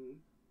playing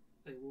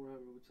a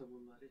Warhammer with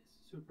someone that is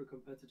super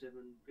competitive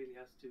and really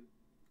has to,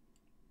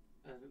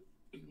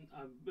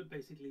 I'm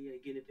basically a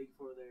guinea pig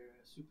for their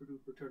super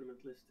duper tournament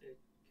list, it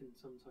can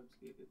sometimes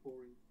be a bit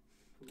boring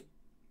for me.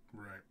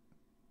 Right.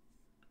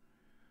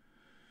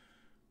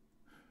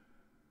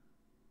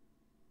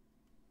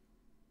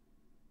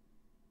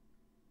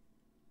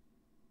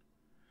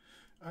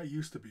 I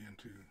used to be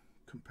into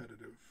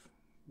competitive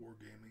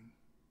wargaming.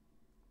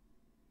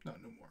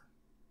 Not no more.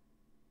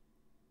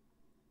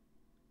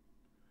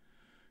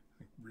 I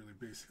think really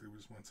basically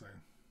was once I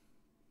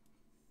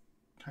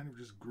kind of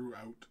just grew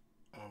out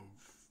of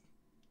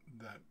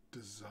that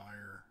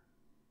desire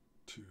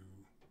to,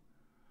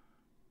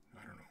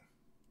 I don't know,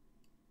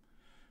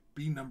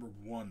 be number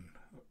one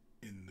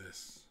in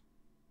this.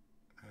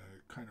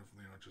 Kind of,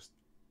 just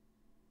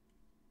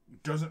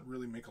doesn't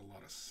really make a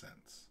lot of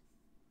sense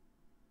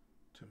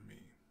to me.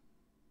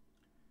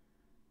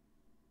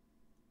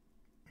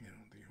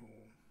 The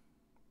whole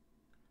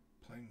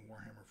playing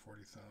Warhammer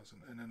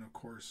 40,000. And then, of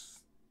course,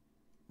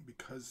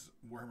 because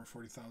Warhammer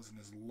 40,000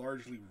 is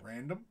largely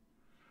random,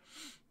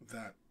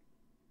 that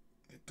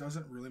it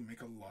doesn't really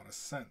make a lot of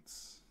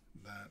sense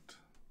that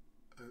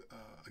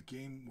a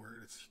game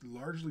where it's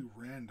largely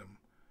random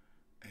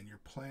and you're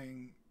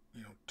playing,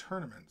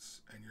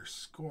 tournaments and you're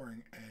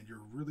scoring and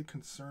you're really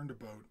concerned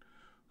about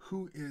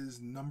who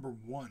is number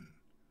one.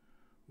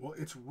 Well,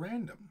 it's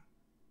random.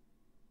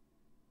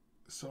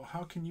 So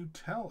how can you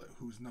tell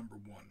who's number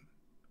one?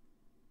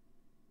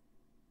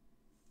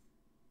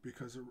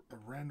 Because a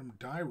random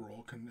die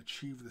roll can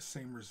achieve the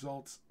same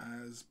results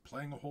as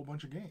playing a whole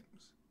bunch of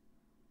games.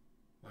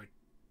 Like,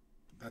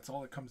 that's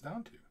all it comes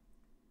down to.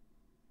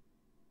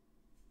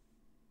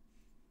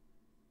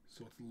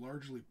 So it's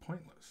largely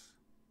pointless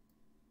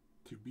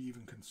to be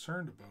even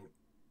concerned about,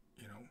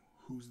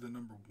 who's the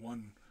number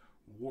one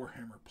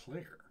Warhammer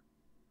player.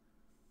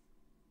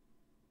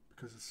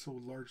 Because it's so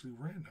largely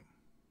random.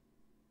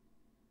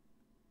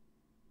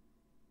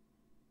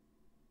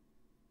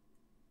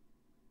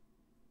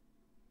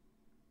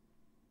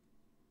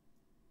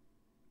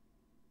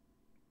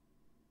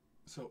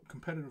 So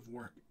competitive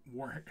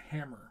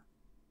Warhammer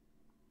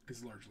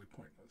is largely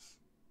pointless.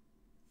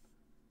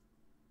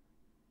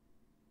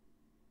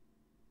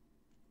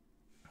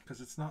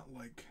 Because it's not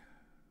like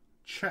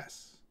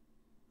chess,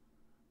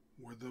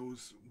 where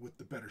those with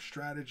the better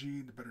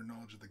strategy, the better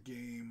knowledge of the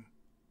game,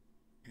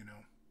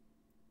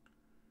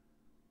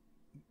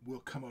 will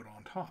come out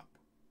on top.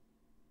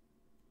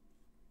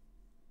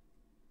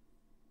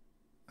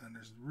 And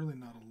there's really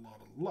not a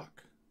lot of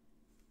luck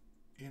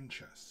in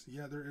chess.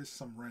 Yeah, there is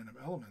some random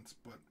elements,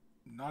 but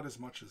not as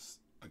much as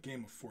a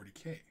game of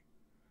 40k. A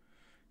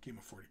game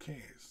of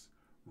 40k is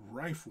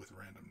rife with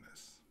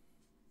randomness.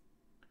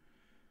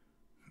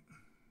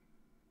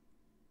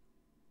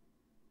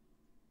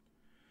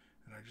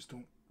 And I just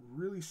don't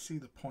really see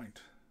the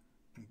point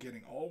in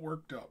getting all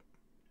worked up.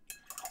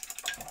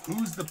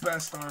 Who's the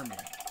best army?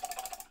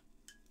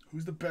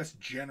 Who's the best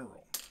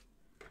general?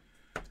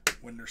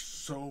 When there's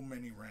so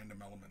many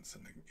random elements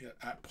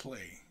at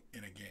play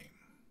in a game.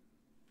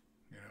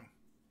 It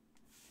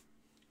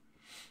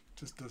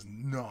just does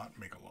not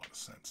make a lot of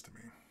sense to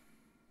me.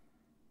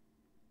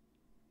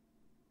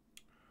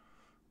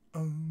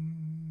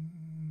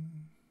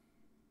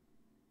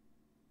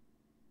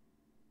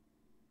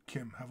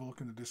 Kim, have a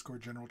look in the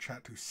Discord general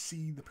chat to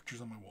see the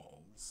pictures on my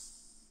walls.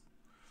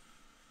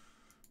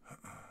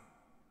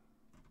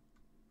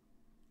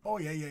 Oh,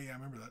 yeah. I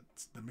remember that.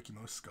 It's the Mickey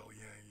Mouse skull.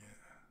 Yeah.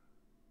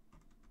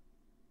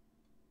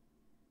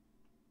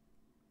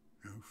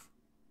 Oof.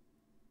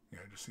 Yeah,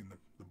 I just seen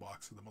the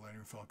box of the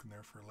Millennium Falcon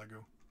there for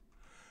Lego.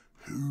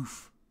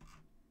 Oof.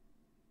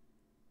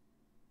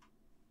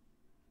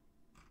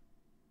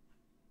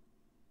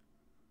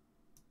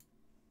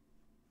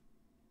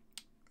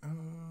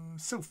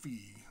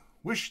 Sophie.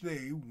 Wish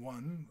they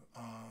won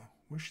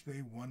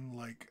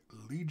like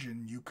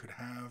Legion. You could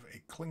have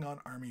a Klingon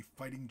army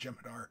fighting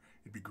Jem'Hadar.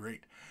 It'd be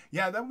great.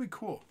 Yeah, that would be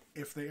cool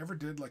if they ever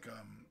did like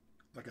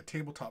a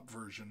tabletop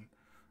version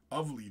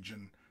of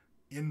Legion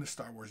in the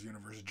Star Wars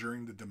universe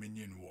during the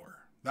Dominion War.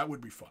 That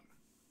would be fun.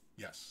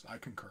 Yes, I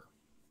concur.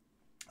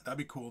 That'd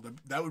be cool.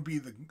 That would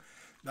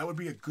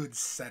be a good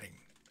setting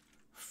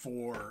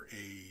for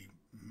a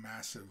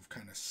massive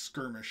kind of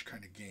skirmish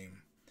kind of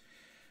game.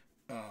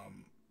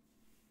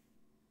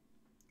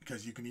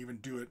 Because you can even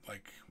do it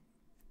like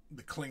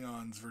the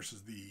Klingons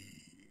versus the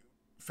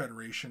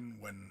Federation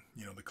when,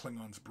 you know, the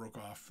Klingons broke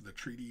off the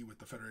treaty with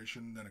the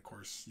Federation. Then, of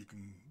course, you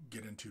can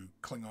get into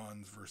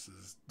Klingons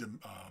versus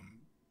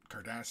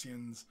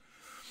Cardassians,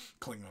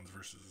 Klingons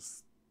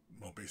versus,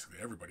 well, basically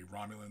everybody,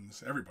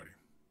 Romulans, everybody.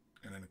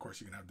 And then, of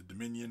course, you can have the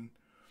Dominion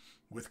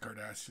with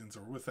Cardassians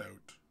or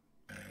without,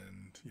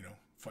 and, you know,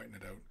 fighting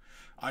it out.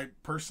 I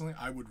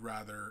would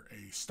rather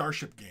a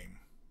Starship game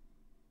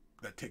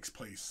that takes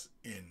place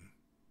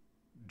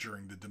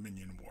during the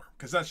Dominion War,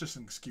 because that's just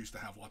an excuse to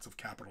have lots of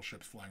capital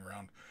ships flying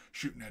around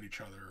shooting at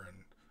each other,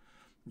 and,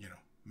 you know,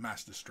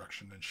 mass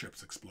destruction and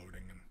ships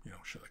exploding and, you know,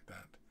 shit like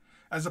that,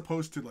 as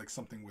opposed to like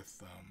something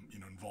with you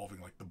know,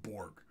 involving like the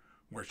Borg,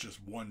 where it's just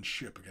one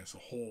ship against a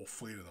whole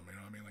fleet of them, you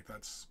know what I mean? Like,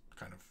 that's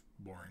kind of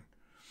boring.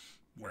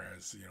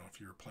 Whereas, you know, if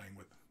you're playing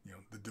with, you know,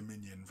 the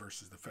Dominion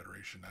versus the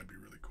Federation, that'd be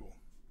really cool.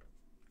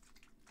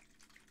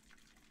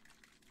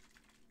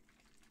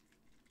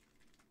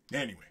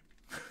 Anyway.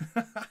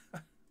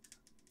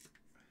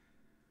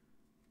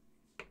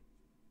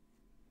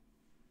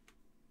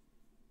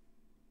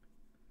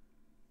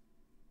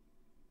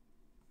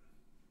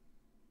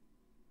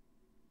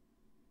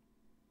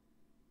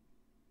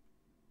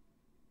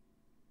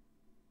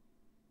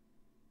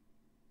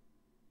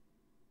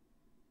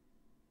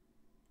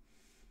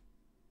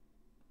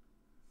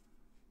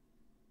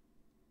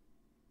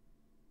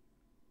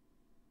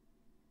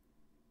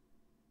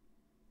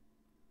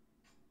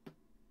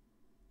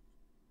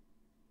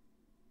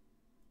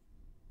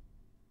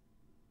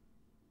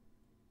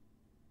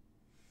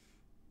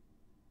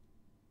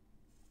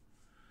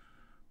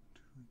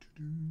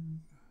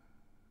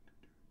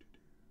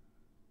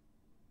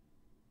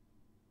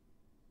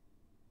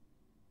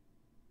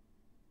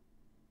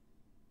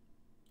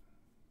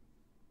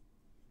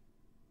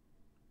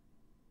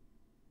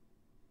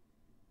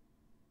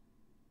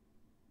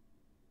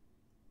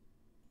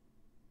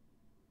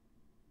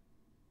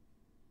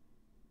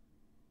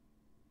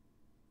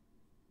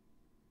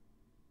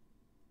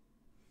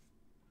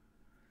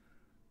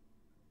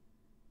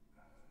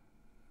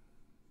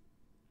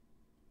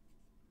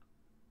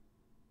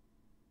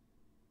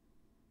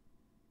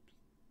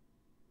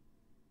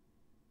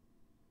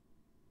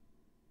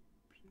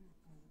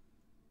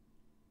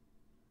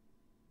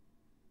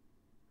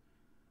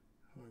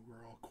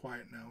 We're all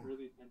quiet now. I'm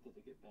really tempted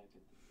to get back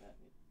into the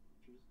Batman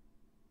pictures.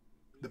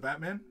 The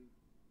Batman?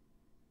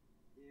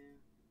 Yeah.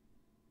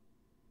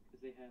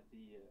 Because they have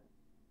the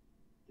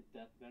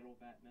death metal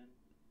Batman,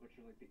 which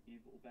are like the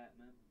evil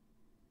Batman.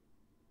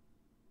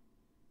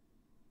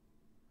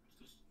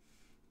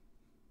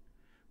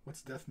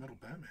 What's death metal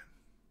Batman?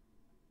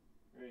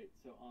 Right,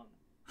 so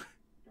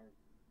dark.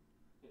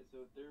 Okay,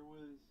 so there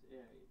was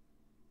a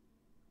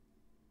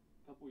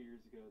couple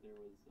years ago, there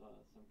was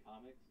some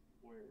comics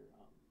where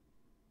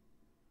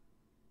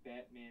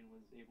Batman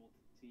was able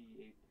to see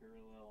a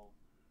parallel,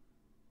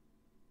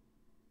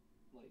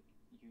 like,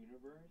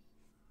 universe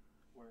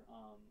where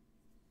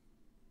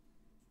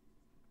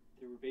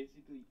there were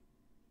basically,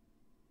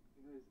 I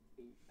think there was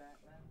 8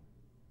 Batman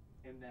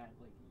in that,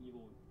 like,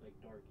 evil, like,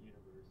 dark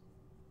universe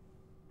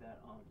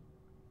that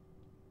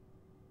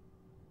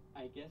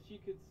I guess you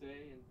could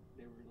say, and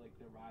they were like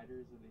the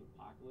riders of the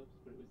apocalypse,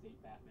 but it was 8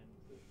 Batman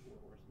instead of 4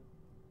 horsemen.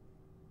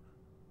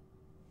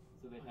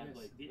 So they had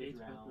like the the 8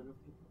 drown. Batman of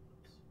the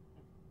Apocalypse.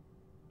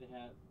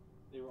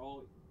 They were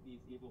all these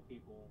evil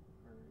people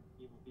in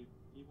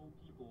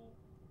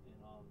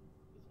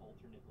this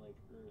alternate like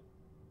Earth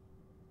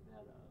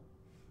that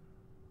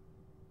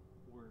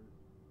were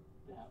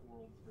that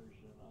world's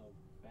version of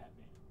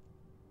Batman.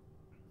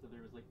 So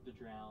there was like the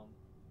drowned.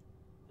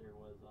 There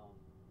was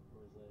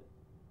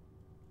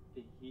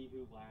the He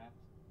Who Laughs,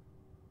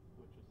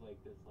 which was like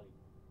this like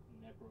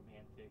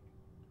necromantic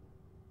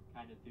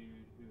kind of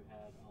dude who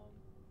had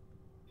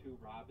 2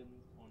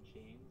 Robins on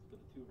chains, but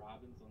the 2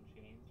 Robins on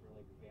chains were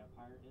like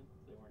vampire imps.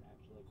 They weren't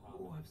actually like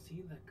Robins. Oh, I've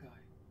seen that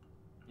guy.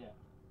 Yeah.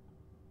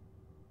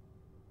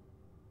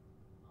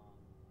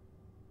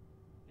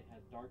 They had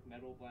Dark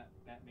Metal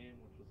Batman,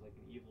 which was like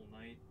an evil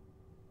knight.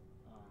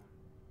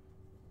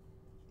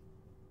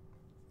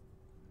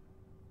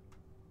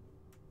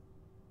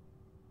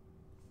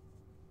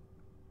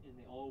 And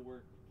they all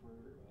worked for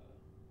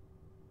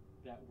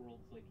that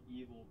world's like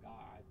evil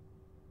god,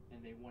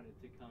 and they wanted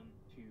to come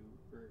to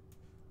Earth.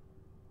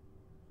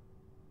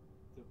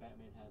 So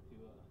Batman had to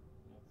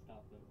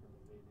stop them from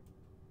invading.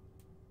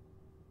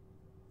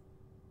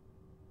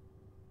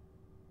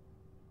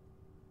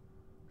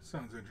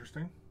 Sounds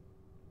interesting.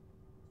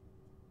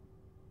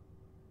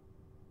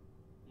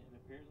 Yeah, and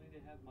apparently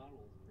they have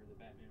models for the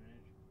Batman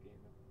miniature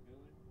game.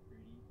 Really,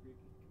 pretty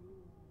freaking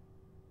cool.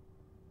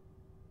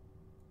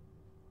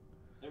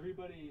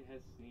 Everybody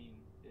has seen,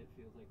 it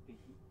feels like, the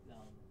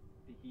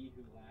He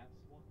Who Laughs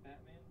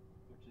Batman,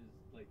 which is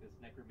like this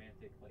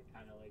necromantic, like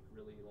kind of like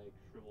really like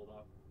shriveled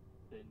up,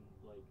 thin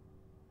like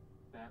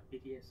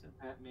BDSM.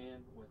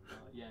 Batman with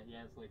he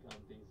has like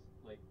these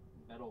like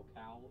metal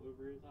cowl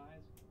over his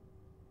eyes,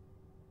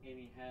 and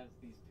he has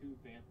these 2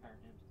 vampire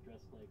imps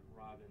dressed like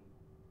Robin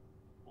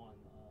on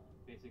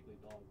basically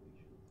dog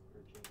leashes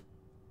or chains.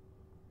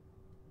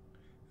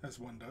 As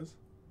one does.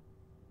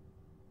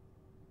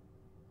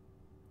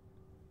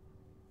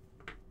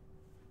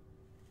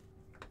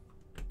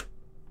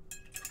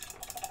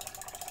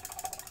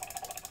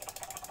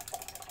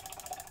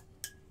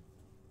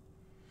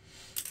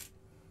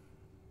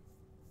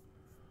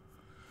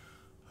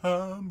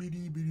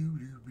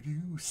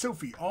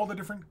 Sophie, all the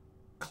different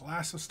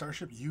class of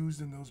starship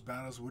used in those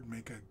battles would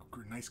make a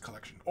nice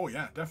collection. Oh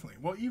yeah, definitely.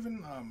 Well,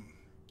 even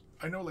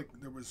I know like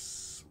there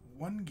was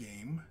one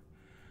game.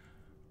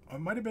 It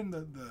might have been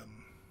the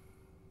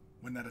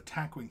when that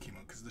attack wing came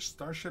out, because the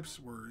starships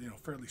were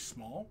fairly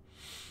small,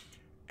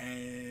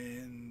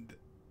 and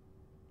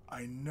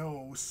I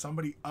know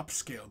somebody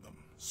upscaled them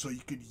so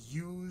you could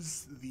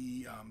use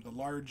the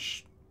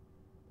large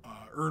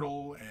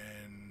Erdl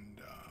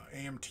and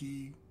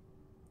AMT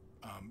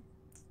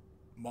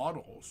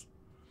models,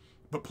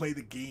 but play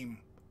the game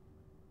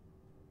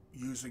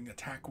using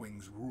attack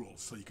wings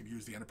rules. So you could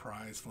use the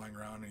Enterprise flying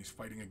around and he's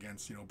fighting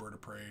against bird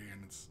of prey,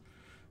 and it's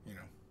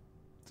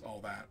it's all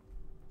that.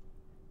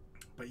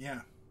 But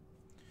yeah,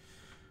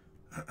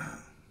 I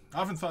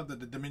often thought that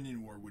the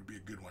Dominion War would be a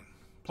good one.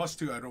 Plus,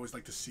 too, I'd always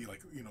like to see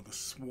like the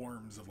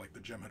swarms of like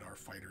the Jem'Hadar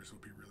fighters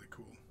would be really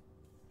cool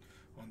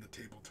on the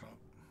tabletop,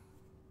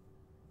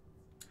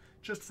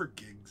 just for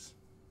gigs.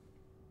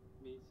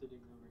 Me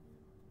sitting over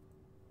here,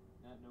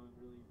 not knowing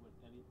really what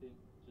anything,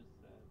 just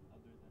that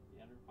other than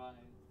the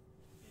Enterprise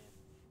and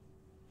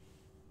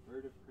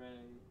Bird of Prey,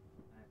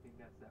 and I think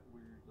that's that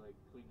weird like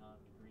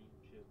Klingon green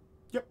ship.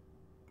 Yep.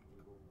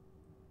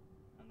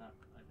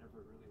 I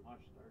never really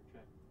watched Star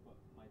Trek, but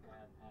my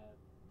dad had,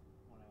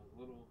 when I was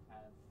little,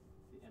 had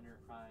the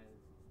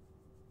Enterprise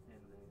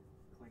and the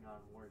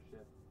Klingon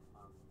warship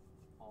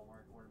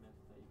Hallmark ornament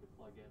that you could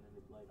plug in and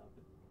it'd light up.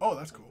 Oh,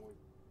 that's cool.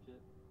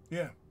 Shit.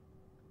 Yeah.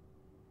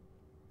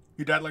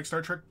 Your dad likes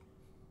Star Trek?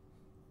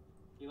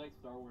 He likes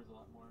Star Wars a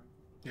lot more.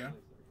 Yeah. He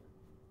likes Star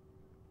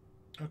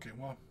Trek. Okay,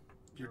 well,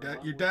 your There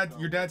were a dad lot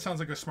your more dad Star sounds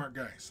like a smart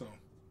guy, so.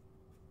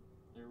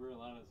 There were a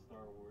lot of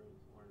Star Wars,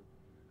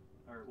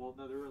 well,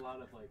 no, there were a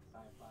lot of like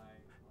sci-fi,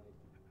 like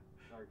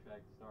Star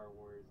Trek, Star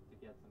Wars to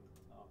get some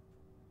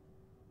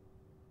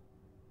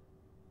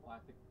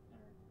Galactic,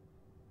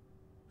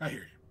 I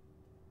hear you.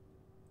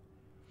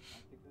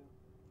 Galactica.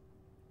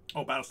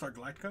 Oh, Battlestar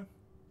Galactica?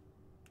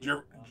 Did you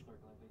ever? Battlestar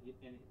Galactica,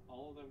 and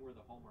all of them were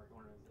the Hallmark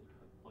ornaments that you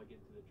could plug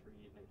into the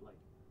tree and they'd like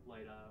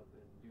light up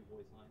and do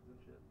voice lines and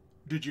shit.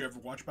 Did you ever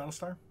watch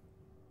Battlestar?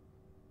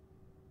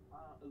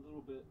 A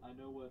little bit. I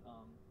know what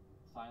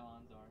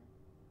Cylons are.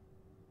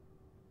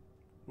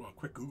 Well, a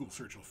quick Google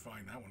search will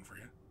find that one for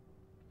you.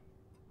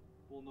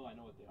 Well, no, I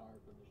know what they are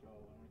from the show.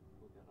 I don't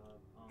look that up.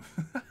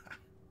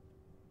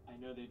 I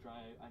know they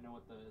drive. I know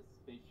what the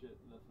spaceship,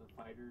 the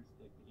fighters,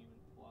 like the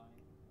humans fly.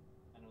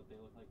 I know what they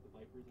look like. The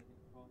Vipers, I think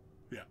they're called.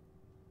 Yeah.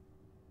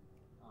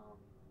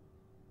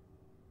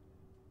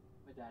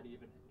 My dad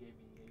even gave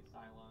me a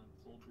Cylon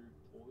soldier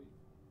toy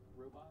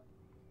robot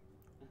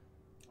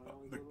when I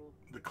was little.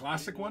 The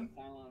classic one?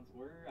 I didn't know what Cylons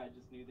were. I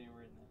just knew they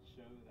were in that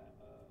show that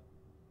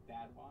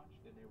Dad watched,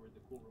 and they were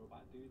the cool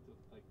robot dudes with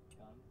like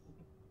guns.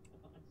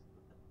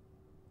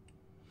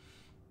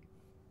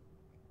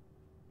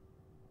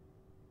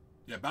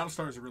 Yeah,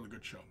 Battlestar is a really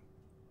good show.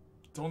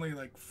 It's only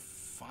like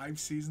 5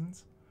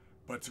 seasons,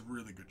 but it's a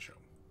really good show.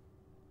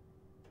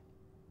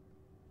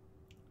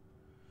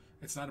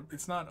 It's not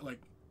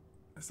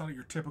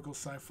your typical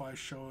sci-fi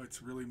show.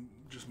 It's really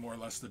just more or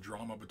less the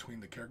drama between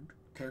the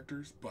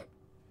characters, but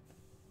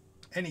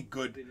any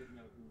good. They didn't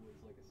know who was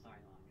like a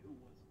Cylon. Who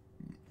was?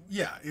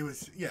 Yeah, it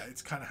was. Yeah,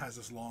 it's kind of has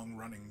this long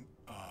running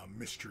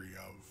mystery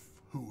of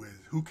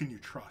who can you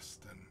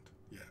trust, and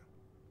yeah.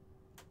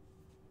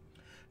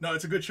 No,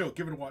 it's a good show.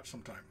 Give it a watch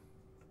sometime.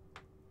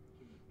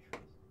 Can you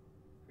trust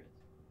Chris?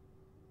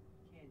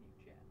 Can you,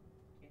 Chad?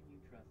 Can you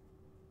trust?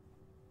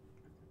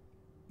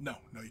 No,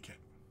 you can't.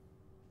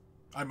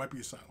 I might be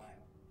a Cylon.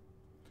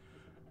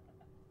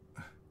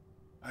 Wow.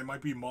 I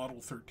might be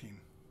Model 13.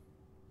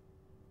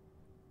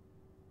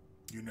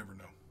 You never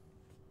know.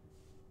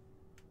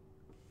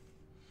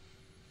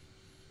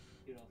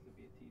 Could also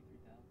be a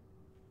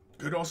T-3000.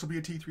 Could also be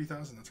a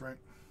T-3000. That's right.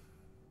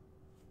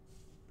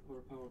 Or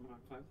a Power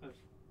Mark 5000.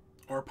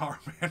 Or a Power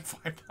Man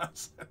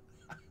 5000. I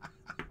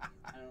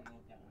don't know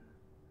what that one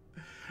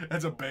is.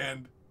 That's a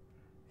band.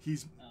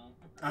 He's.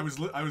 I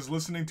was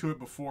listening to it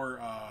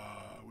before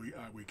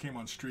we came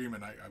on stream,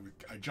 and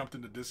I jumped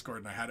into Discord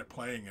and I had it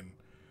playing, and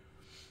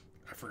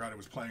I forgot it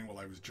was playing while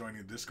I was joining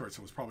the Discord, so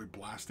it was probably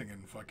blasting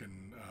in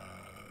fucking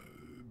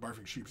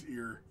Barfing Sheep's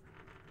ear.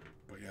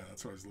 But yeah,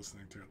 that's what I was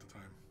listening to at the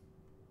time.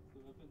 So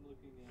I've been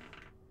looking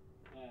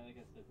at, like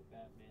I said, the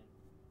Batman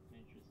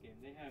miniatures game.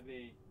 They have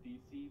a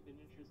DC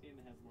miniatures game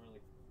that has more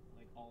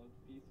like all of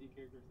the DC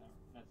characters, not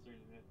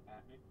necessarily the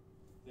Batman.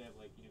 They have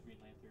like Green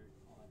Lantern,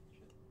 all that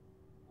shit.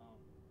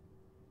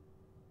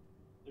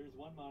 There's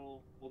one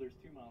model. Well, there's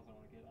 2 models I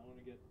want to get. I want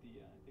to get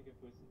the. I think I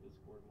posted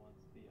Discord once.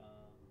 The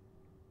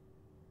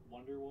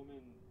Wonder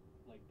Woman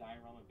like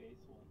diorama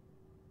base one,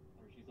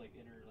 where she's like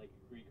in her like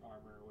Greek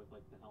armor with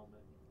like the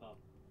helmet and stuff,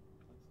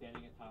 like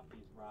standing atop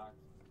these rocks,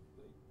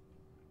 like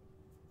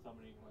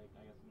summoning like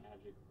I guess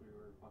magic through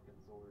her fucking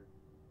sword.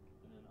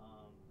 And then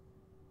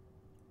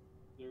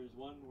there's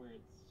one where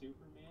it's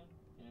Superman,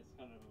 and it's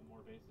kind of a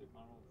more basic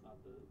model. It's not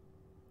the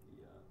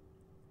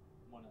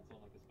one that's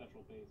on like a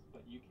special base,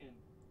 but you can.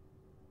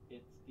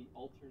 It's the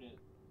alternate.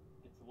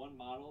 It's one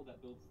model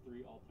that builds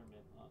 3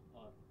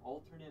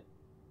 alternate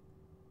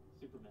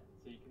Supermen.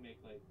 So you can make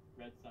like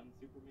Red Sun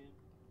Superman.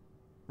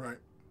 Right.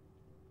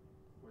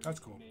 Or That's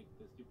you cool. can make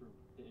the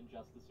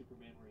Injustice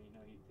Superman, where you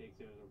know he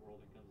takes over the world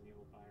and becomes an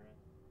evil tyrant.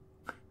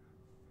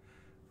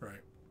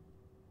 Right.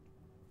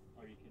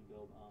 Or you can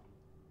build I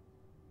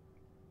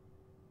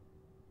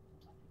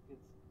think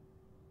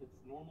it's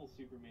normal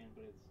Superman,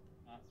 but it's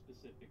not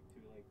specific to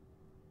a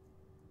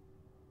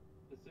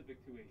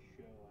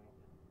show. I don't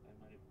know. I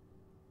might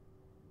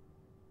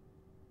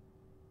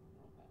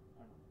have.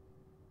 I don't know.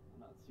 I'm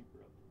not super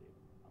up to date.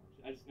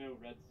 I just know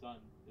Red Sun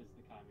is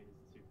the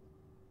communist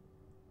Superman.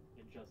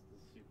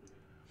 Injustice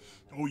Superman.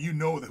 Oh, you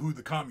know who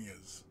the commie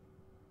is.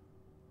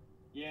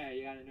 Yeah,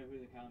 you gotta know who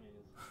the commie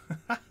is.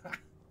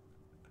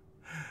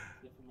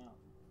 Sniff him out.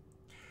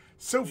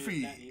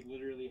 Sophie. He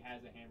literally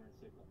has a hammer and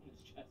sickle on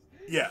his chest.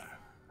 Yeah.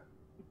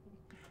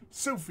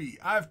 Sophie,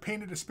 I've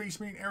painted a Space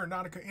Marine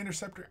Aeronautica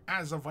Interceptor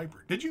as a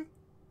Viper. Did you?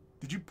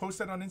 Did you post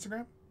that on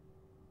Instagram?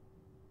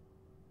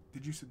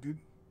 Did you, dude?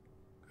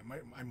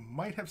 I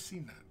might have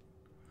seen that.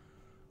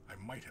 I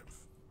might have.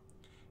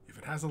 If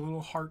it has a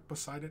little heart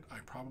beside it, I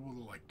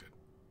probably liked it.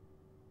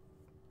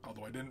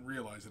 Although I didn't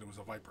realize that it was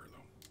a Viper,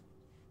 though.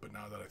 But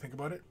now that I think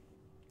about it,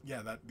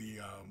 yeah, that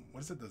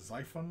what is it, the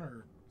Xiphon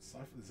or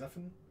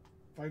Zephon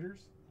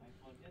fighters?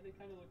 Yeah, they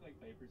kind of look like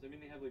Vipers. I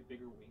mean, they have like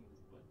bigger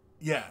wings, but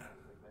yeah.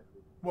 Like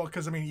Well,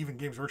 because I mean, even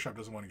Games Workshop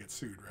doesn't want to get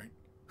sued, right?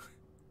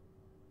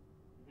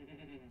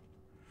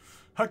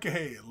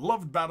 Huckahey,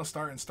 loved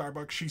Battlestar and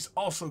Starbuck. She's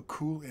also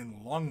cool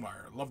in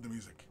Longmire. Love the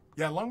music.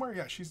 Yeah, Longmire.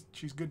 Yeah, she's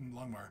good in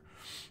Longmire.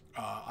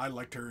 I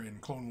liked her in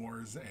Clone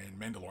Wars and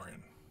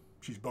Mandalorian.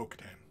 She's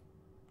Bo-Katan.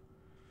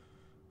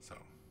 So,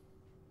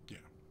 yeah.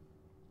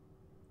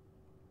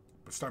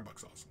 But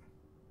Starbuck's awesome,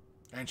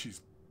 and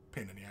she's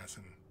pain in the ass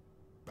in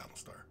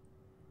Battlestar.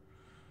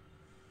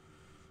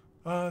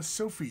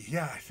 Sophie,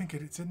 yeah, I think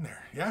it's in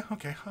there. Yeah,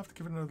 okay, I'll have to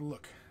give it another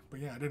look. But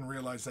yeah, I didn't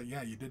realize that,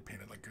 yeah, you did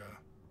paint it like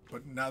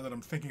but now that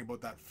I'm thinking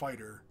about that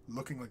fighter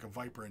looking like a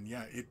Viper, and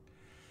yeah,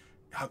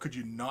 how could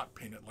you not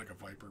paint it like a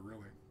Viper,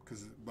 really?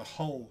 Because the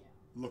hull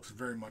looks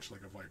very much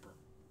like a Viper.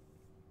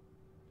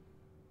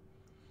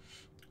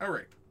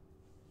 Alright.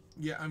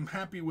 Yeah, I'm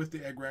happy with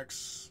the Egg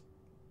Rex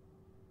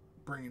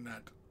bringing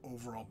that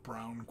overall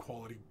brown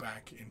quality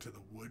back into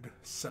the wood,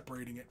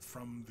 separating it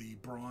from the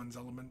bronze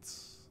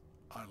elements.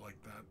 I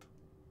like that.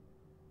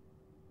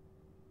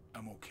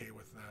 I'm okay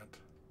with that.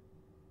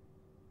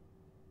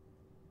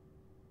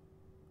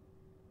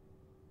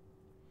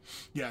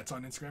 Yeah, it's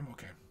on Instagram?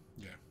 Okay.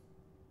 Yeah.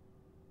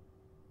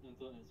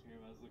 It's on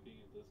Instagram. I was looking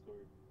at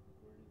Discord.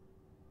 Where is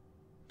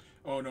it?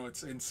 Oh, no,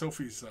 it's in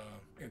Sophie's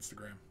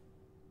Instagram.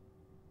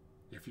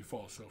 If you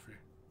follow Sophie.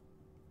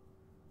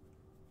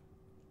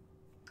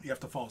 You have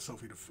to follow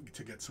Sophie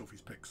to get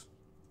Sophie's pics.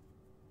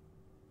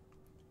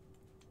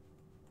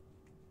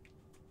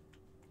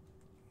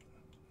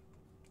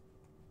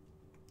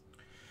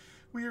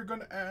 We are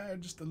going to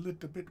add just a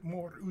little bit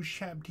more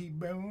Ushabti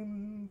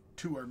bone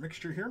to our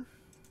mixture here.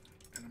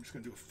 And I'm just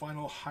going to do a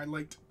final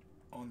highlight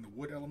on the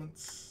wood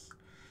elements,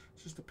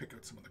 just to pick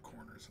out some of the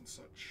corners and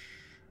such.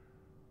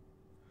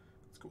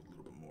 Let's go with a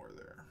little bit more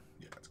there.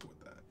 Yeah, let's go with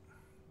that.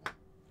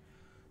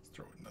 Let's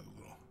throw another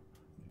little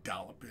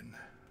dollop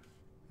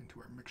into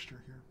our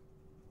mixture here.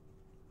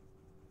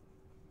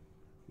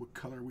 What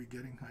color are we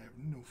getting? I have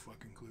no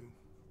fucking clue.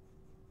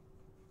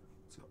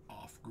 It's an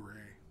off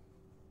gray.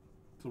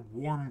 It's a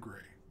warm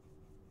gray.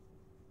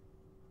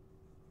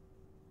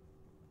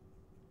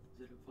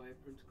 Is it a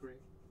vibrant gray?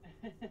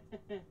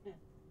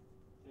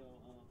 So,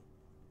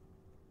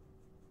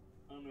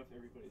 I don't know if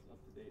everybody's up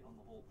to date on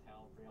the whole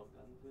Tau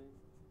railgun thing.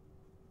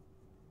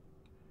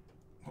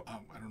 Well,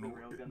 I don't know.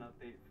 The railgun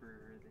update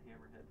for the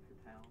Hammerhead for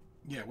Tau.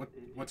 Yeah,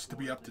 what's to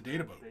be up to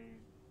date about?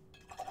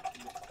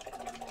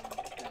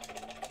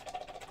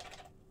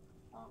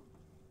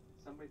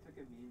 Somebody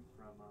took a meme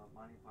from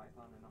Monty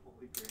Python and the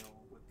Holy Grail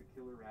with the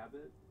killer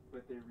rabbit,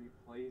 but they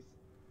replaced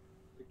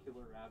the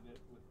killer rabbit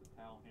with the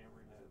Tau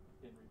Hammerhead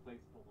and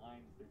replaced the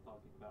lines they're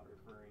talking about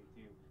referring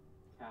to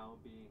Tau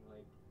being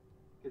like,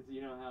 because you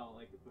know how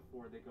like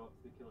before they go up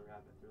to the killer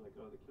rabbit, they're like,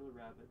 oh, the killer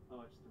rabbit,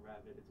 oh, it's the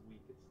rabbit, it's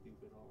weak, it's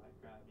stupid, all that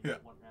crap. You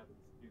know, one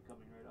rabbit's tube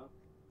coming right up.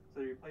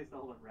 So they replaced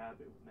all the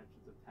rabbit with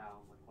mentions of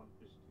Tau, like one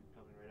fish tube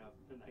coming right up.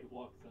 And Knight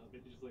walks up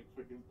and just like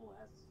freaking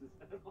blasts his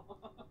head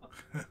off.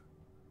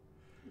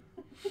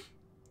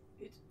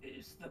 It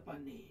is the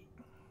bunny.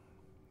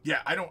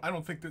 Yeah, I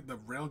don't think that the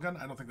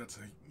railgun, I don't think that's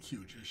a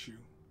huge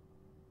issue.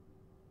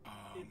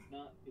 It's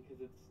not, because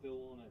it's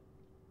still on a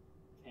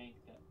tank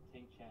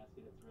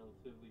chassis that's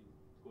relatively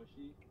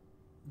squishy.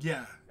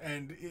 Yeah,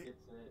 and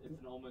it's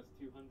an almost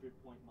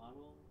 200-point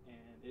model,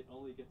 and it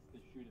only gets to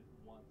shoot it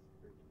once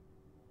per game.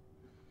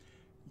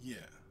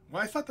 Yeah.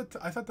 Well, I thought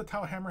the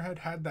Tau Hammerhead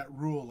had that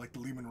rule like the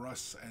Lehman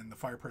Russ and the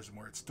Fire Person,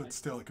 where it stood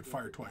still, it could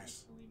fire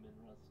twice. The Lehman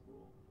Russ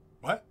rule.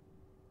 What?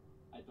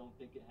 I don't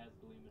think it has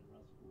the Lehman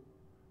Russ rule.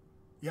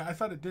 Yeah, I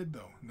thought it did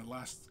though in the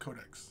last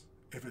codex.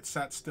 If it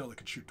sat still, it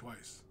could shoot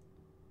twice.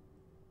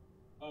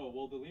 Oh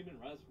well, the Lehman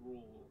Russ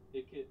rule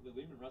the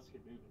Lehman Russ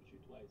can move and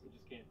shoot twice. It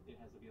just can't. It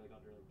has to be like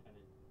under like 10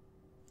 inches.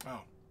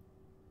 Oh.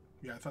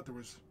 Yeah, I thought there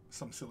was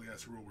some silly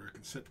ass rule where it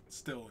can sit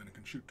still and it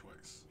can shoot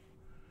twice.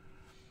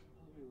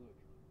 Let me look.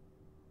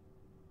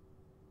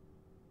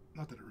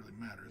 Not that it really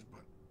matters,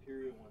 but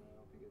Imperial one, I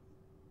don't think it's.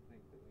 I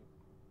think that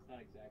it's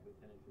not exactly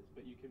 10 inches,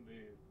 but you can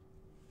move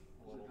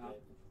a little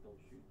bit and still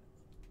shoot.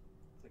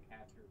 It's like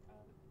half your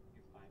pound.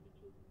 It's 5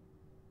 inches.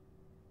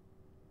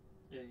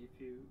 Yeah, if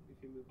you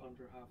move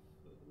under half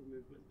the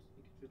movement,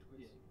 you can shoot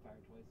twice. Yeah, you can fire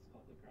twice. It's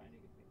called the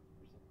grinding, I think, or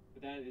something.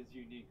 But that is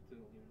unique to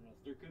the Lehman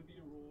Russ. There could be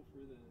a rule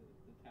for the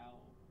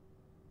Tau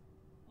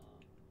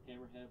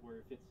Hammerhead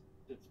where if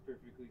it's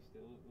perfectly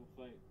still, it will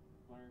fire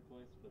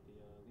twice. But the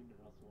Lehman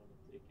Russ one,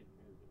 it can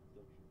move and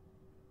still shoot.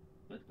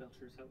 Lead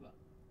belchers have that.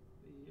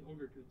 The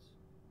ogre dudes.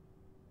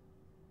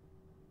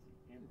 Let's see,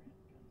 Hammerhead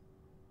gun.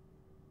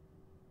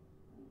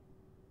 Ooh.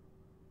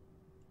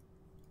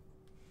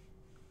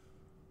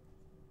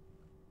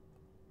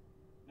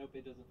 Nope,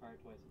 it doesn't fire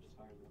twice. It just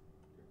fires once.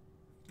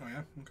 oh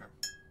yeah, okay.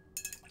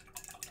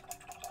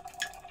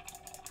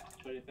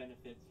 But it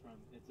benefits from,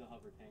 it's a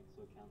hover tank,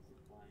 so it counts as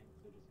flying,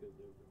 so it just goes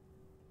over.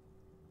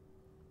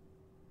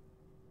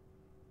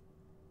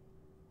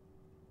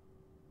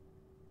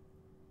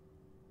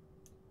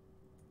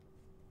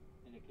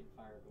 And it can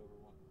fire over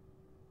one.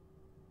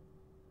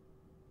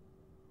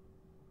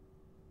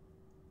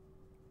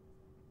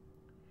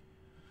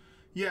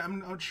 Yeah, I'm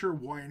not sure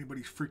why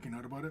anybody's freaking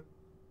out about it.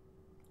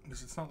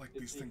 Because it's not like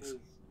these things.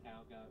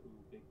 Tau got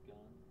big gun.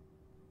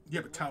 Yeah,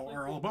 but Tau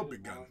are all about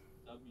big gun.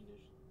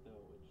 Submunition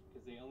though,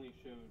 because they only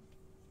showed,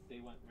 they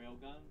went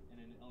railgun, and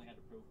then it only had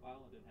a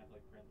profile. It didn't have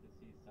like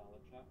parentheses, solid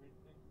shot or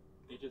anything.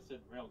 It just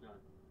said railgun,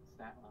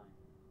 stat line.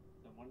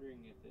 So I'm wondering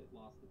if it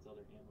lost its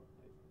other ammo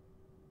type.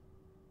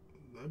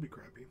 That'd be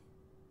crappy.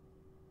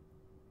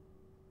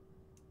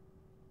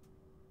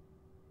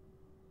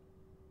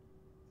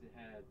 It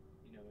had,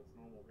 its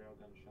normal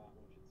railgun shot,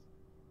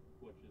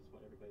 which is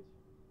what everybody's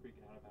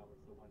freaking out about. Was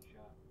the one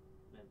shot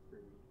meant for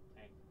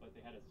tanks, but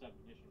they had a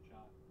submunition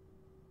shot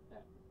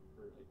that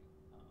for like,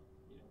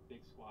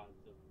 big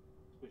squads of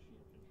squishy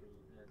infantry.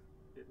 And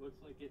it looks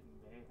like it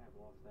may have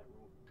lost that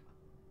rule.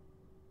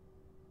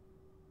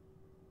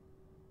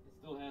 It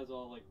still has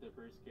all like the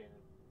burst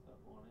cannon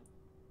stuff on it.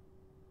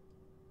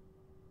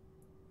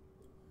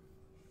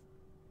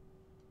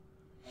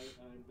 I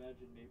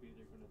imagine maybe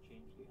they're going to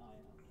change the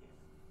ion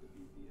cannon to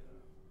be the,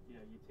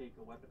 you take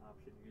a weapon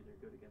option, you either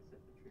good against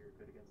infantry or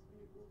good against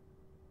vehicles.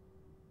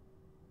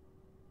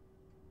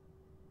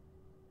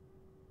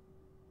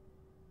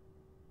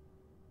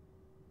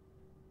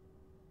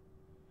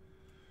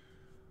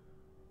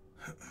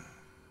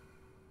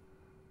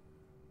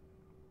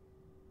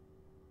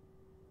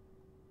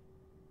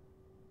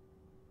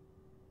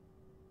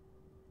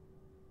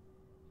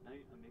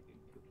 Tonight I'm making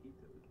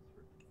coquitos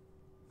for.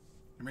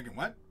 You're making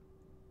what?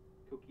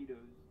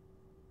 Coquitos.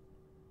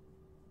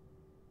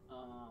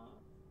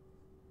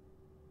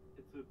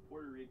 It's a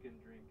Puerto Rican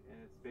drink, and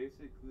it's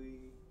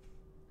basically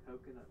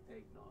coconut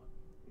eggnog.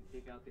 You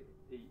take out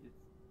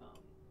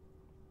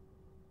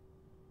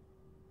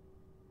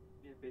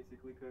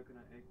basically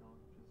coconut eggnog.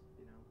 Just,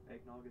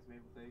 eggnog is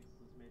made with eggs,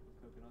 this is made with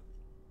coconut.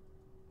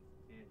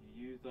 And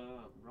you use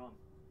rum.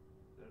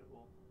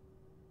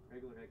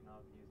 Regular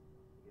eggnog you use.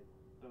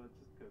 So it's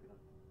just coconut.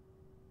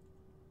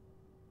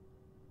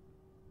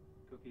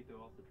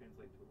 Coquito also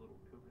translates to little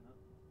coconut.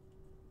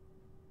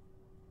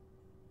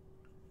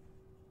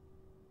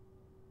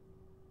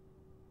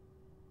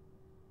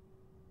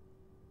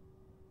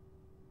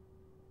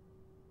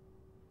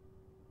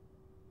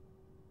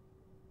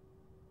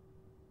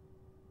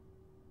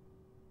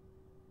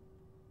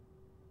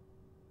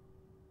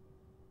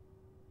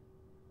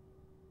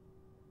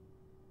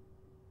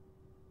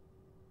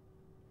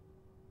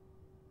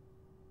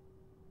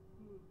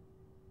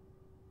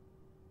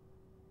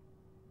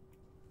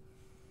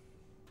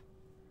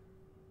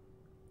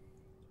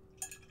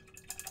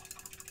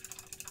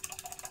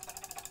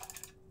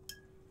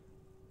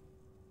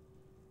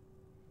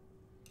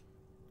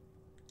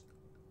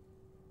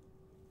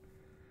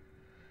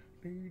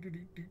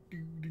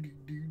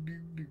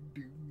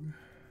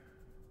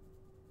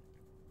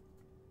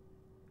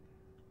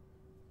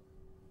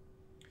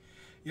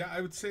 Yeah,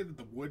 I would say that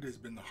the wood has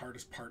been the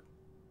hardest part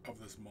of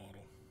this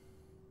model.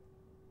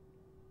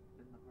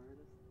 Been the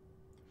hardest?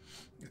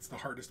 It's the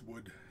hardest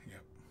wood,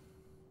 yep.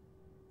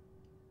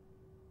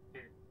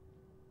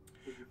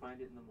 Did you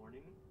find it in the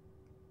morning?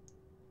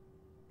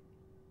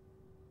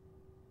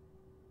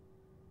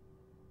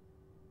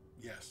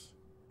 Yes.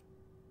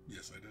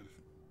 Yes, I did.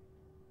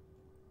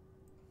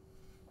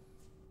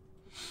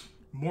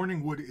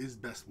 Morning wood is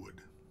best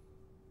wood.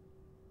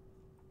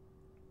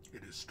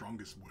 It is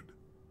strongest wood.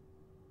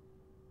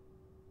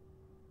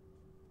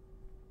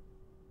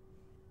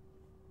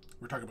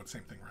 We're talking about the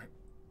same thing, right?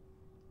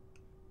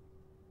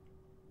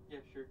 Yeah,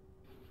 sure.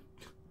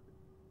 I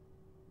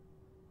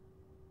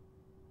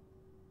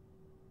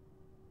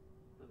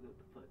don't know what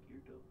the fuck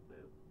you're talking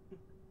about.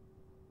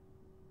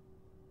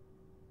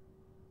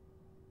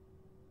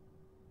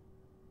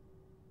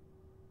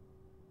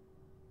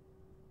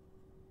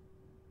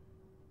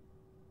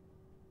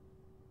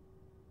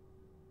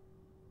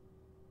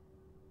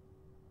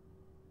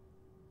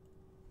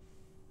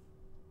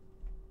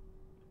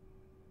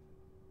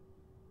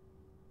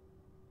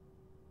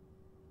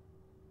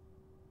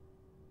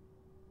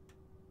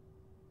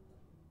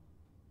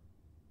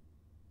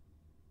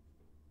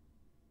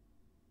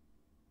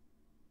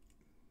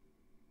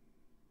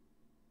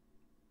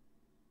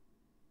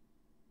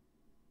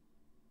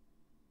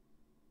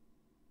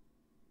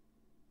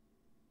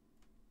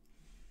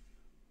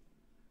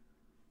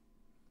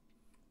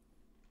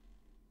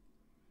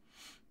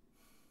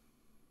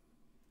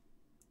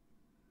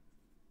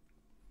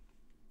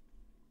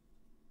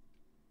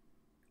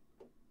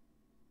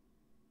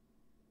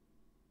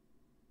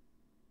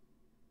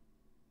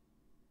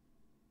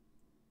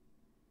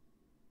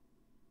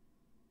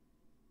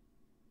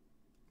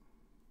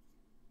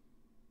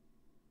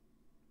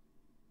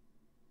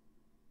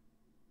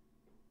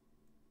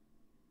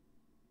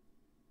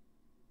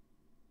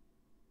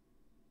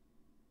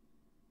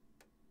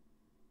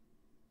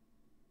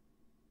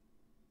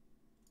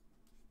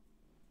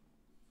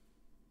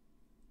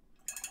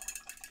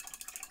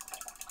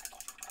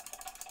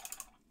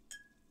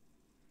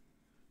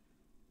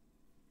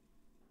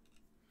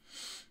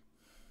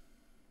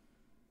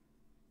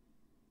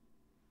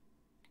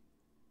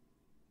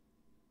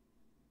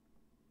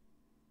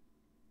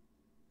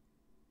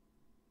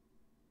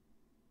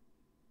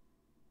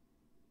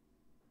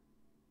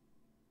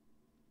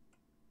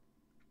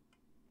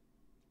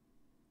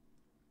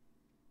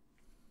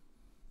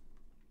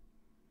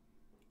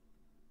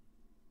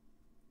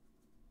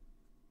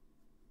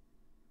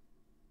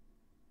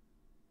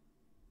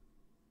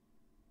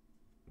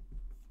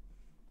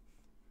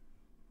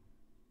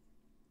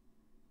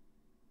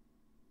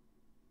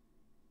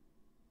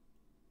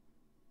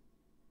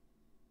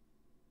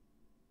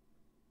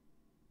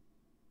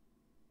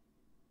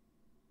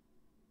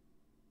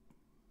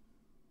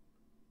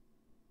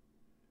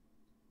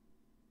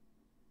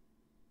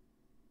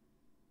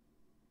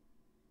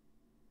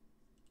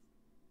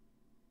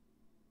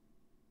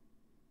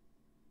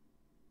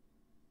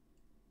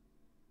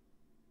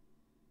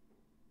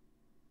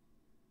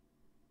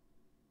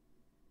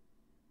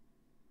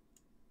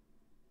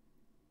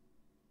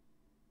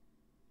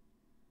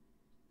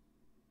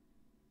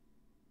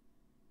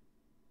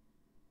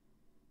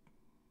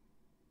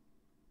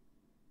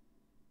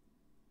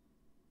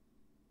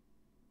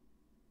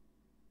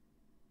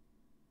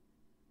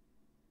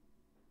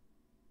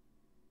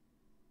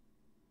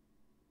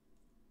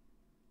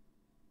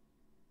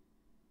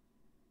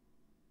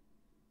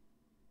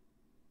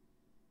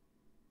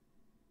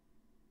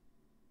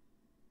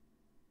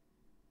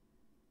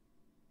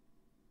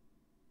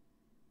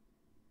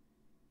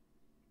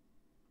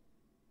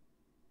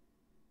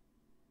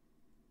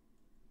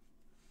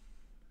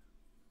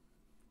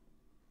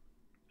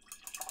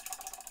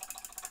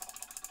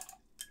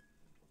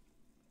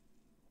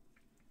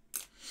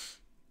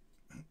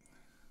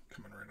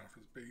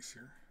 base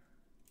here.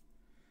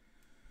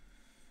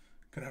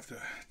 Gonna have to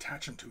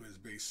attach him to his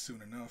base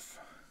soon enough.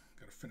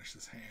 Gotta finish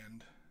this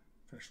hand,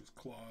 finish those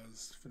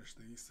claws, finish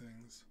these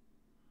things.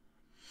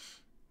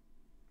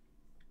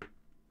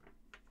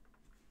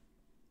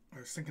 I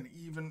was thinking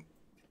even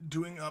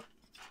doing up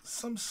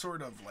some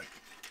sort of like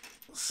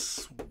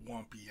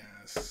swampy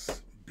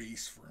ass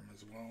base for him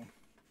as well.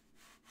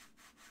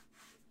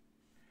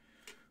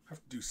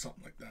 Have to do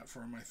something like that for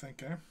him, I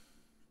think, eh?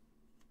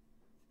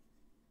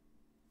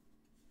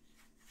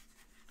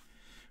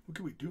 What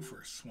can we do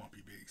for a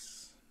swampy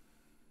base?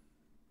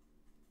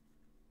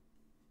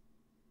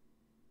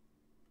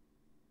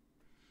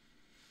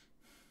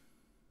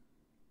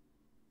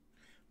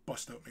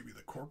 Bust out maybe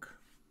the cork.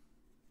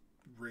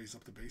 Raise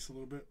up the base a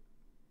little bit.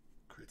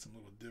 Create some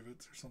little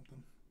divots or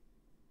something.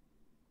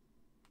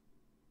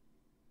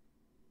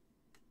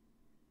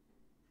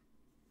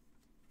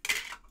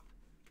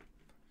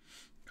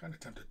 Kind of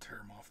tempted to tear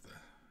him off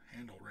the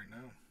handle right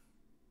now.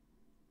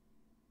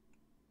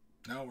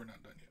 No, we're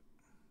not done yet.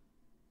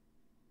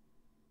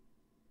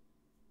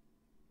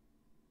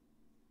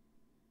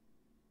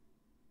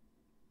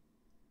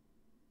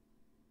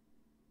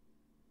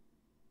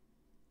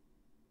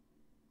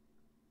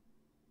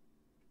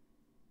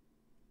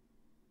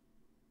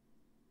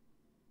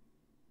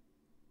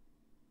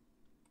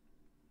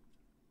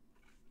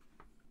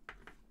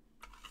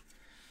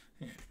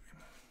 Anyway,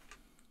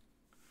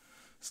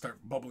 start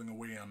bubbling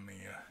away on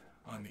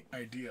the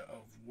idea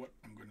of what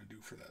I'm going to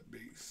do for that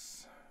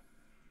base.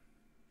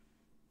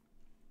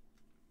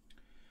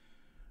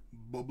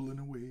 Bubbling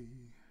away.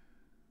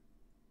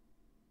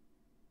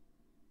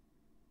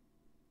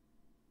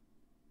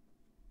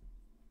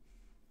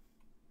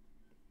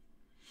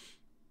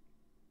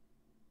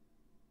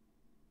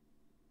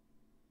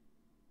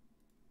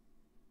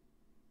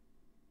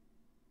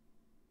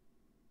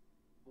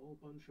 A whole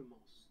bunch of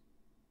moss.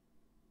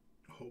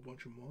 A whole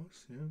bunch of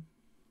moss, yeah.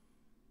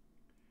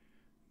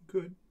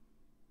 Good.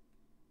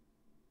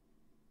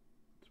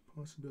 It's a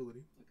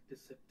possibility. Like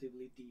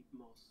deceptively deep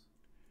moss.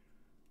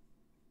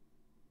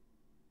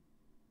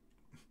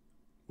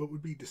 What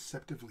would be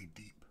deceptively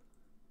deep?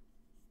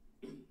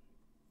 You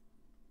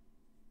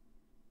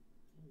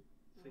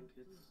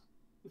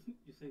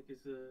think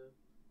it's a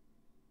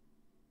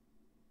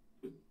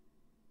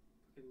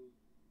fucking,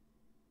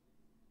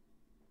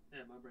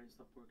 yeah, my brain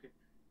stopped working.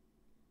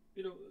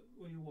 You know,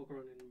 when you walk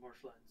around in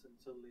marshlands and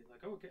suddenly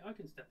like, oh, okay, I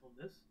can step on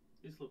this.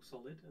 This looks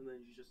solid, and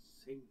then you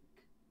just sink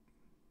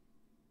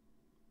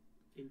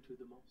into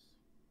the moss.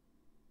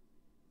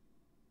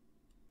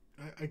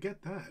 I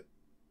get that,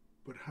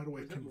 but how do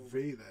I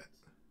convey that?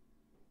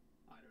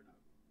 I don't know.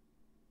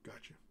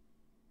 Gotcha.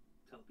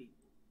 Tell people.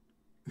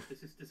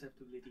 This is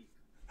deceptively deep.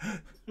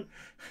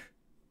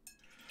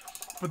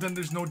 But then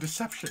there's no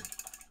deception.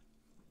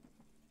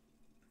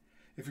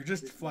 If you're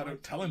just This flat out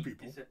might telling be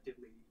people,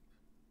 deceptively deep.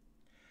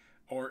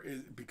 or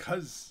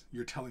because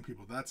you're telling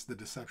people, that's the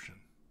deception.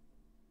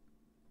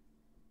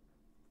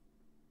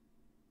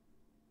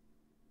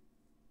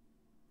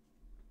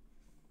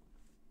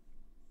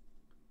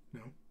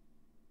 No?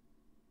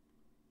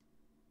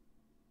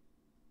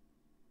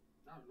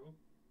 I don't know.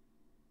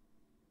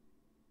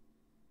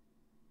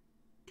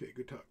 Okay,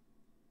 good talk.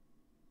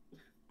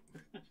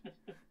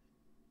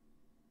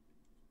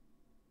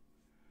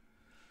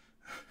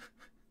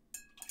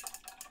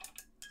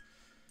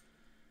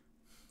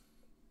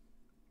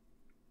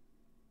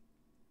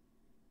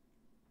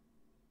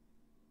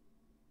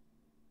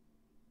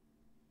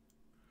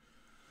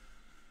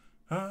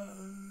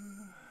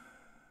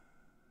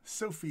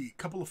 Sophie,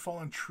 couple of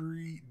fallen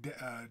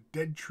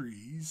dead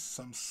trees,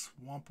 some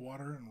swamp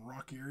water and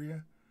rock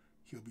area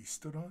he'll be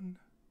stood on.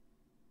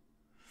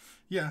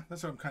 Yeah,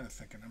 that's what I'm kind of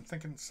thinking. I'm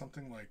thinking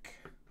something like,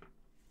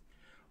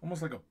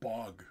 almost like a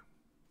bog,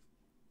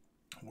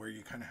 where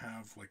you kind of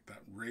have like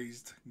that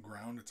raised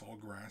ground, it's all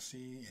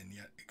grassy, and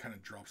yet it kind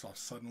of drops off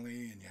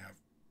suddenly, and you have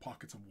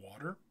pockets of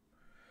water.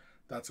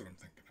 That's what I'm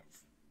thinking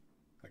of,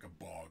 like a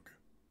bog.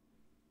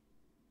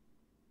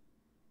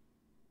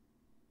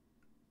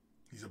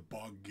 He's a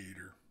bog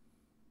gator.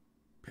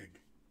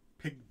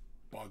 Pig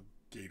bog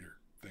gator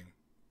thing.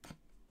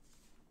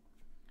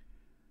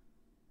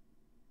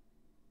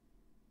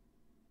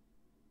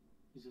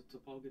 He's a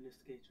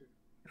tobogganist gator.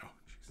 Oh,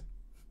 jeez.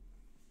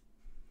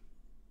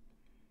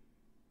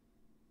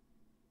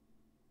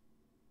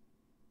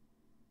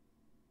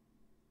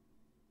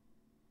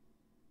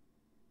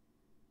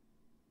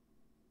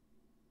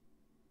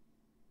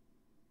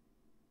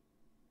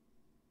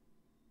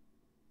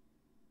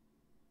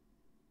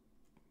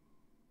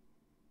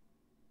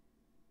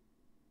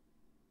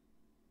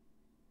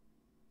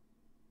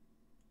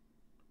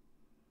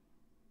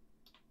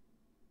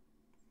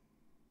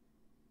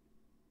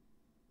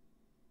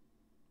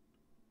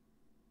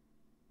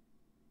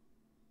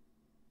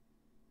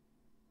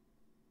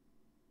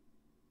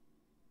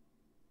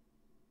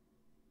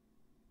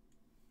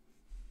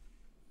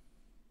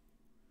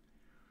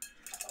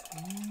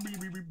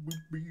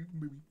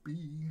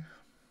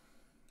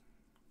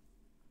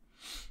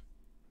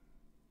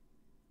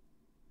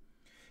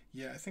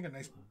 Yeah, I think a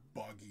nice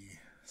boggy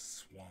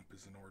swamp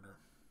is in order.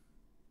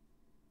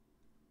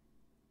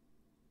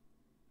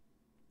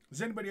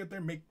 Does anybody out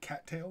there make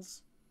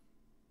cattails?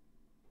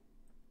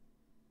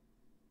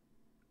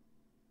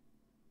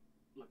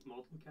 Like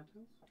multiple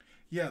cattails?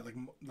 Yeah,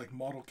 like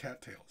model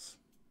cattails.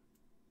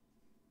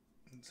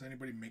 Does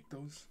anybody make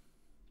those?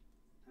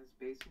 As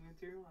basing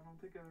material, I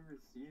don't think I've ever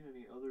seen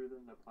any other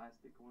than the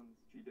plastic ones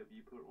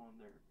GW put on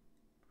there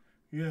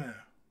Yeah.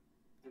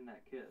 in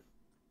that kit.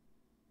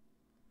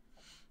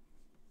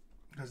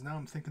 Because now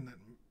I'm thinking that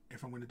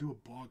if I'm going to do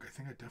a bog, I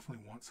think I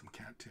definitely want some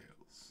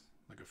cattails.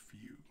 Like a few.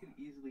 You can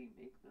easily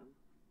make them.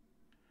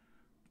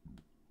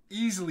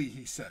 Easily,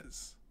 he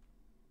says.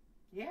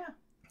 Yeah.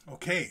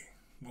 Okay.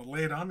 Well,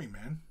 lay it on me,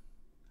 man.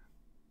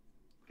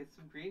 Get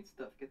some green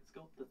stuff. Get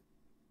sculpted.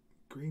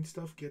 Green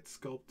stuff gets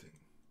sculpting.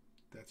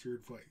 That's your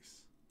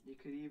advice. You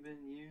could even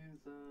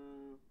use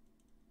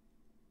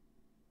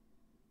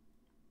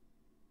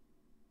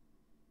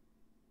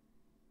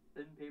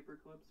thin paper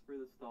clips for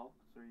the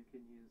stalks, or you can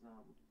use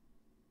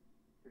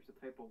there's a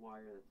type of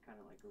wire that's kind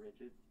of like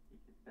rigid. You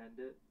can bend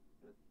it.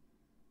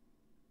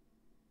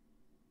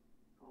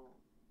 Oh.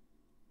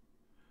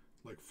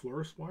 Like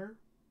florist wire?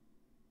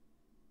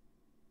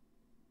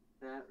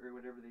 That or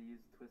whatever they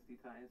use twisty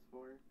ties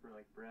for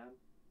like bread.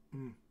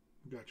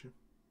 Gotcha.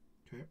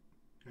 Okay.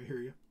 I hear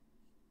you.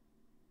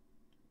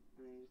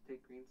 And then you just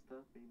take green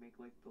stuff and you make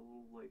like the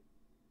little like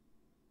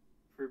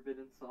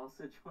forbidden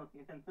sausage on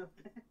the end of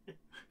it.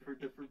 For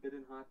the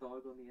forbidden hot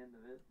dog on the end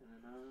of it. And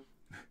then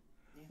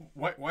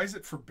yeah. Why is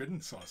it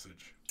forbidden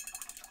sausage?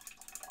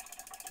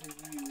 If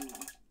you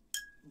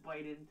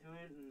bite into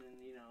it and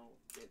then, you know,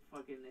 it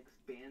fucking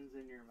expands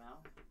in your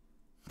mouth.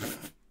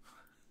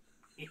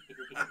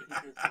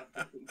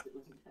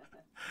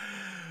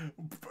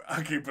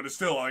 Okay, but it's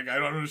still like I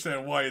don't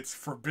understand why it's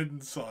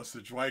forbidden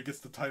sausage. Why it gets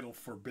the title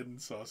forbidden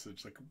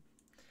sausage? Like,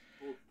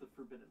 well, it's the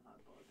forbidden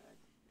hot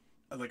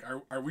dog. Like,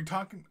 are we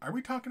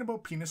talking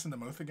about penis in the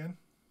mouth again?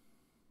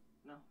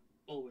 No,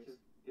 Always.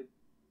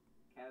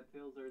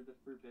 Cattails are the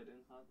forbidden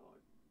hot dog.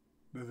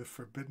 They're the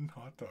forbidden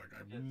hot dog.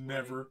 I've Just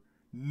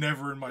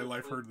never in my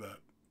life heard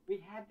that.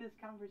 We had this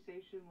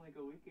conversation like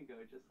a week ago,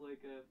 just like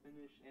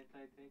Finnish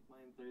anti-tank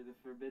mines are the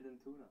forbidden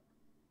tuna.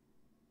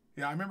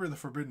 Yeah, I remember the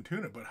forbidden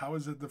tuna, but how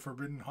is it the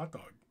forbidden hot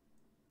dog?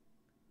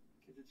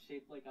 Because it's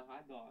shaped like a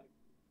hot dog.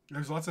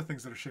 There's lots of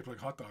things that are shaped like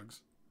hot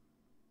dogs.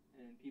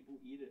 And people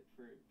eat it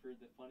for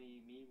the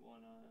funny meme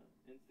on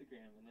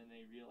Instagram, and then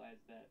they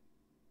realize that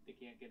they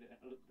can't get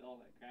all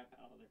that crap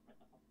out of their mouth.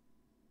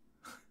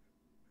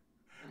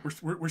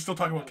 We're still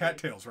talking about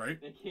cattails, right?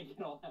 They can't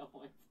get all that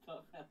white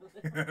stuff out of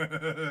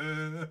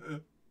there.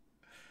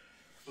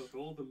 But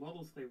all the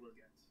models they will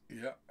get.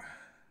 Yeah.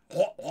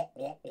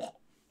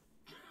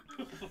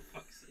 For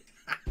fuck's sake.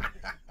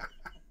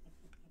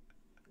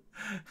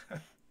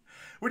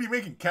 What are you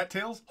making?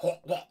 Cattails?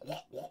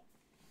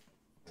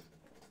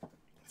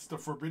 It's the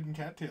forbidden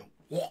cattail.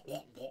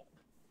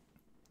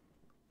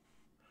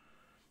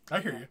 I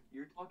hear you.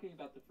 You're talking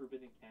about the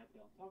forbidden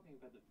cattail. I'm talking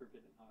about the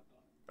forbidden hot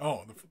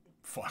dog. Oh,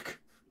 fuck.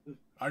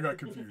 I got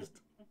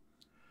confused.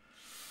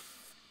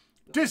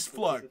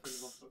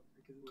 Disflux.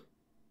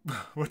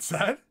 What's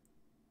that?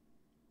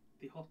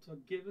 The hot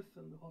dog giveth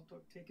and the hot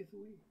dog taketh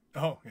away.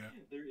 Oh, yeah.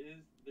 There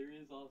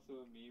is also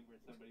a meme where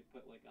somebody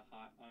put like a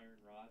hot iron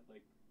rod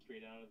like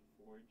straight out of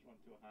the forge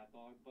onto a hot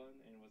dog bun,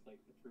 and it was like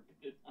the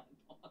forbidden hot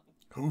dog.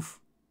 Oof.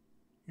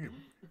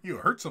 You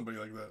hurt somebody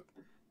like that.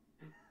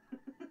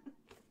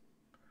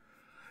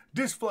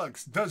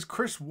 Disflux, does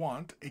Chris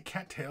want a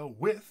cattail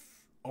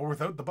with or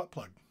without the butt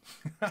plug?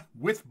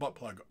 With butt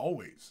plug,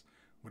 always.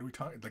 What are we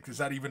talking? Like, is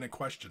that even a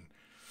question?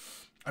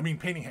 I mean,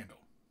 painting handle.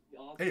 He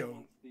also Ayo.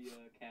 wants the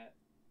cat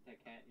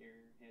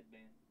ear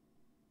headband.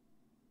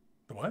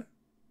 The what?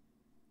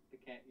 The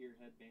cat ear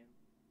headband.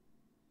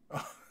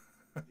 Oh.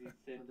 He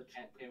said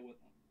cattail with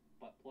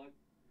butt plug.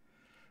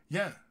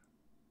 Yeah.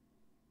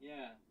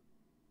 Yeah.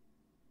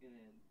 And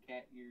then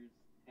cat ears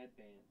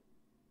headband.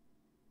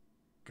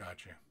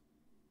 Gotcha.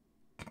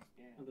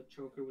 Yeah. And the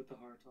choker with the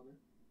heart on it.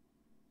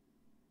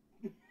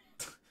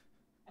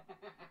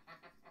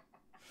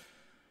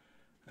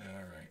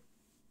 All right.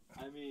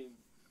 I mean,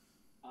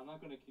 I'm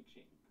not gonna kick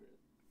shame Chris,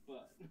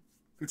 but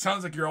It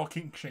sounds like you're all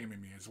kink shaming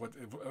me. Is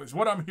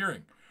what I'm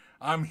hearing.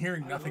 I'm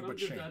hearing nothing but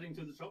shame. I'm just adding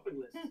to the shopping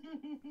list.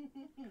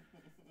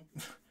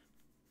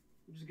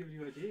 I'm just giving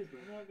you ideas,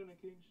 man. I'm not gonna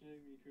kink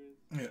shame you, Chris.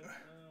 Yeah.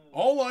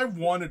 All I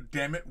wanted,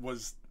 damn it,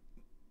 was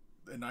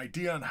an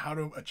idea on how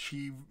to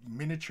achieve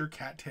miniature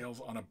cattails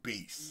on a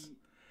base.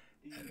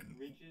 The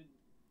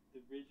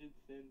rigid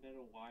thin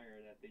metal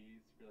wire that they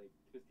use for like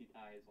twisty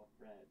ties on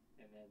thread,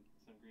 and then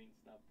some green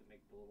stuff to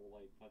make the little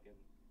like fucking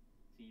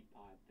seed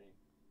pod thing.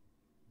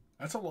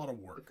 That's a lot of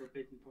The work.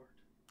 forbidden part.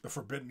 The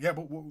forbidden, yeah,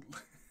 but we'll...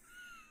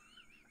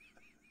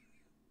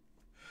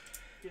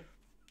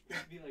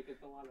 It'd be like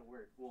it's a lot of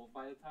work. Well,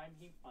 by the time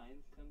he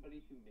finds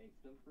somebody who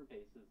makes them for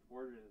bases,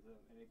 orders them,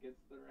 and it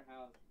gets to their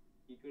house,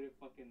 he could have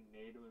fucking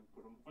made them and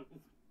put them on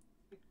his.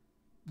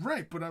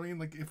 Right, but I mean,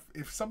 like,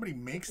 if somebody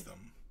makes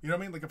them, you know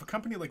what I mean? Like, if a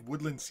company like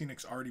Woodland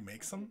Scenics already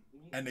makes them,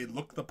 and they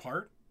look the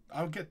part,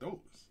 I'll get those.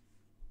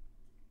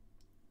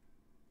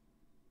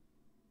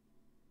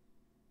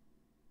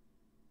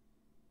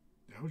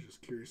 I was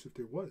just curious if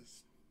there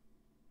was.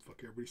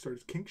 Fuck, everybody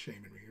started kink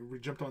shaming me.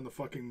 Everybody jumped on the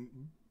fucking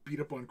beat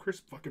up on Chris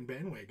fucking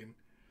bandwagon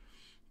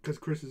because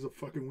Chris is a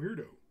fucking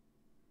weirdo.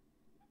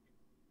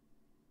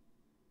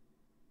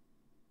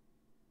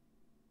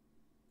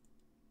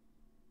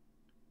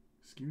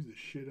 Excuse the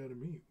shit out of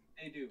me.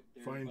 They do.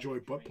 If I enjoy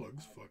butt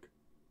plugs, fuck.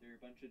 There are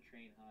a bunch of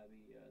train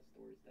hobby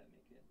stores that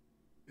make it.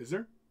 Is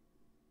there?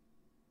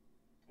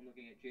 I'm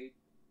looking at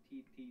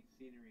JTT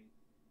Scenery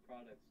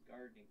Products,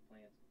 Gardening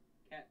Plants,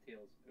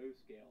 Cattails, O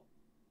Scale,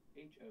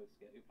 HO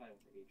Scale. You probably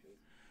want the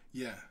HOs.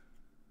 Yeah.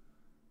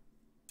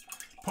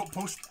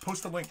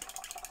 Post a link.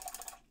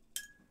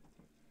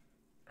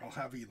 I'll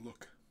have you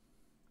look.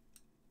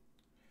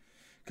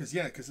 Cause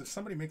if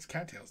somebody makes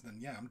cattails, then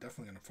yeah, I'm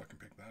definitely gonna fucking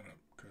pick that up.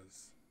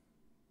 Cause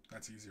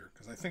that's easier.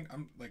 Cause I think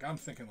I'm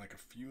thinking like a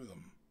few of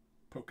them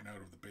poking out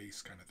of the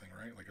base kind of thing,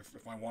 right? Like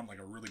if I want like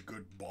a really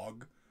good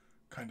bog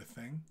kind of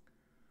thing.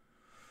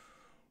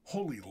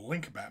 Holy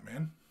link,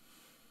 Batman.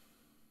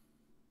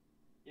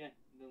 Yeah,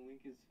 the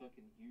link is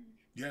fucking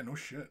huge. Yeah, no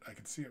shit. I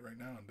can see it right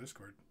now on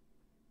Discord.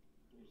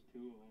 There's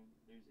two of them.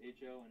 There's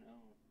HO and O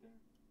there.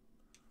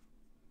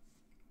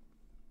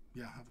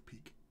 Yeah, I'll have a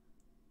peek.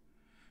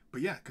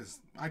 But yeah, because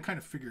I kind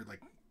of figured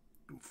like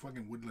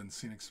fucking Woodland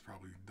Scenics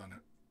probably done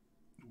it.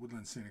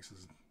 Woodland Scenics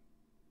has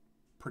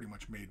pretty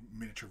much made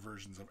miniature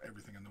versions of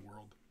everything in the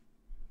world.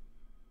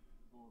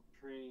 Well,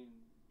 train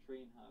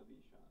hobby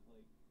shop,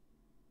 like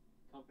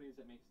companies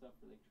that make stuff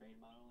for like train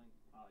modeling,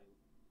 probably.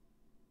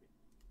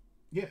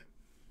 Yeah.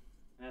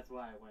 And that's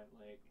why I went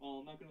like,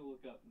 oh, I'm not gonna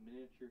look up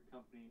miniature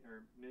company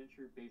or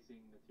miniature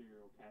basing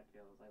material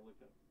cattails. I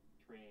looked up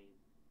train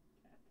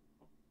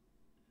cattail.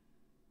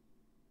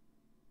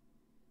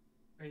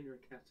 Trainer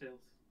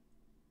cattails.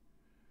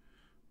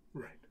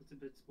 Right. It's a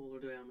bit smaller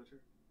diameter.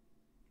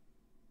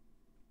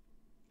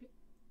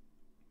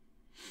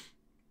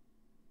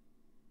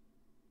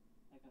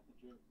 I got the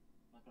joke.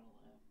 I'm not gonna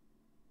laugh.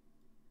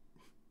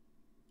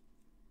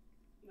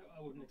 No, I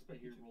wouldn't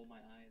expect you to roll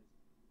my eyes.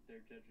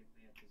 They're judging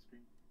me at the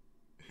screen.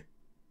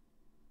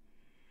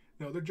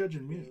 No, they're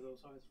judging me. Yeah,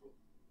 those eyes roll.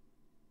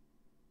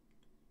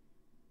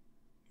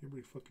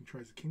 Everybody fucking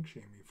tries to kink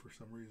shame me for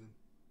some reason.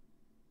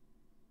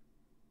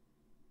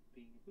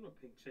 I'm not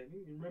pink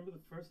shaming. You remember the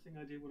first thing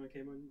I did when I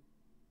came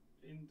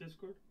in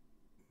Discord?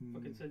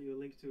 Fucking send you a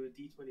link to a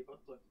D20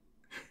 butt plug.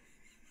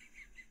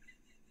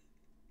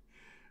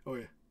 Oh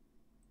yeah.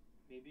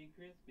 Maybe,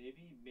 Chris.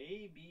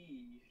 Maybe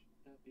you should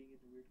stop being in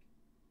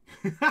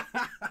the weird.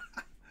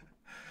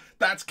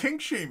 That's kink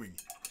shaming.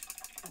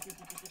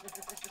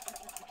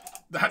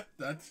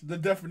 That's the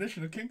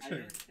definition of kink I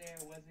shaming. didn't say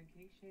I wasn't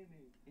kink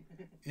shaming.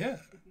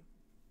 Yeah.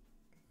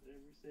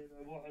 Never said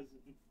I wasn't.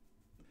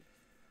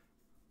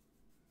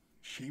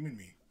 Shaming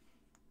me.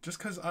 Just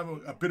because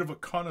I'm a bit of a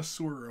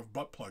connoisseur of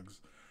butt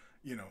plugs,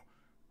 you know,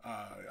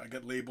 I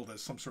get labeled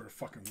as some sort of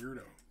fucking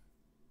weirdo.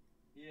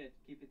 Yeah,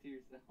 keep it to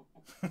yourself.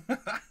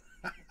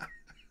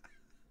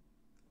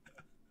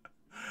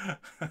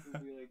 People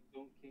be like,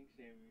 don't kink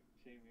shame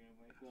me. I'm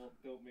like, well,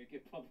 don't make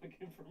it public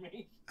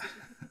information.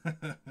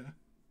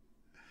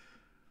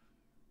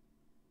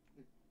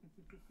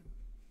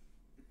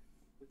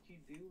 What you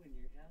do in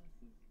your house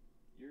is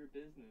your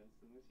business,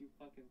 unless you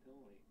fucking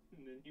tell me.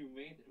 And then you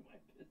made it my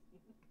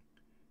business.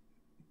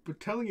 But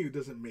telling you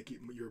doesn't make it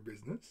your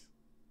business.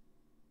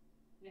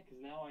 Yeah,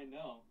 because now I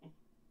know.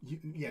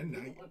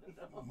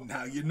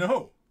 Now you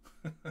know.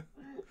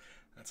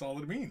 That's all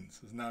it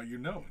means. Is now you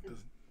know. It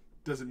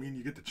doesn't mean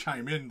you get to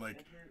chime in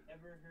like.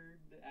 Ever heard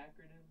the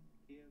acronym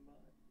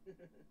TMI?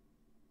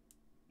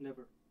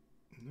 Never.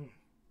 No.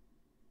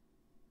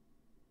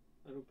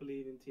 I don't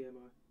believe in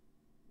TMI.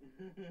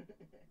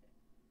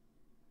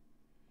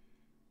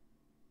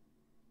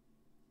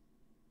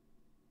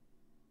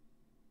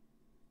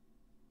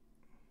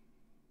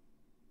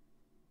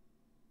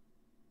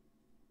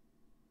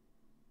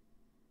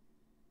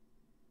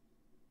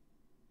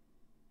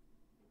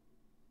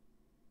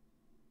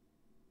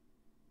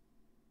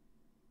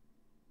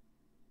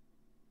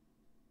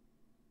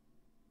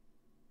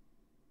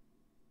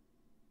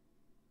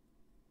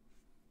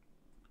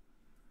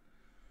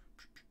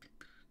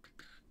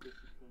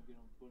 Get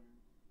on Twitter,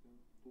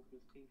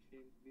 Boofa's kink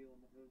shame video on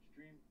my own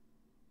stream,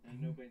 and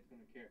nobody's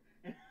gonna care.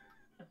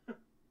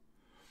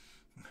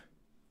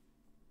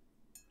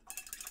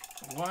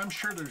 Well, I'm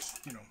sure there's,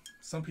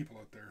 some people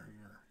out there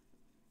who are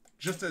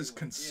just as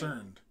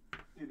concerned. Yeah.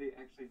 Do they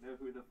actually know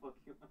who the fuck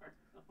you are?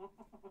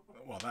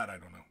 Well, that I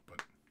don't know,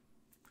 but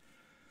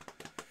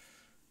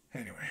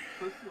anyway.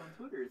 Posting on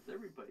Twitter, it's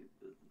everybody's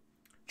business.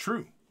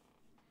 True.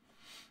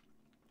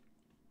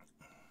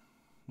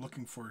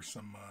 Looking for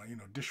some,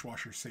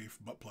 dishwasher safe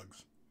butt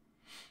plugs.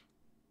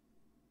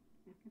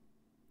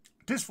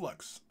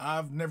 Disflux.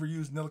 I've never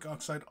used nilic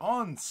oxide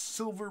on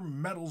silver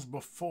metals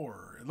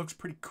before. It looks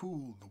pretty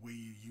cool the way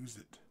you use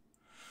it.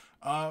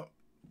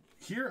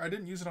 Here, I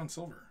didn't use it on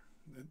silver.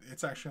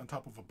 It's actually on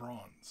top of a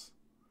bronze.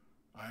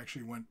 I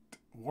actually went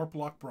Warp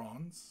Lock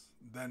Bronze,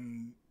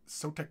 then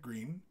Sotek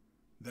Green,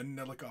 then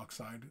Nelic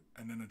Oxide,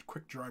 and then a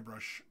quick dry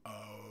brush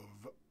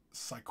of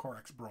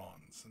Sycorax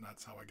Bronze. And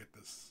that's how I get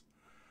this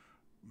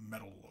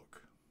metal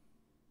look.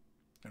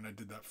 And I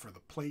did that for the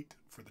plate,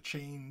 for the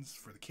chains,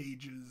 for the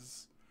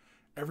cages.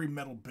 Every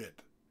metal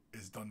bit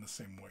is done the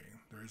same way.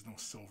 There is no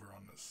silver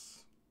on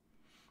this.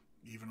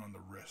 Even on the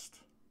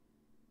wrist.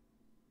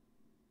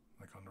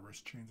 Like on the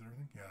wrist chains and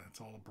everything. Yeah, it's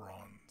all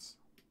bronze.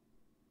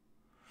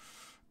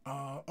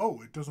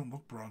 Oh, it doesn't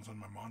look bronze on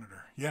my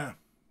monitor. Yeah.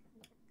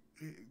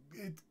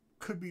 It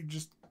could be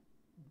just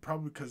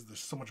probably because there's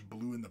so much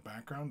blue in the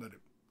background that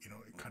it, you know,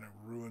 it kind of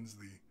ruins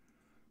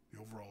the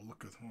overall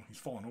look of. Oh, he's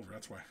falling over.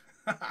 That's why.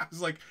 I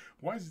was like,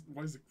 why is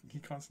he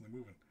constantly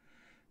moving?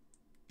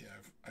 Yeah,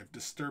 I've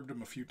disturbed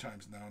him a few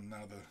times now, and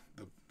now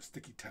the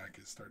sticky tack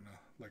is starting to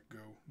let go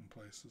in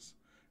places.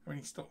 I mean,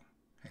 he still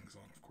hangs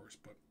on, of course,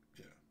 but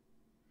yeah.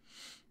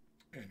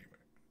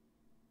 Anyway,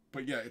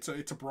 but yeah, it's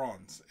a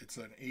bronze. It's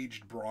an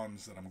aged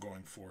bronze that I'm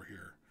going for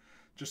here,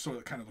 just so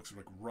it kind of looks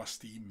like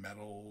rusty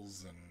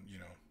metals and, you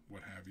know,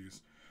 what have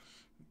yous.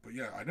 But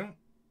yeah, I don't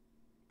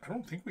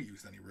think we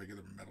used any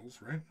regular metals,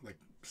 right? Like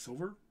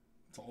silver.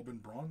 It's all been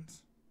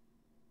bronze.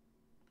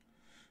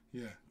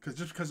 Yeah,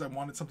 because I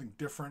wanted something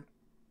different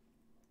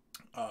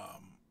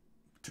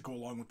to go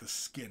along with the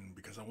skin,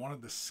 because I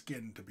wanted the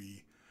skin to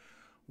be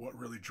what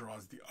really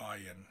draws the eye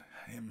in,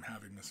 him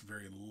having this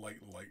very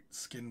light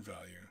skin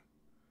value,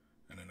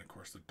 and then of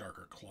course the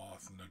darker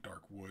cloth and the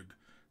dark wood,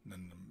 and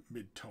then the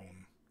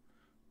mid-tone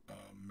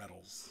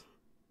metals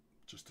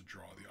just to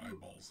draw the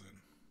eyeballs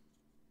in.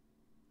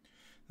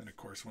 Then of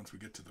course once we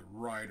get to the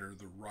rider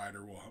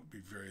will be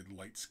very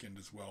light skinned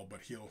as well,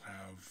 but he'll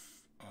have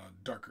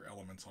darker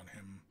elements on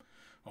him.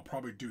 I'll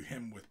probably do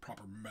him with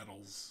proper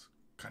metals,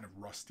 kind of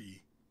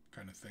rusty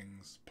kind of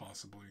things,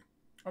 possibly.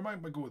 Or I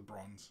might go with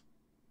bronze.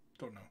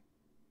 Don't know.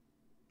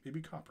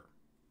 Maybe copper.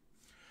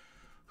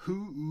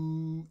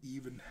 Who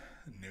even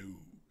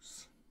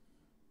knows?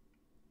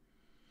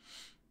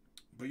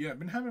 But yeah, I've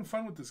been having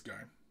fun with this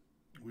guy.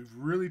 We've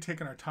really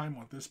taken our time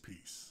on this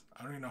piece.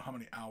 I don't even know how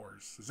many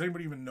hours. Does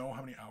anybody even know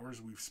how many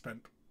hours we've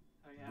spent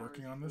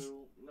working on this?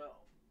 No.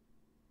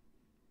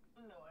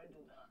 No, I do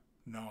not.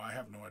 No, I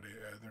have no idea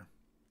either.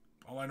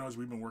 All I know is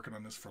we've been working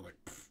on this for like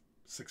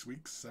 6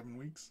 weeks, 7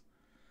 weeks.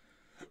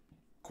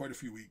 Quite a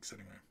few weeks,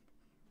 anyway.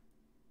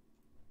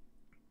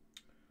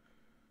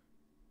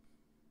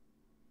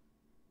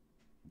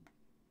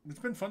 It's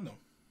been fun, though.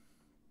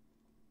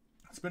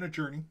 It's been a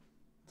journey.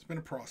 It's been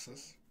a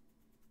process.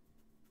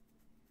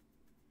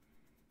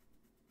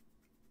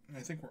 And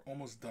I think we're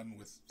almost done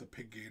with the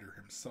Pig Gator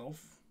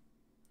himself.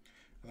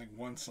 I think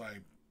once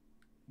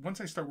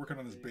I start working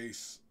on this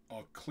base,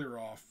 I'll clear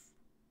off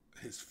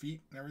his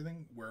feet and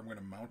everything, where I'm going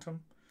to mount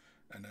him.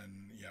 And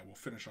then, yeah, we'll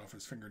finish off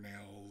his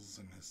fingernails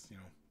and his, you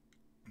know.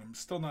 And I'm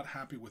still not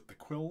happy with the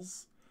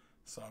quills.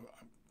 So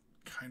I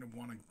kind of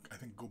want to, I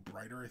think, go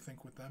brighter, I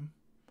think, with them.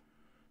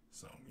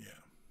 So, yeah.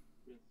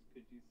 Chris,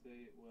 could you say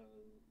it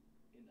was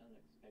an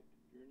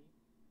unexpected journey?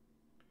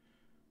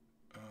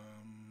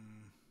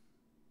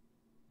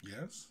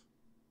 Yes.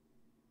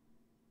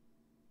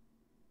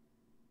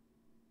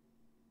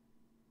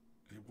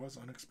 It was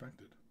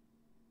unexpected.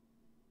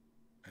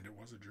 And it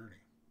was a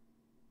journey.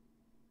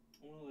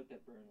 I want to let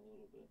that burn a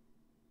little bit.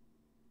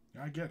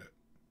 Yeah, I get it.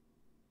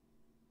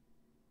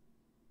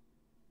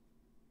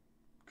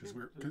 Because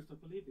we're... Don't stop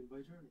believing by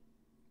journey.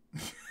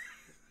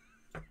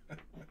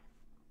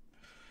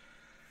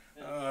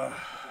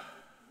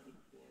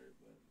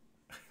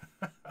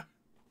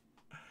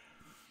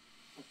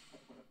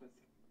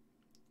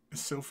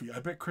 Sophie, I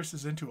bet Chris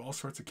is into all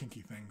sorts of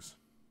kinky things.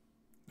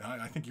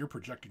 I think you're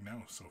projecting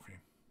now, Sophie.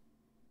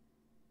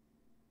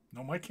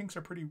 No, my kinks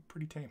are pretty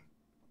tame.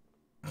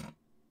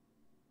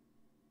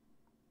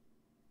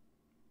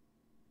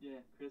 Yeah,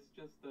 Chris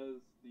just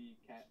does the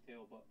cat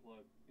tail butt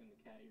plug in the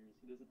cat ears.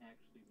 He doesn't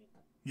actually mean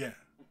that. Yeah,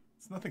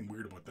 it's nothing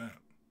weird about that.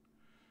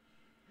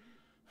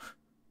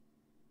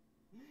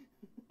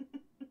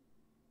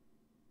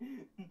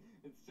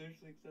 It's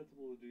socially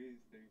acceptable to do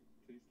these things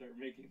until you start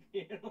making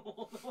the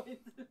animal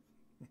noises.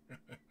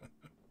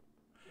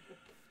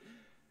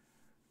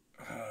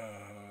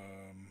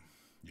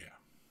 Yeah.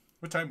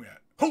 What time we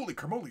at? Holy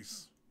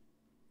carmoles!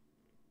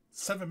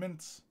 7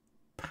 minutes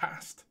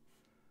past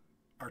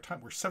our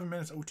time. We're 7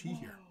 minutes OT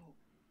here.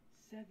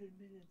 7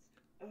 minutes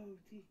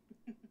OT.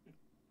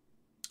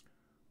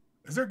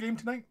 Is there a game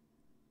tonight?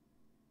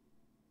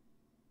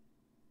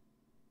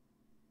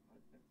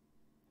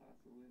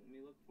 Possibly. Let me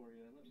look for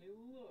you. Let me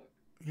look.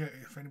 Yeah,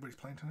 if anybody's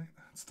playing tonight.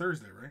 It's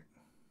Thursday, right?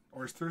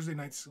 Or is Thursday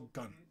nights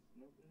done?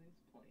 Nobody's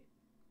playing.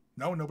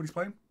 No, nobody's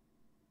playing?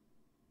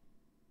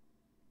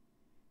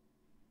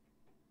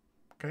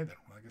 Okay, then.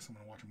 Well, I guess I'm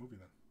going to watch a movie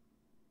then.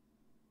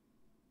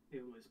 The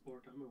only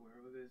sport I'm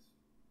aware of is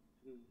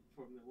in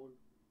Formula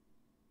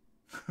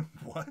 1.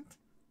 What?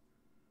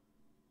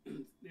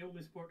 The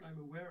only sport I'm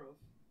aware of,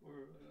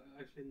 or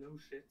actually no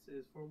shits,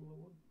 is Formula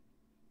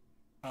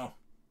 1. Oh.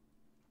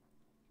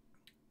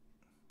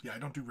 Yeah, I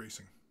don't do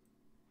racing.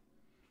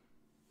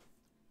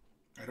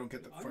 I don't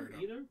get that I fired don't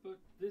up. either, but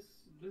this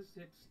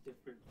hits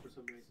different for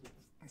some reason.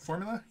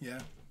 Formula? Yeah.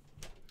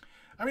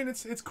 I mean,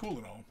 it's cool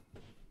and all.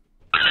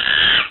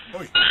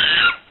 Oi.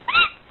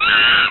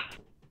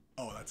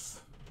 Oh,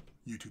 that's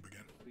YouTube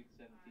again. Week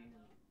 17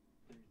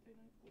 and Thursday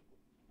night football.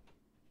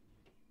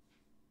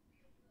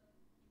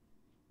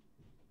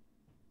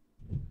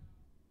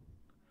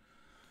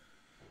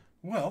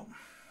 Well,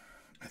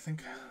 I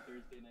think... No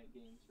Thursday night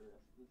games for the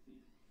rest of the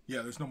season.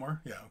 Yeah, there's no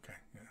more? Yeah, okay.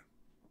 Yeah.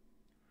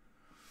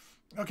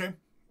 Okay.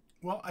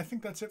 Well, I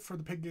think that's it for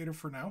the Pig Gator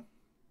for now.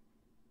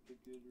 Pig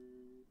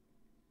Gator.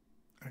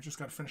 I just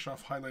got to finish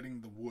off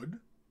highlighting the wood.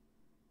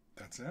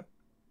 That's it.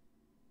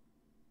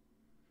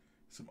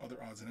 Some other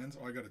odds and ends.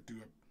 Oh, I got to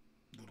do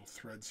little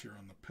threads here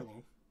on the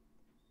pillow.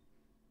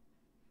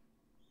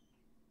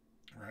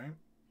 Right?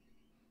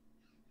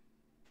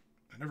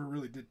 I never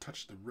really did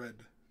touch the red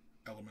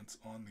elements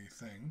on the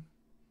thing.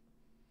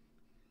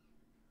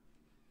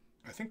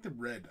 I think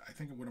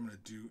what I'm going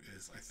to do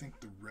is, I think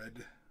the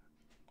red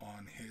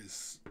on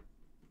his,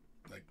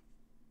 like,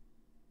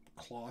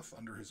 cloth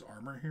under his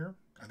armor here,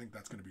 I think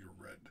that's going to be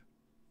a red.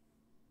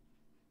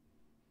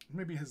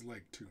 Maybe his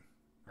leg too,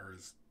 or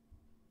his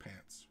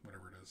pants,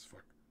 whatever it is.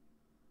 Fuck.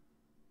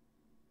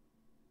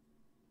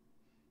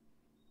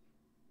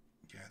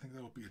 Yeah, I think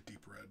that will be a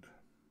deep red.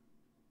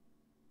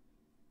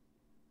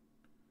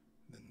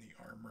 Then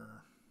the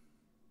armor.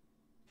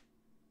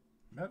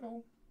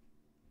 Metal.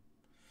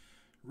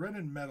 Red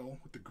and metal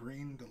with the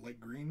green, the light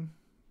green.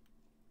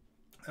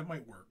 That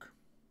might work.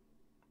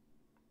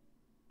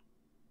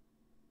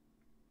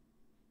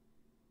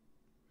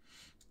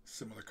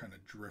 Similar kind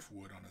of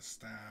driftwood on his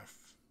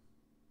staff.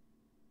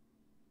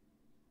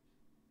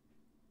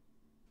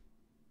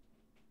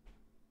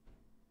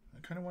 I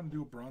kind of want to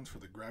do a bronze for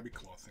the grabby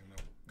claw thing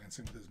though. And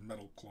same with his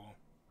metal claw.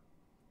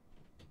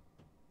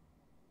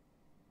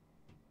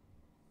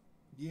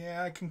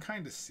 Yeah, I can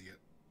kind of see it.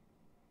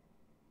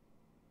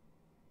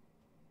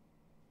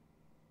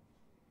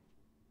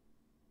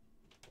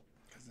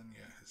 Because then,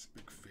 yeah, his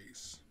big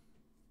face.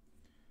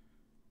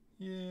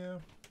 Yeah.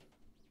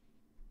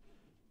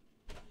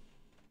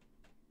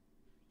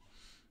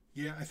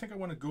 Yeah, I think I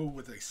want to go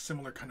with a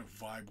similar kind of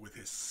vibe with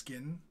his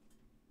skin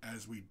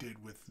as we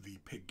did with the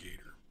Pig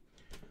Gator.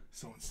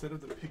 So instead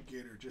of the Pig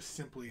Gator just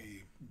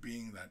simply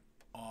being that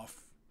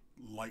off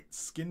light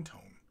skin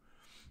tone,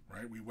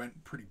 right? We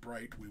went pretty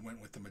bright. We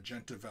went with the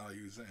magenta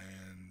values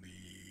and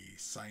the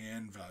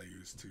cyan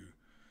values to,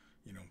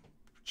 you know,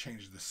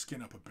 change the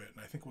skin up a bit.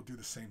 And I think we'll do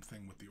the same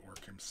thing with the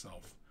orc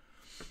himself.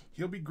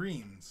 He'll be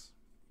greens,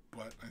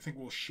 but I think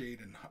we'll shade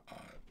and,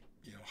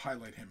 you know,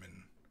 highlight him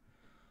in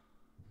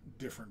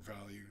different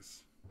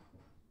values.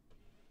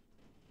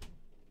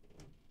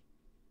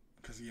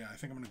 Because, yeah, I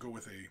think I'm going to go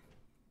with a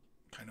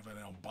kind of an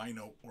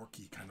albino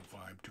orky kind of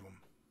vibe to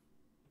him.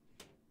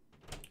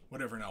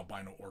 Whatever an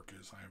albino orc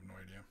is, I have no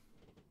idea.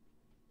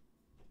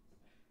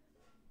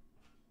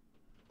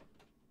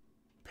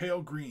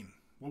 Pale green.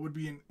 What would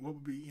be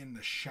in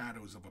the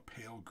shadows of a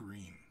pale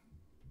green?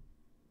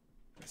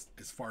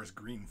 As far as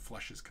green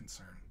flesh is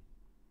concerned.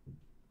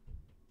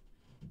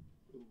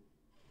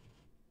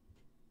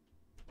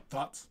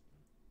 Thoughts?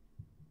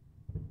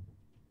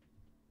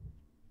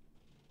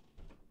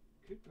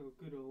 Could go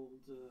good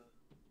old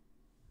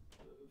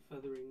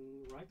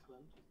feathering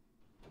Reichland.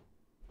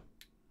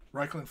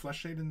 Reichland flesh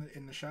shade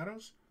in the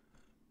shadows?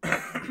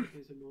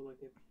 Gives it more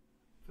like a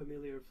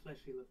familiar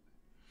fleshy look.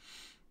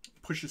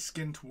 Pushes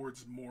skin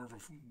towards more of a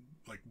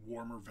like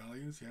warmer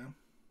values, yeah.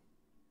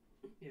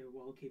 Yeah,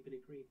 while keeping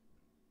it green.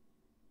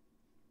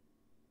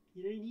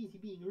 You don't need to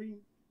be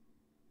green.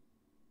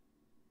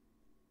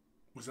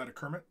 Was that a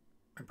Kermit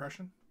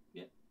impression?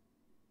 Yeah,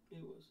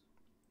 it was.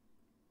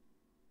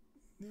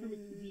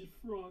 Kermit the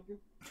Frog.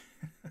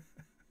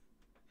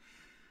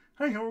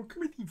 Hi ho,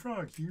 Kermit the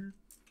Frog here.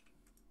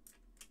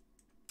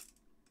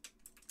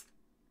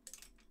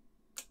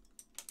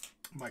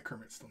 My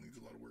Kermit still needs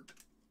a lot of work.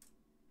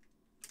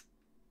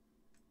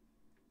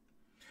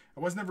 I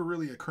was never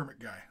really a Kermit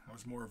guy. I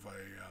was more of a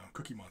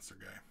Cookie Monster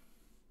guy.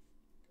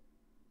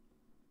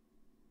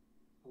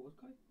 A what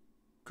guy?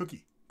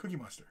 Cookie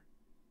Monster.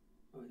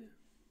 Oh yeah.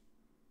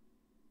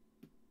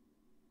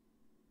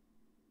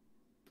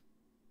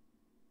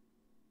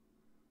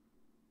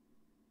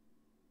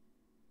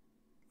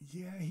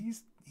 Yeah,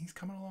 he's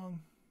coming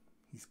along.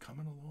 He's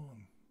coming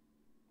along.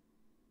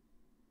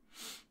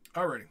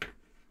 Alrighty.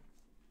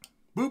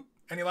 Boop.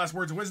 Any last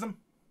words of wisdom?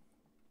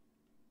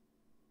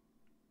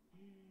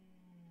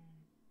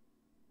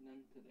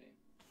 None today.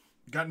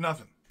 Got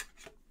nothing.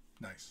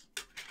 Nice.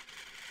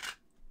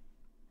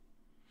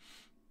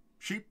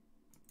 Sheep,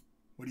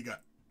 what do you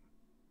got?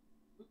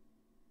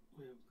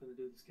 I was gonna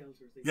do the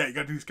Skeletor thing. Yeah, you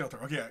got to do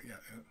Skeletor. Okay, yeah.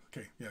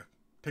 Okay, yeah.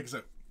 Take us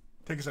out.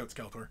 Take us out,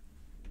 Skeletor.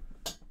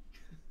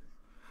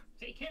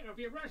 Take care of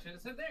your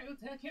Russians, and they'll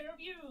take care of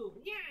you.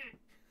 Yeah.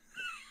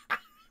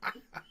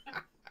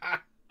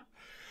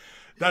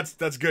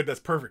 That's good.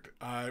 That's perfect.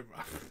 I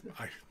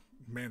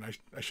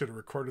should have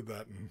recorded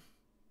that, and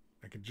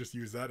I could just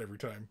use that every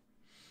time.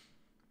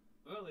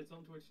 Well, it's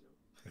on Twitch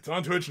It's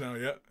on Twitch now.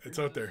 Yeah, it's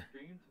out there.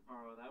 Stream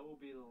tomorrow. That will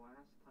be the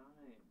last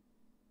time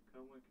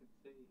Coma can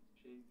say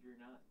shave your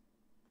nut.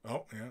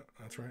 Oh, yeah,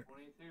 that's right.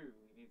 22.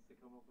 He needs to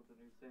come up with a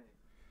new saying.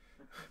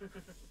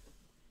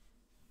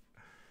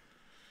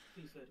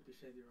 Please let it be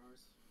shave your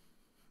arse.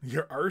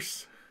 Your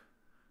arse?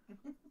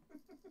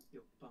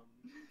 Your bum.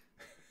 You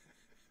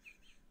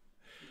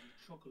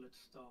chocolate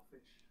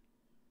starfish.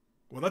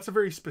 Well, that's a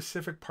very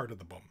specific part of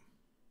the bum.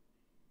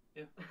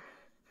 Yeah.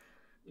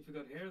 If you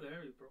got hair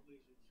there, you probably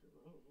should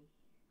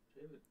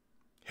shave it.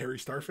 Hairy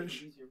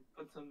starfish?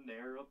 Put some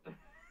nair up there.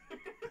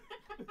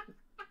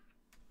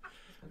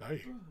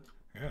 Nice.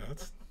 Yeah,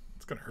 it's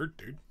gonna hurt,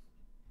 dude.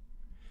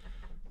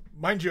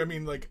 Mind you, I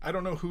mean, like, I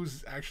don't know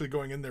who's actually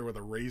going in there with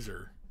a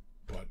razor,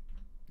 but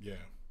yeah.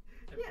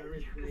 Yeah,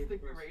 you're gonna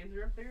stick a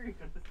razor up there, you're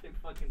gonna stick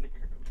fucking nair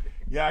up there.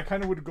 Yeah, I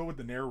kind of would go with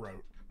the nair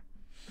route.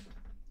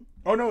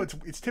 Oh no,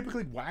 it's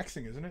typically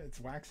waxing, isn't it? It's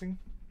waxing.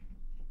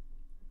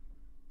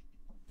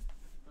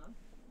 Huh?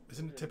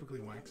 Isn't it typically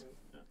waxing?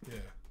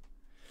 Yeah.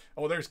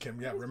 Oh, there's Kim.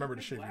 Yeah, remember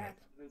to shave your nut.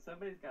 Then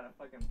somebody's gotta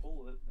fucking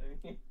pull it.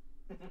 I mean.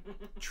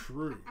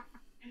 True.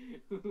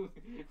 Who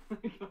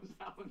comes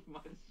out with my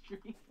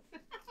stream?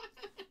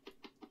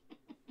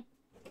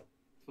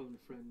 Phone a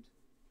friend.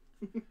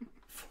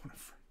 Phone a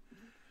friend.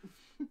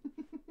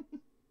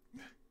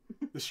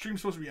 The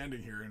stream's supposed to be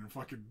ending here and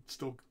fucking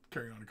still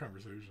carrying on a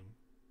conversation.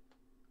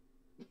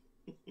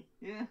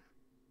 Yeah.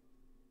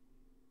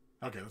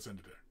 Okay, let's end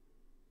it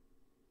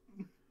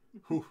there.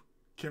 Whew.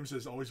 Kim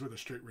says always with a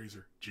straight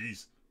razor.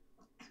 Jeez.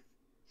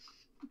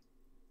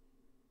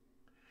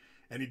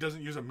 And he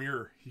doesn't use a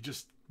mirror. He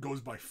just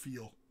goes by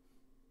feel.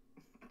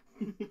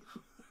 When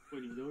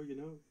you know, you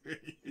know.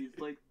 He's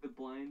like the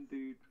blind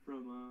dude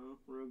from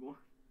Rogue One.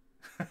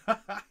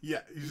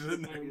 Yeah, he's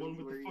in there. And one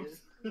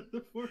with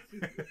the force.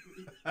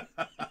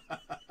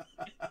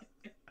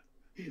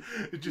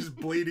 Just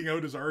bleeding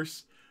out his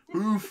arse.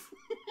 Oof.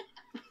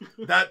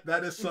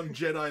 That is some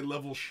Jedi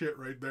level shit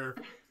right there.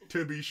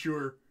 To be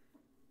sure.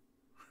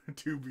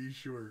 To be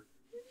sure.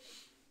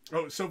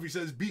 Oh, Sophie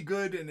says, be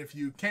good, and if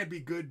you can't be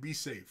good, be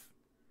safe.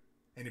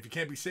 And if you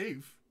can't be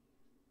safe...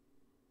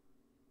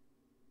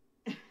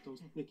 Don't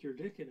stick your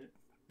dick in it.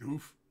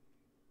 Oof.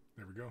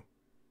 There we go.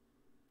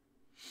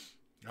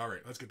 All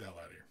right, let's get the hell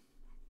out of here.